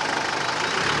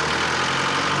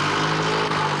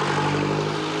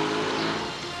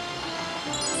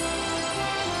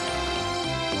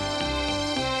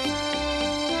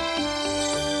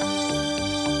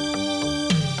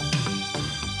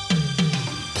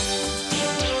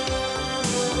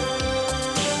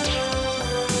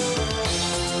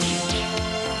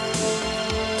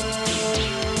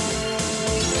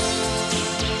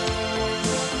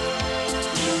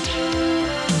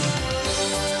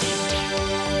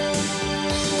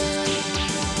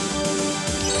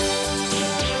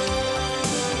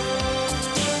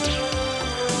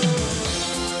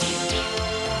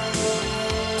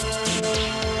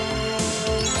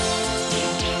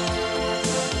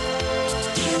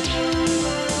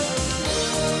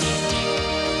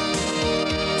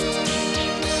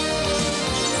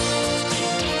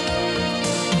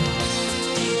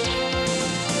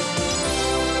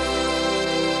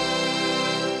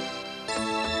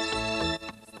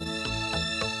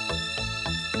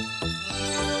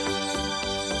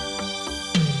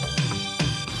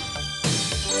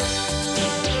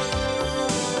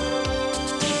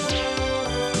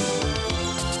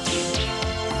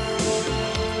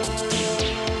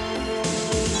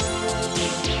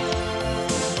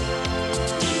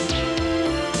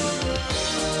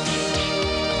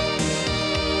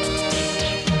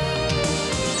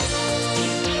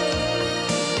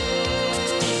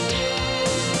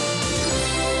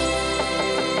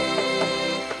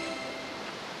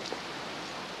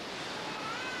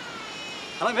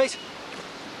 Hello, mate.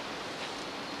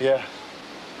 Yeah.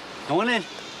 Come on in.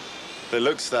 It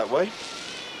looks that way.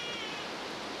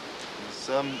 Is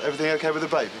everything okay with the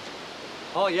baby?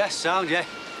 Oh, yes, sound, yeah.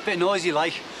 Bit noisy,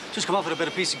 like. Just come out for a bit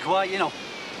of peace and quiet, you know.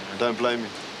 I don't blame you.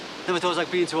 Never thought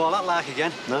I'd be into all that lark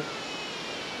again. No?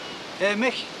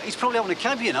 Mick, he's probably out in a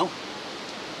cab, you know.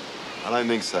 I don't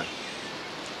think so.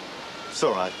 It's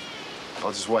all right.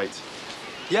 I'll just wait.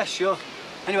 Yeah, sure.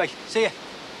 Anyway, see ya.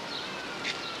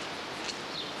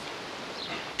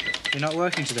 You're not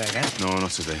working today, then? No,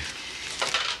 not today.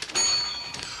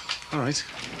 All right.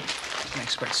 Didn't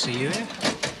expect to see you here.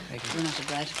 Run out of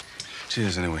bread.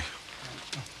 Cheers, anyway.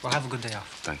 Well, have a good day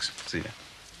off. Thanks. See ya.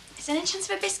 Is there any chance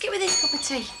of a biscuit with this cup of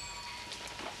tea?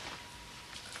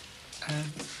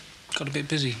 Got a bit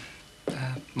busy.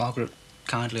 Margaret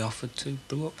kindly offered to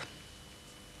brew up.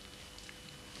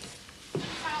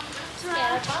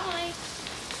 Yeah, bye.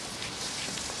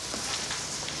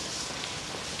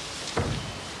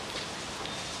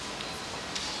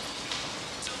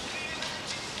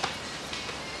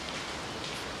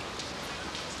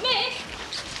 Mick!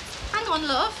 Hang on,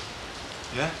 love.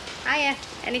 Yeah? Hiya.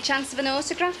 Any chance of an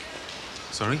autograph?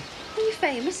 Sorry? Well, you're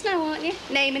famous now, aren't you?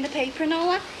 Name in the paper and all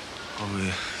that. Oh,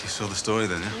 you saw the story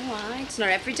then, yeah? Oh, aye. It's not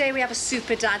every day we have a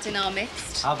super dad in our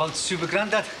midst. How about super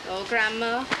granddad? Oh,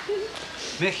 grandma.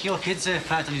 Mick, your kid's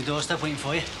parked on your doorstep waiting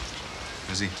for you.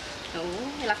 Is he?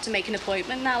 Oh, he'll have to make an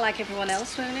appointment now like everyone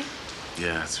else, won't he?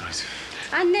 Yeah, that's right.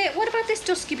 And what about this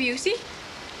Dusky Beauty?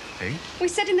 Hey? We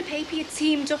said in the paper you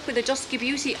teamed up with a Dusky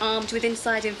Beauty armed with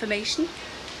inside information.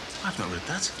 I've not read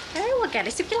that. Oh, well, get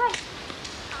it if you like.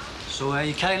 So,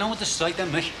 you carrying on with the strike then,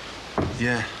 Mick?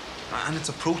 Yeah. And it's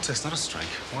a protest, not a strike.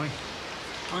 Why?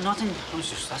 Oh, nothing. I was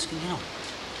just asking, you know.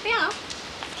 Yeah.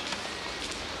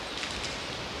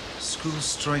 School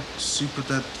strike, super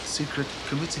dad, secret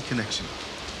committee connection.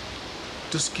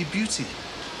 Dusky Beauty.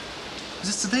 Is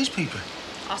this today's paper?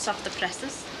 Hot off the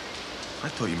presses. I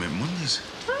thought you meant Mondays.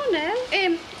 Oh,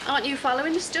 no. Aren't you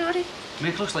following the story?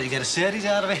 Mick, looks like you get a series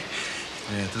out of it.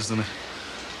 Yeah, it does, doesn't it?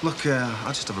 Look,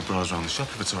 I'll just have a browse around the shop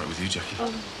if it's all right with you, Jackie.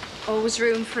 Oh, always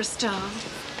room for a star.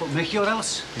 But Mick, your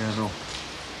house? Yeah, I know.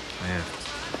 I have.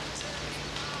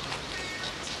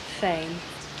 Fame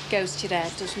goes to your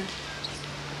head, doesn't it?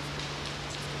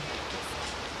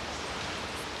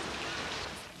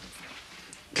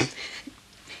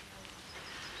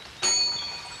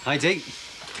 Hi, Dee.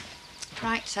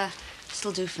 Right,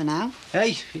 still do for now.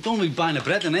 Hey, you don't really buying the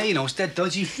bread in there, you know, it's dead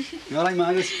dodgy. You all right,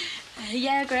 Margaret?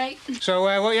 Yeah, great. So,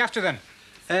 what are you after, then?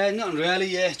 Nothing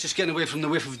really, just getting away from the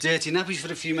whiff of dirty nappies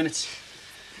for a few minutes.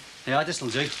 Yeah, this'll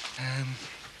do.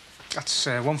 That's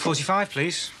 1:45,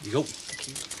 please. You go.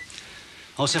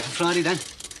 All set for Friday, then?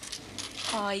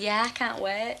 Oh, yeah, I can't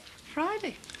wait.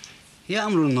 Friday? Yeah,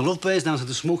 I'm running the Lovebirds down to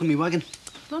the smoke in me wagon.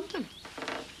 London?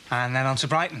 And then on to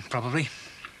Brighton, probably,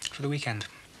 for the weekend.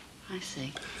 I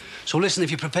see. So listen,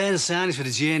 if you're preparing sarnies for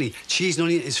the journey, cheese and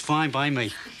onion is fine by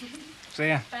me. See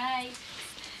ya. Bye.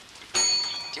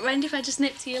 Do you mind if I just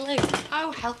nip to your leg?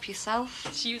 Oh, help yourself.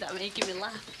 It's you that making me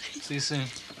laugh. See you soon.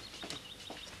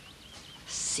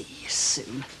 See you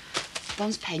soon.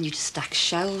 Bon's paying you to stack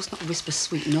shelves, not whisper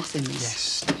sweet nothings.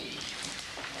 Yes.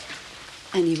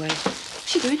 Anyway, what's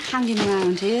she doing hanging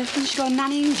around here? Hasn't she got a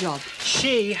nannying job?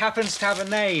 She happens to have a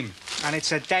name, and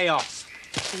it's a day off.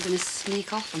 I'm going to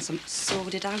sneak off on some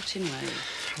sordid-outing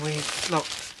way. Look,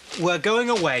 we're going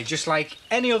away just like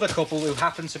any other couple who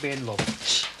happen to be in love.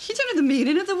 You don't know the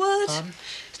meaning of the word. Pardon?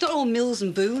 It's not all Mills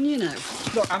and Boone, you know.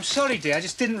 Look, I'm sorry, dear. I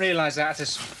just didn't realise I had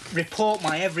to report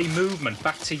my every movement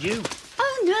back to you.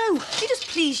 Oh, no. You just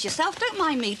please yourself. Don't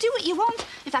mind me. Do what you want.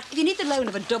 In fact, if you need the loan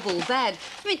of a double bed,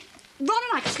 I mean, Ron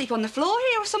and I could sleep on the floor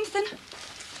here or something.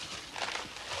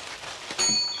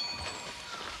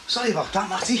 Sorry about that,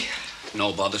 Matty.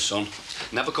 No bother, son.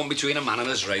 Never come between a man and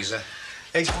his razor.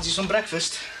 Hey, fancy some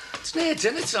breakfast? It's near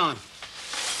dinner time.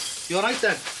 You all right,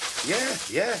 then?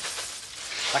 Yeah.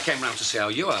 I came round to see how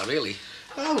you are, really.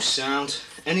 Oh, sound.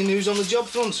 Any news on the job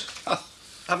front? Oh,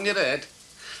 haven't you heard?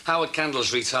 Howard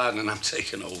Kendall's retired and I'm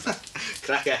taking over.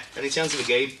 Cracker. Any chance of a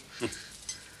game?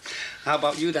 How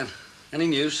about you, then? Any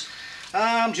news?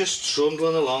 I'm just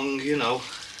trundling along, you know.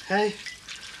 Hey,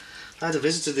 I had a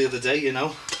visitor the other day, you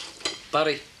know.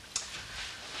 Barry?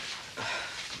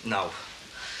 No.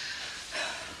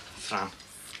 Fran.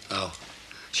 Oh,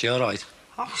 she all right?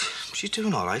 Oh, she's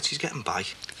doing all right. She's getting by.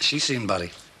 She's seen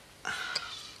Barry?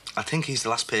 I think he's the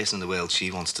last person in the world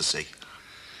she wants to see.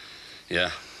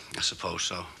 Yeah, I suppose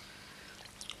so.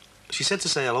 She said to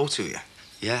say hello to you.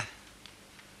 Yeah.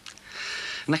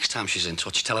 Next time she's in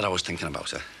touch, tell her I was thinking about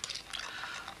her.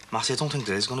 Matty, I don't think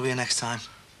there is going to be a next time.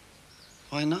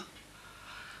 Why not?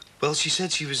 Well, she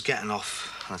said she was getting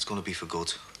off, and it's going to be for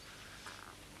good.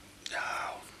 No.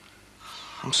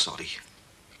 I'm sorry.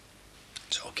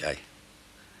 It's okay.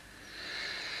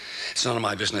 It's none of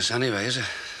my business anyway, is it?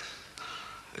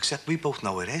 Except we both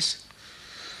know it is.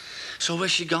 So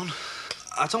where's she gone?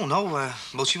 I don't know.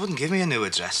 Well, she wouldn't give me a new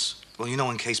address. Well, you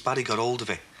know, in case Barry got hold of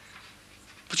it.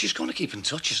 But she's going to keep in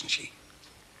touch, isn't she?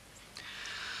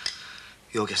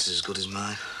 Your guess is as good as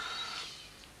mine.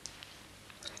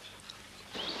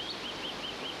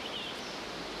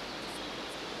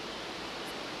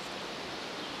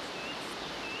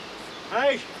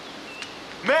 Hey!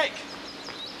 Mick!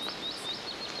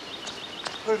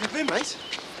 Where have you been, mate?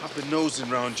 I've been nosing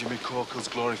round Jimmy Corkle's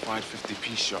glorified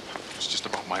 50p shop. It's just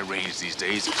about my range these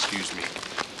days, excuse me.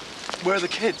 Where are the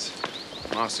kids?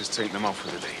 Marcy's taking them out for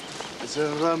the day. Is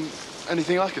there,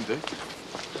 anything I can do?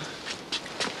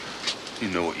 You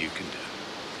know what you can do.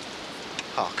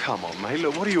 Oh, come on, mate.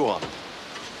 Look, what do you want?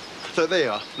 Look, there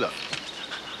you are. Look.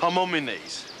 I'm on my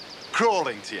knees,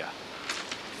 crawling to you.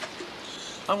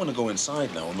 I want to go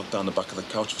inside now and look down the back of the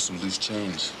couch for some loose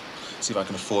change. See if I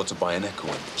can afford to buy an Echo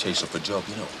and chase up a job,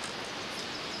 you know.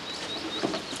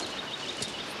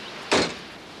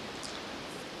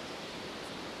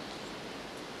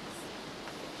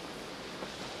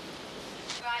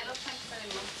 Right, look, thanks very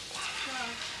much.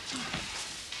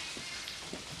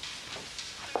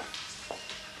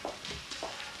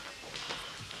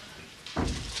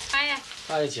 Hiya.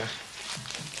 Hi, Jack.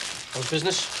 How's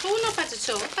business? Oh, not bad at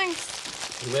all, thanks.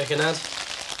 You working hard?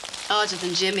 Harder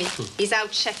than Jimmy. He's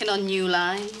out checking on new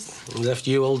lines. Left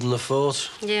you holding the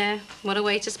fort. Yeah, what a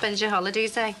way to spend your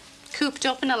holidays, eh? Cooped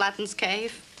up in Aladdin's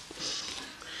cave.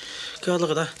 God, look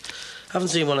at that. Haven't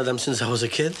seen one of them since I was a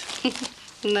kid.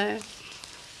 No.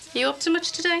 You up to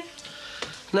much today?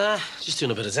 Nah, just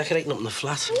doing a bit of decorating up in the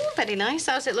flat. Ooh, very nice.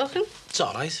 How's it looking? It's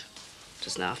all right.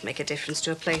 Doesn't half make a difference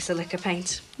to a place of liquor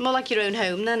paint. More like your own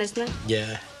home then, isn't it?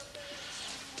 Yeah.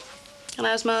 And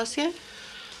how's Marcia?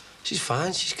 She's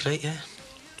fine. She's great, yeah.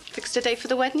 Fixed a date for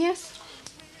the wedding, yes?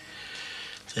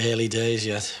 It's early days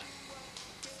yet.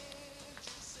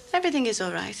 Everything is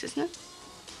all right, isn't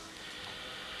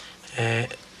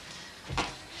it?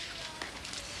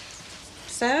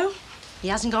 So, he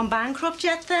hasn't gone bankrupt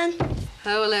yet, then?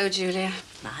 Oh, hello, Julia.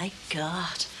 My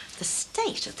God, the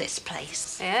state of this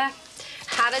place. Yeah.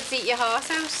 Harrods eat your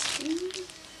heart out.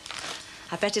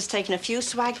 I bet it's taken a few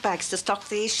swag bags to stock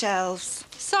these shelves.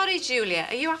 Sorry, Julia.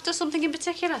 Are you after something in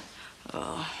particular?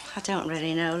 Oh, I don't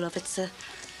really know, love. It's a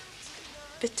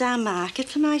bit down market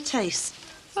for my taste.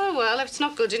 Oh, well, if it's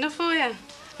not good enough for you.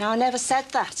 No, I never said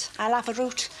that. I'll have a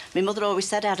root. My mother always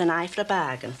said I had an eye for a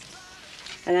bargain.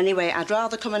 And anyway, I'd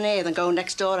rather come in here than go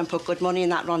next door and put good money in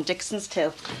that Ron Dixon's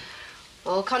till.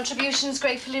 All contributions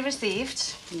gratefully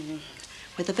received.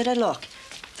 With a bit of luck,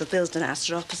 the Bilston House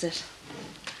are opposite.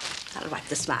 That'll wipe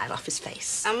the smile off his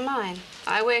face. And mine.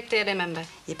 I work there, remember?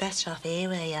 You're better off here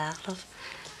where you are, love.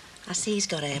 I see he's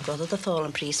got her brother, the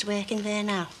fallen priest, working there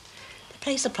now. The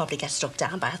place will probably get struck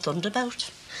down by a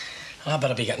thunderbolt. I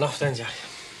better be getting off then, Jack.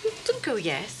 Don't go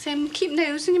yet. Keep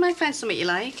nosing. You might find something you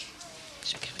like.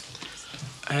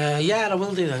 Yeah, I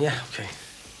will do then, yeah, OK.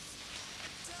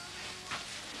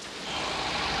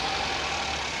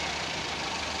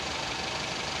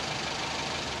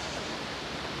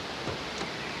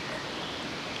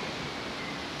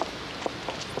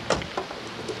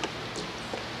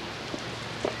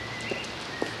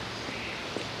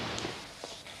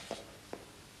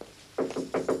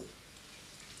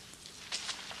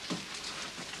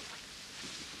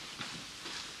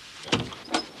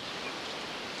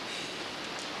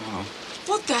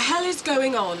 What the hell is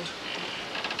going on?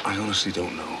 I honestly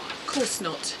don't know. Of course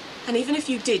not. And even if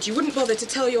you did, you wouldn't bother to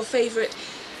tell your favourite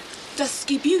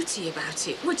dusky beauty about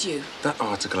it, would you? That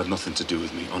article had nothing to do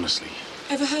with me, honestly.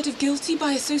 Ever heard of guilty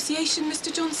by association,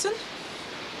 Mr. Johnson?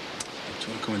 Do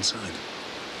you want to go inside?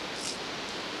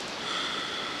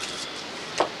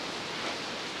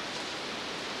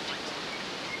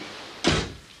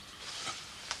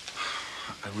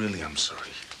 I really am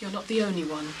sorry. You're not the only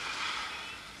one.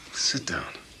 Sit down,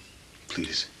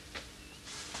 please.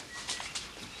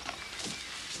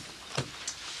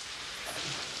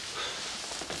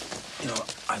 You know,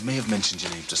 I may have mentioned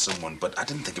your name to someone, but I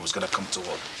didn't think it was going to come to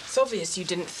one. It's obvious you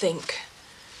didn't think.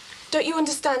 Don't you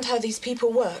understand how these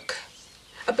people work?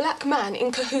 A black man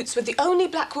in cahoots with the only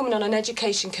black woman on an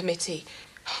education committee.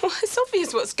 Well, it's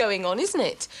obvious what's going on, isn't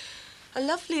it? A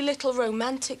lovely little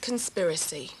romantic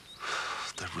conspiracy.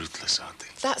 They're ruthless, aren't they?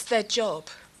 That's their job.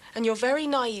 And you're very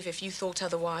naive if you thought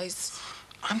otherwise.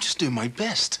 I'm just doing my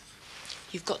best.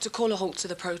 You've got to call a halt to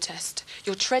the protest.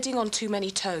 You're treading on too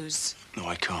many toes. No,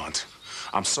 I can't.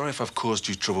 I'm sorry if I've caused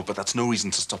you trouble, but that's no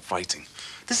reason to stop fighting.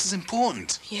 This is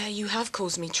important. Yeah, you have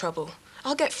caused me trouble.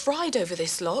 I'll get fried over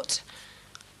this lot.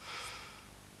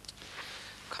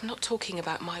 I'm not talking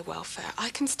about my welfare. I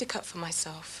can stick up for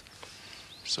myself.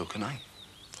 So can I.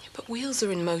 Yeah, but wheels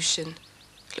are in motion.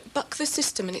 Look, buck the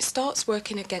system and it starts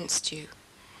working against you.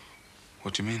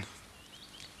 What do you mean?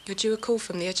 You're due a call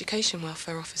from the education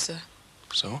welfare officer.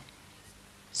 So?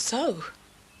 So?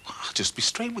 I'll just be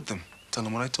straight with them. Tell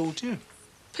them what I told you.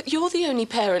 But you're the only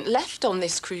parent left on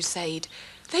this crusade.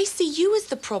 They see you as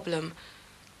the problem.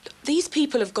 These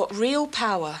people have got real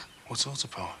power. What sort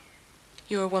of power?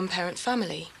 You're a one-parent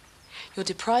family. You're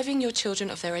depriving your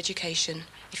children of their education.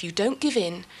 If you don't give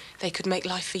in, they could make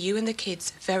life for you and the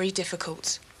kids very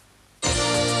difficult.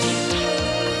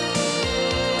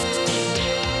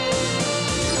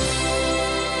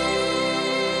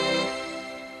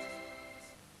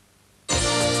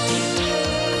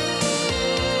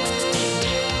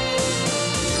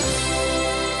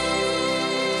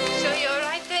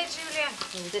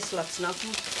 This lot's nothing.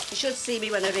 You should see me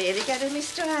when I really get in my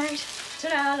stride.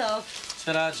 Ta-ra, love.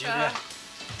 Ta-ra, Julia.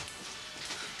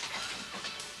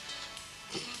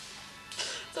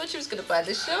 Thought she was going to buy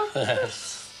the show.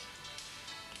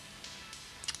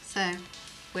 So,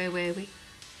 where were we?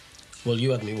 Well,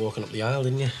 you had me walking up the aisle,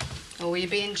 didn't you? Or were you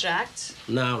being dragged?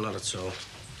 No, not at all.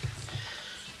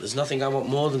 There's nothing I want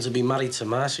more than to be married to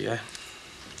Marcia.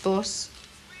 Boss?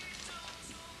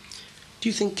 Do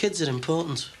you think kids are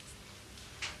important?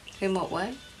 In what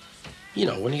way? You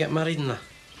know, when you get married and that.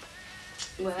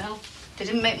 Well, they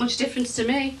didn't make much difference to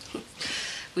me.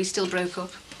 We still broke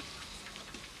up.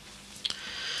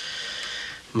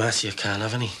 Marcia can't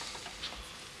have any.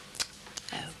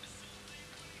 Oh.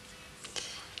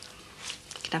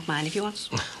 You can have mine if you want.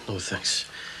 No, thanks.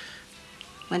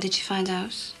 When did you find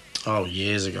out? Oh,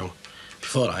 years ago.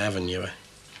 Before I ever knew her.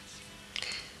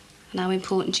 And how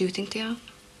important do you think they are?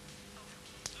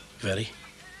 Very.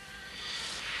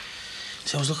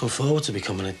 See, I was looking forward to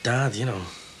becoming a dad, you know.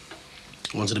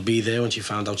 I wanted to be there when she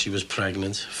found out she was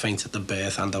pregnant, faint at the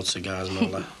birth, hand out cigars and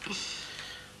all that.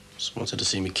 Just wanted to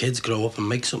see my kids grow up and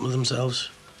make something of themselves.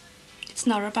 It's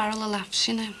not a barrel of laughs,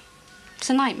 you know. It's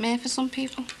a nightmare for some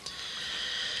people.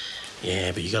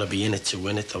 Yeah, but you got to be in it to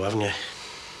win it, though, haven't you?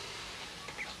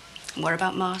 And what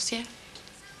about Marcia?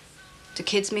 Do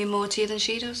kids mean more to you than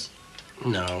she does?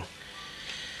 No.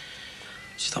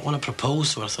 Just that when I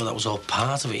proposed to her, I thought that was all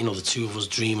part of it. You know, the two of us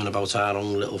dreaming about our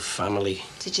own little family.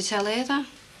 Did you tell her that?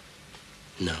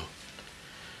 No.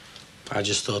 I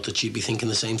just thought that she'd be thinking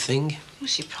the same thing. Well,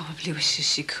 she probably wishes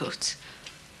she could.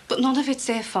 But none of it's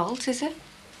their fault, is it?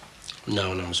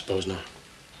 No, I suppose not.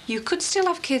 You could still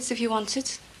have kids if you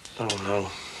wanted. Oh,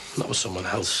 no. Not with someone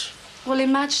else. Well,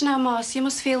 imagine how Marcia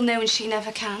must feel knowing she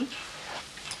never can.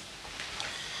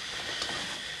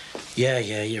 Yeah,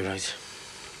 you're right.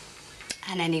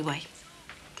 And anyway,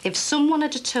 if someone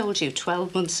had told you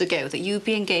 12 months ago that you'd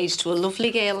be engaged to a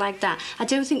lovely girl like that, I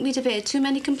don't think we'd have heard too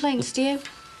many complaints, do you?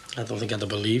 I don't think I'd have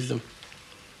believed them.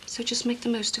 So just make the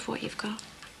most of what you've got.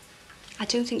 I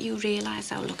don't think you realise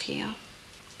how lucky you are.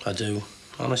 I do,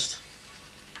 honest.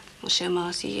 Well, show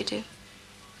Marcy you do.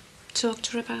 Talk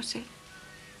to her about it.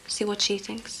 See what she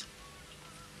thinks.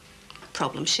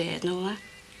 Problem shared and all that.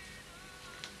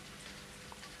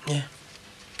 Yeah.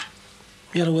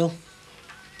 Yeah, I will.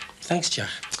 Thanks, Jack.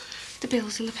 The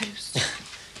bill's in the post.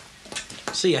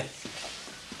 See ya.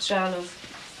 Try, love.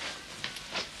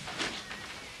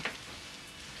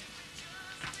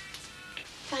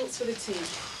 Thanks for the tea.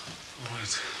 All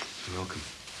right. You're welcome.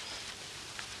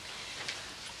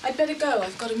 I'd better go.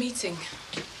 I've got a meeting.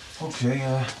 Okay,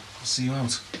 I'll see you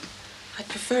out. I'd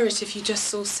prefer it if you just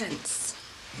saw sense.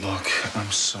 Look,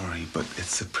 I'm sorry, but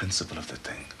it's the principle of the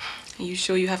thing. Are you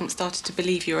sure you haven't started to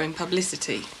believe your own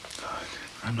publicity?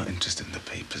 I'm not interested in the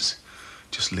papers.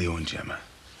 Just Leo and Gemma.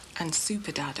 And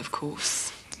Super Dad, of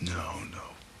course. No.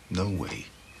 No way.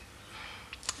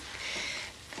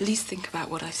 At least think about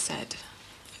what I said.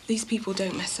 These people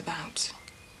don't mess about.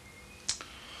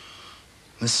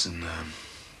 Listen,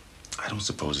 I don't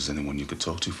suppose there's anyone you could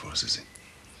talk to for us, is it?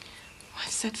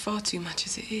 I've said far too much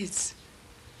as it is.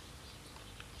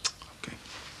 Okay.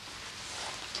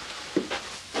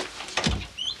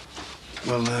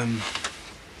 Well,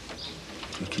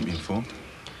 you keep me informed.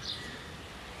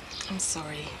 I'm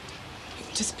sorry.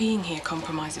 Just being here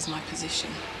compromises my position.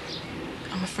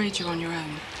 I'm afraid you're on your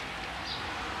own.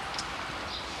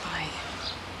 Bye.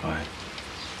 Bye.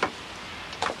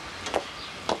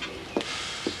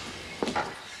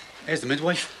 Here's the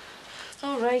midwife.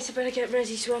 All right, I better get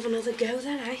ready to have another go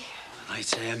then, eh?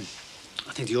 Right,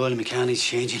 I think the oil in my car needs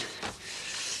changing.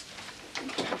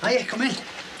 Hiya, come in.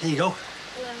 There you go.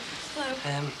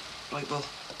 Hello. Right, well,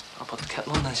 I'll put the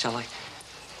kettle on then, shall I?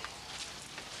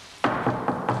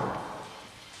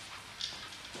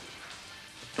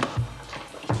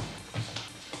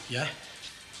 Yeah?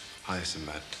 Hi,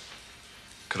 Sinbad.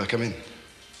 Could I come in?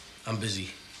 I'm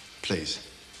busy. Please.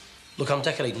 Look, I'm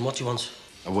decorating. What do you want?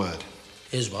 A word.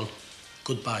 Here's one.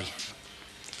 Goodbye.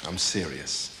 I'm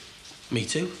serious. Me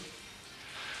too.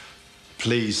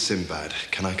 Please, Sinbad,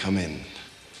 can I come in?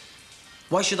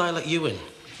 Why should I let you in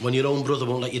when your own brother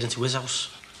won't let you into his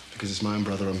house? Because it's my own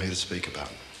brother I'm here to speak about.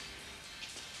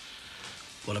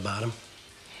 What about him?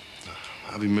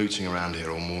 I've been mooching around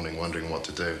here all morning wondering what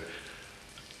to do.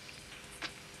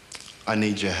 I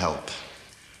need your help.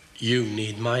 You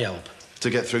need my help? To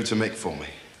get through to Mick for me.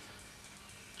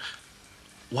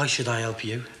 Why should I help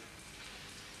you?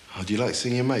 Oh, do you like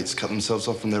seeing your mates cut themselves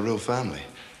off from their real family?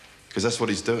 Because that's what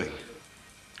he's doing.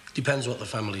 Depends what the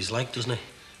family's like, doesn't it?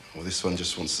 Well, this one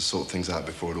just wants to sort things out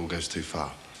before it all goes too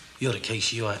far. You're a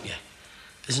case, you aren't you?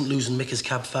 Isn't losing Mick his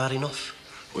cab far enough?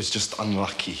 Well, it's just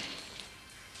unlucky.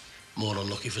 More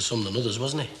unlucky for some than others,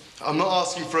 wasn't it? I'm not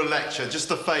asking for a lecture, just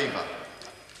a favour.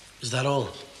 Is that all?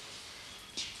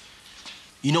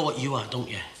 You know what you are, don't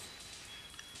you?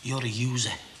 You're a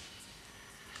user.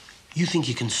 You think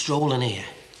you can stroll in here,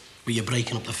 but you're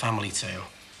breaking up the family tale,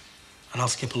 and I'll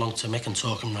skip along to Mick and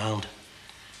talk him round.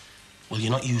 Well,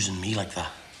 you're not using me like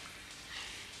that.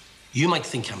 You might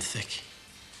think I'm thick,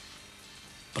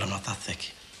 but I'm not that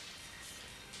thick.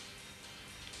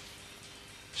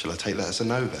 Shall I take that as a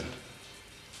no, then?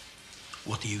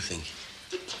 What do you think?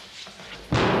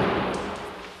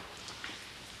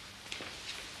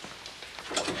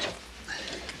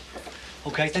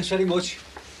 OK, thanks very much.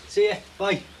 See ya.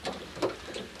 Bye.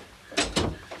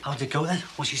 How'd it go then?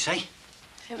 What'd she say?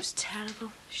 It was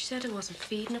terrible. She said I wasn't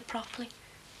feeding her properly.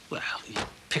 Well, you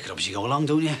pick it up as you go along,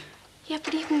 don't you? Yeah,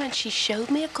 but even when she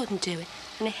showed me I couldn't do it,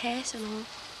 and it hurt and all.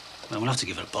 Well, we'll have to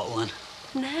give her a bottle then.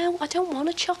 No, I don't want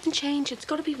to chop and change. It's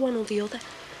got to be one or the other.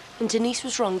 And Denise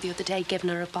was wrong the other day giving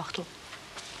her a bottle.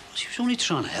 She was only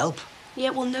trying to help.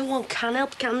 Yeah, well, no one can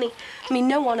help, can they? I mean,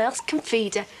 no one else can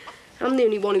feed her. I'm the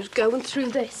only one who's going through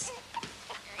this.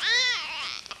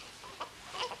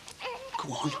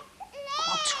 Go on. Go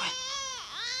up to her.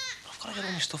 I've got to get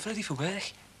all my stuff ready for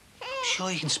work.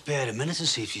 Sure you can spare a minute and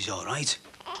see if she's all right.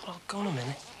 Oh, go on a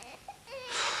minute.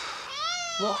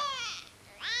 What?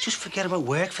 Just forget about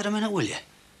work for a minute, will you?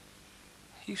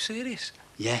 Are you serious?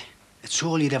 Yeah, it's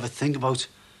all you'd ever think about.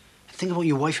 Think about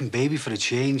your wife and baby for a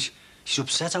change. She's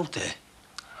upset out there.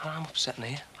 I'm upset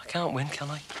here. I can't win,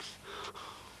 can I?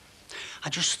 I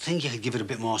just think you could give her a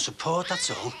bit more support, that's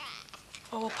all.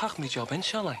 Oh, I'll pack my job in,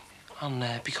 shall I?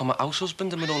 And become a house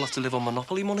husband and we'll all have to live on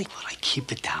Monopoly money. All right,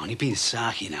 keep it down. You're being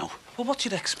sarky now. Well, what do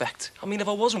you expect? I mean, if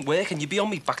I wasn't working, you'd be on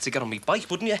me back to get on me bike,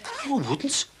 wouldn't you? No, I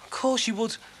wouldn't. Of course you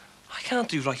would. I can't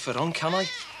do right for Ron, can I?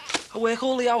 I work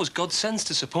all the hours God sends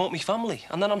to support me family,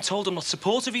 and then I'm told I'm not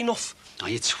supportive enough. Oh,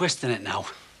 you're twisting it now.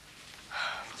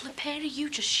 Well, the pair of you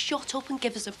just shut up and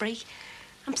give us a break.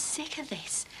 I'm sick of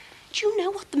this. Do you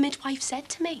know what the midwife said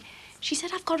to me? She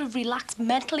said I've got to relax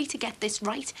mentally to get this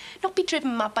right, not be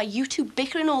driven mad by you two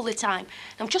bickering all the time.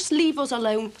 Now just leave us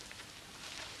alone.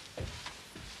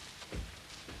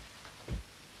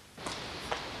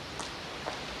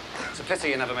 It's a pity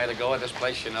you never made a go at this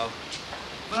place, you know.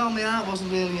 Well, my heart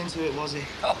wasn't really into it, was it?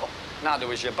 Oh, neither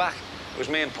was your back. It was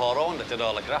me and Paul Owen that did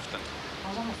all the grafting. I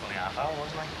was on a funny half hour,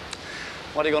 wasn't I?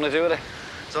 What are you going to do with it?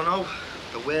 Don't know.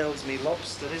 The world's me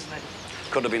lobster, isn't it?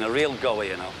 Could have been a real goer,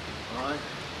 you know. All right.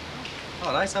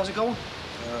 All right, how's it going?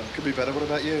 Could be better. What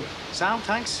about you? Sound,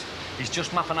 thanks. He's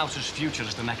just mapping out his future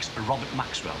as the next Robert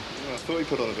Maxwell. I thought he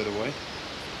put on a bit of weight.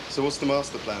 So what's the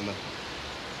master plan, then?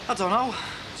 I don't know.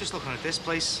 Just looking at this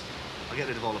place. I'll get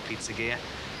rid of all the pizza gear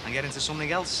and get into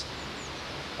something else.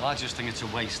 Well, I just think it's a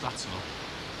waste, that's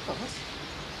all.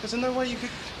 What? Is there no way you could...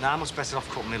 Nah, much better off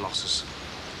cutting my losses.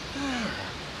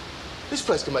 This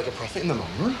place can make a profit in the long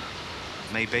run.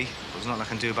 Maybe, but there's nothing I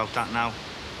can do about that now.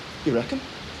 You reckon?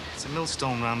 It's a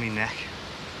millstone round me neck.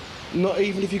 Not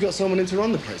even if you got someone in to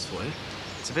run the place for you?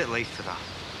 It's a bit late for that.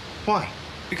 Why?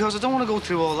 Because I don't want to go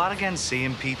through all that again,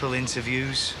 seeing people,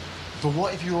 interviews. But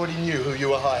what if you already knew who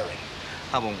you were hiring?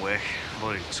 That won't work. I've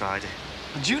already tried it.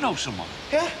 And do you know someone?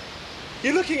 Yeah.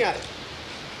 You're looking at it.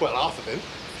 Well, half of him.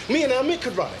 Me and our Mick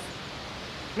could run it.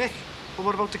 Mick? Well,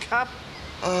 what about the cab?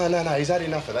 No, he's had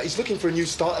enough of that. He's looking for a new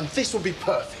start, and this will be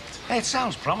perfect. Hey, it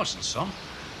sounds promising, son.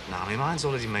 Nah, my mind's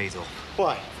already made up.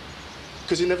 Why?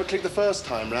 Because you never clicked the first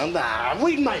time round? Nah,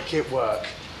 we'd make it work.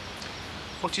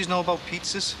 What do you know about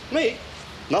pizzas? Me?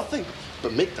 Nothing.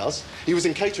 But Mick does. He was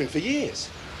in catering for years.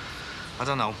 I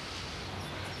don't know.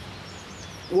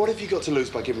 What have you got to lose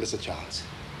by giving us a chance?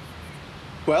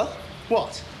 Well,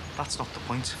 what? That's not the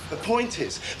point. The point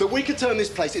is that we could turn this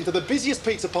place into the busiest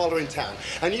pizza parlour in town,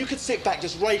 and you could sit back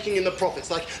just raking in the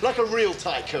profits like a real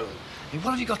tycoon. Hey,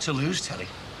 what have you got to lose, Telly?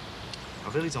 I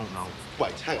really don't know.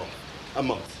 Wait, hang on. A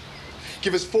month.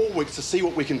 Give us 4 weeks to see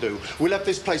what we can do. We'll have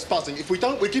this place buzzing. If we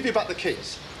don't, we'll give you back the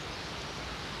keys.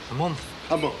 A month?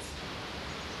 A month.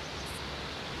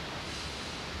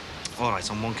 All right,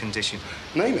 on one condition.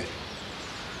 Name it.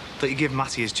 That you give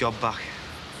Matty his job back.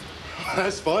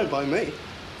 That's fine by me.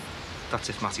 That's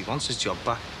if Matty wants his job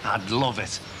back. I'd love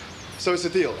it. So it's a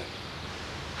deal, then?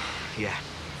 Yeah.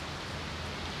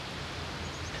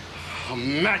 Oh,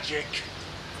 magic.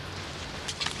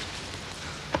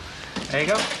 There you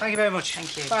go. Thank you very much.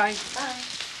 Thank you. Bye. Bye.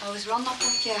 Oh, is Ron not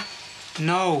back yet?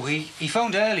 No, he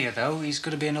phoned earlier, though. He's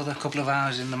going to be another couple of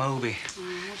hours in the Moby. Oh,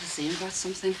 I want to see him about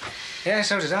something. Yeah,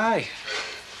 so did I.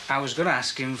 I was going to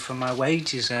ask him for my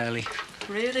wages early.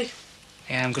 Really?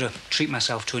 Yeah, I'm going to treat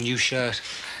myself to a new shirt.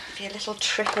 Be a little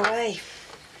trip away.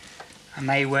 I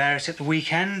may wear it at the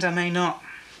weekend, I may not.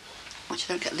 What, you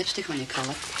don't get lipstick on your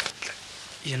collar?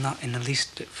 You're not in the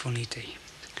least bit funny, Dee.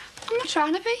 I'm not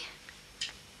trying to be.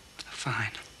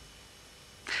 Fine.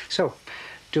 So,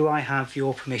 do I have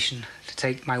your permission to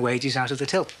take my wages out of the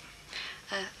till?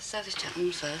 Service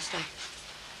gentleman first, eh?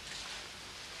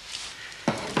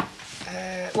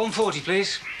 140,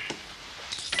 please.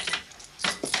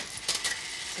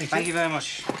 Thank you very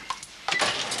much.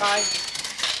 Bye.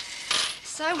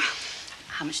 So,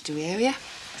 how much do we owe you?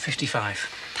 55.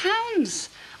 Pounds?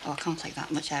 Oh, I can't take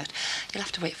that much out. You'll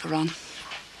have to wait for Ron.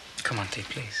 Come on, Dee,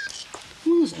 please.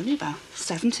 Well, there's only about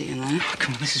 70 in there. Oh,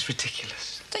 come on, this is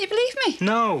ridiculous. Don't you believe me?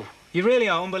 No, you really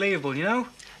are unbelievable, you know? Do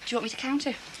you want me to count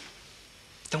it?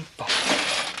 Don't bother.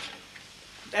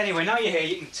 Anyway, now you're here,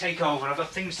 you can take over. I've got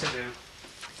things to do.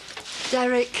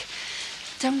 Derek,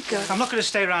 don't go. I'm not going to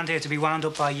stay around here to be wound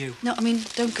up by you. No, I mean,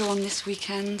 don't go on this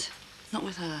weekend. Not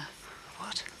with her.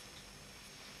 What?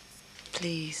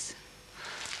 Please.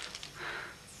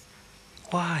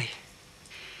 Why?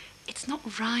 It's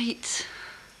not right.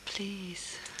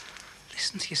 Please.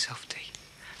 Listen to yourself, Dee.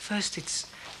 First it's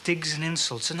digs and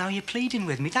insults, and now you're pleading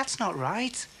with me. That's not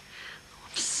right.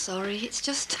 I'm sorry, it's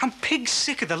just... I'm pig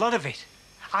sick of the lot of it.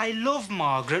 I love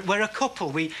Margaret. We're a couple.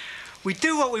 We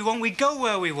do what we want. We go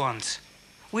where we want.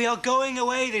 We are going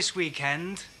away this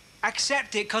weekend.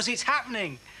 Accept it, because it's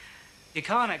happening. You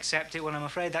can't accept it, well, I'm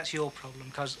afraid that's your problem,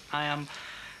 because I am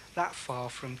that far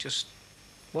from just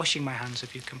washing my hands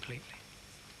of you completely.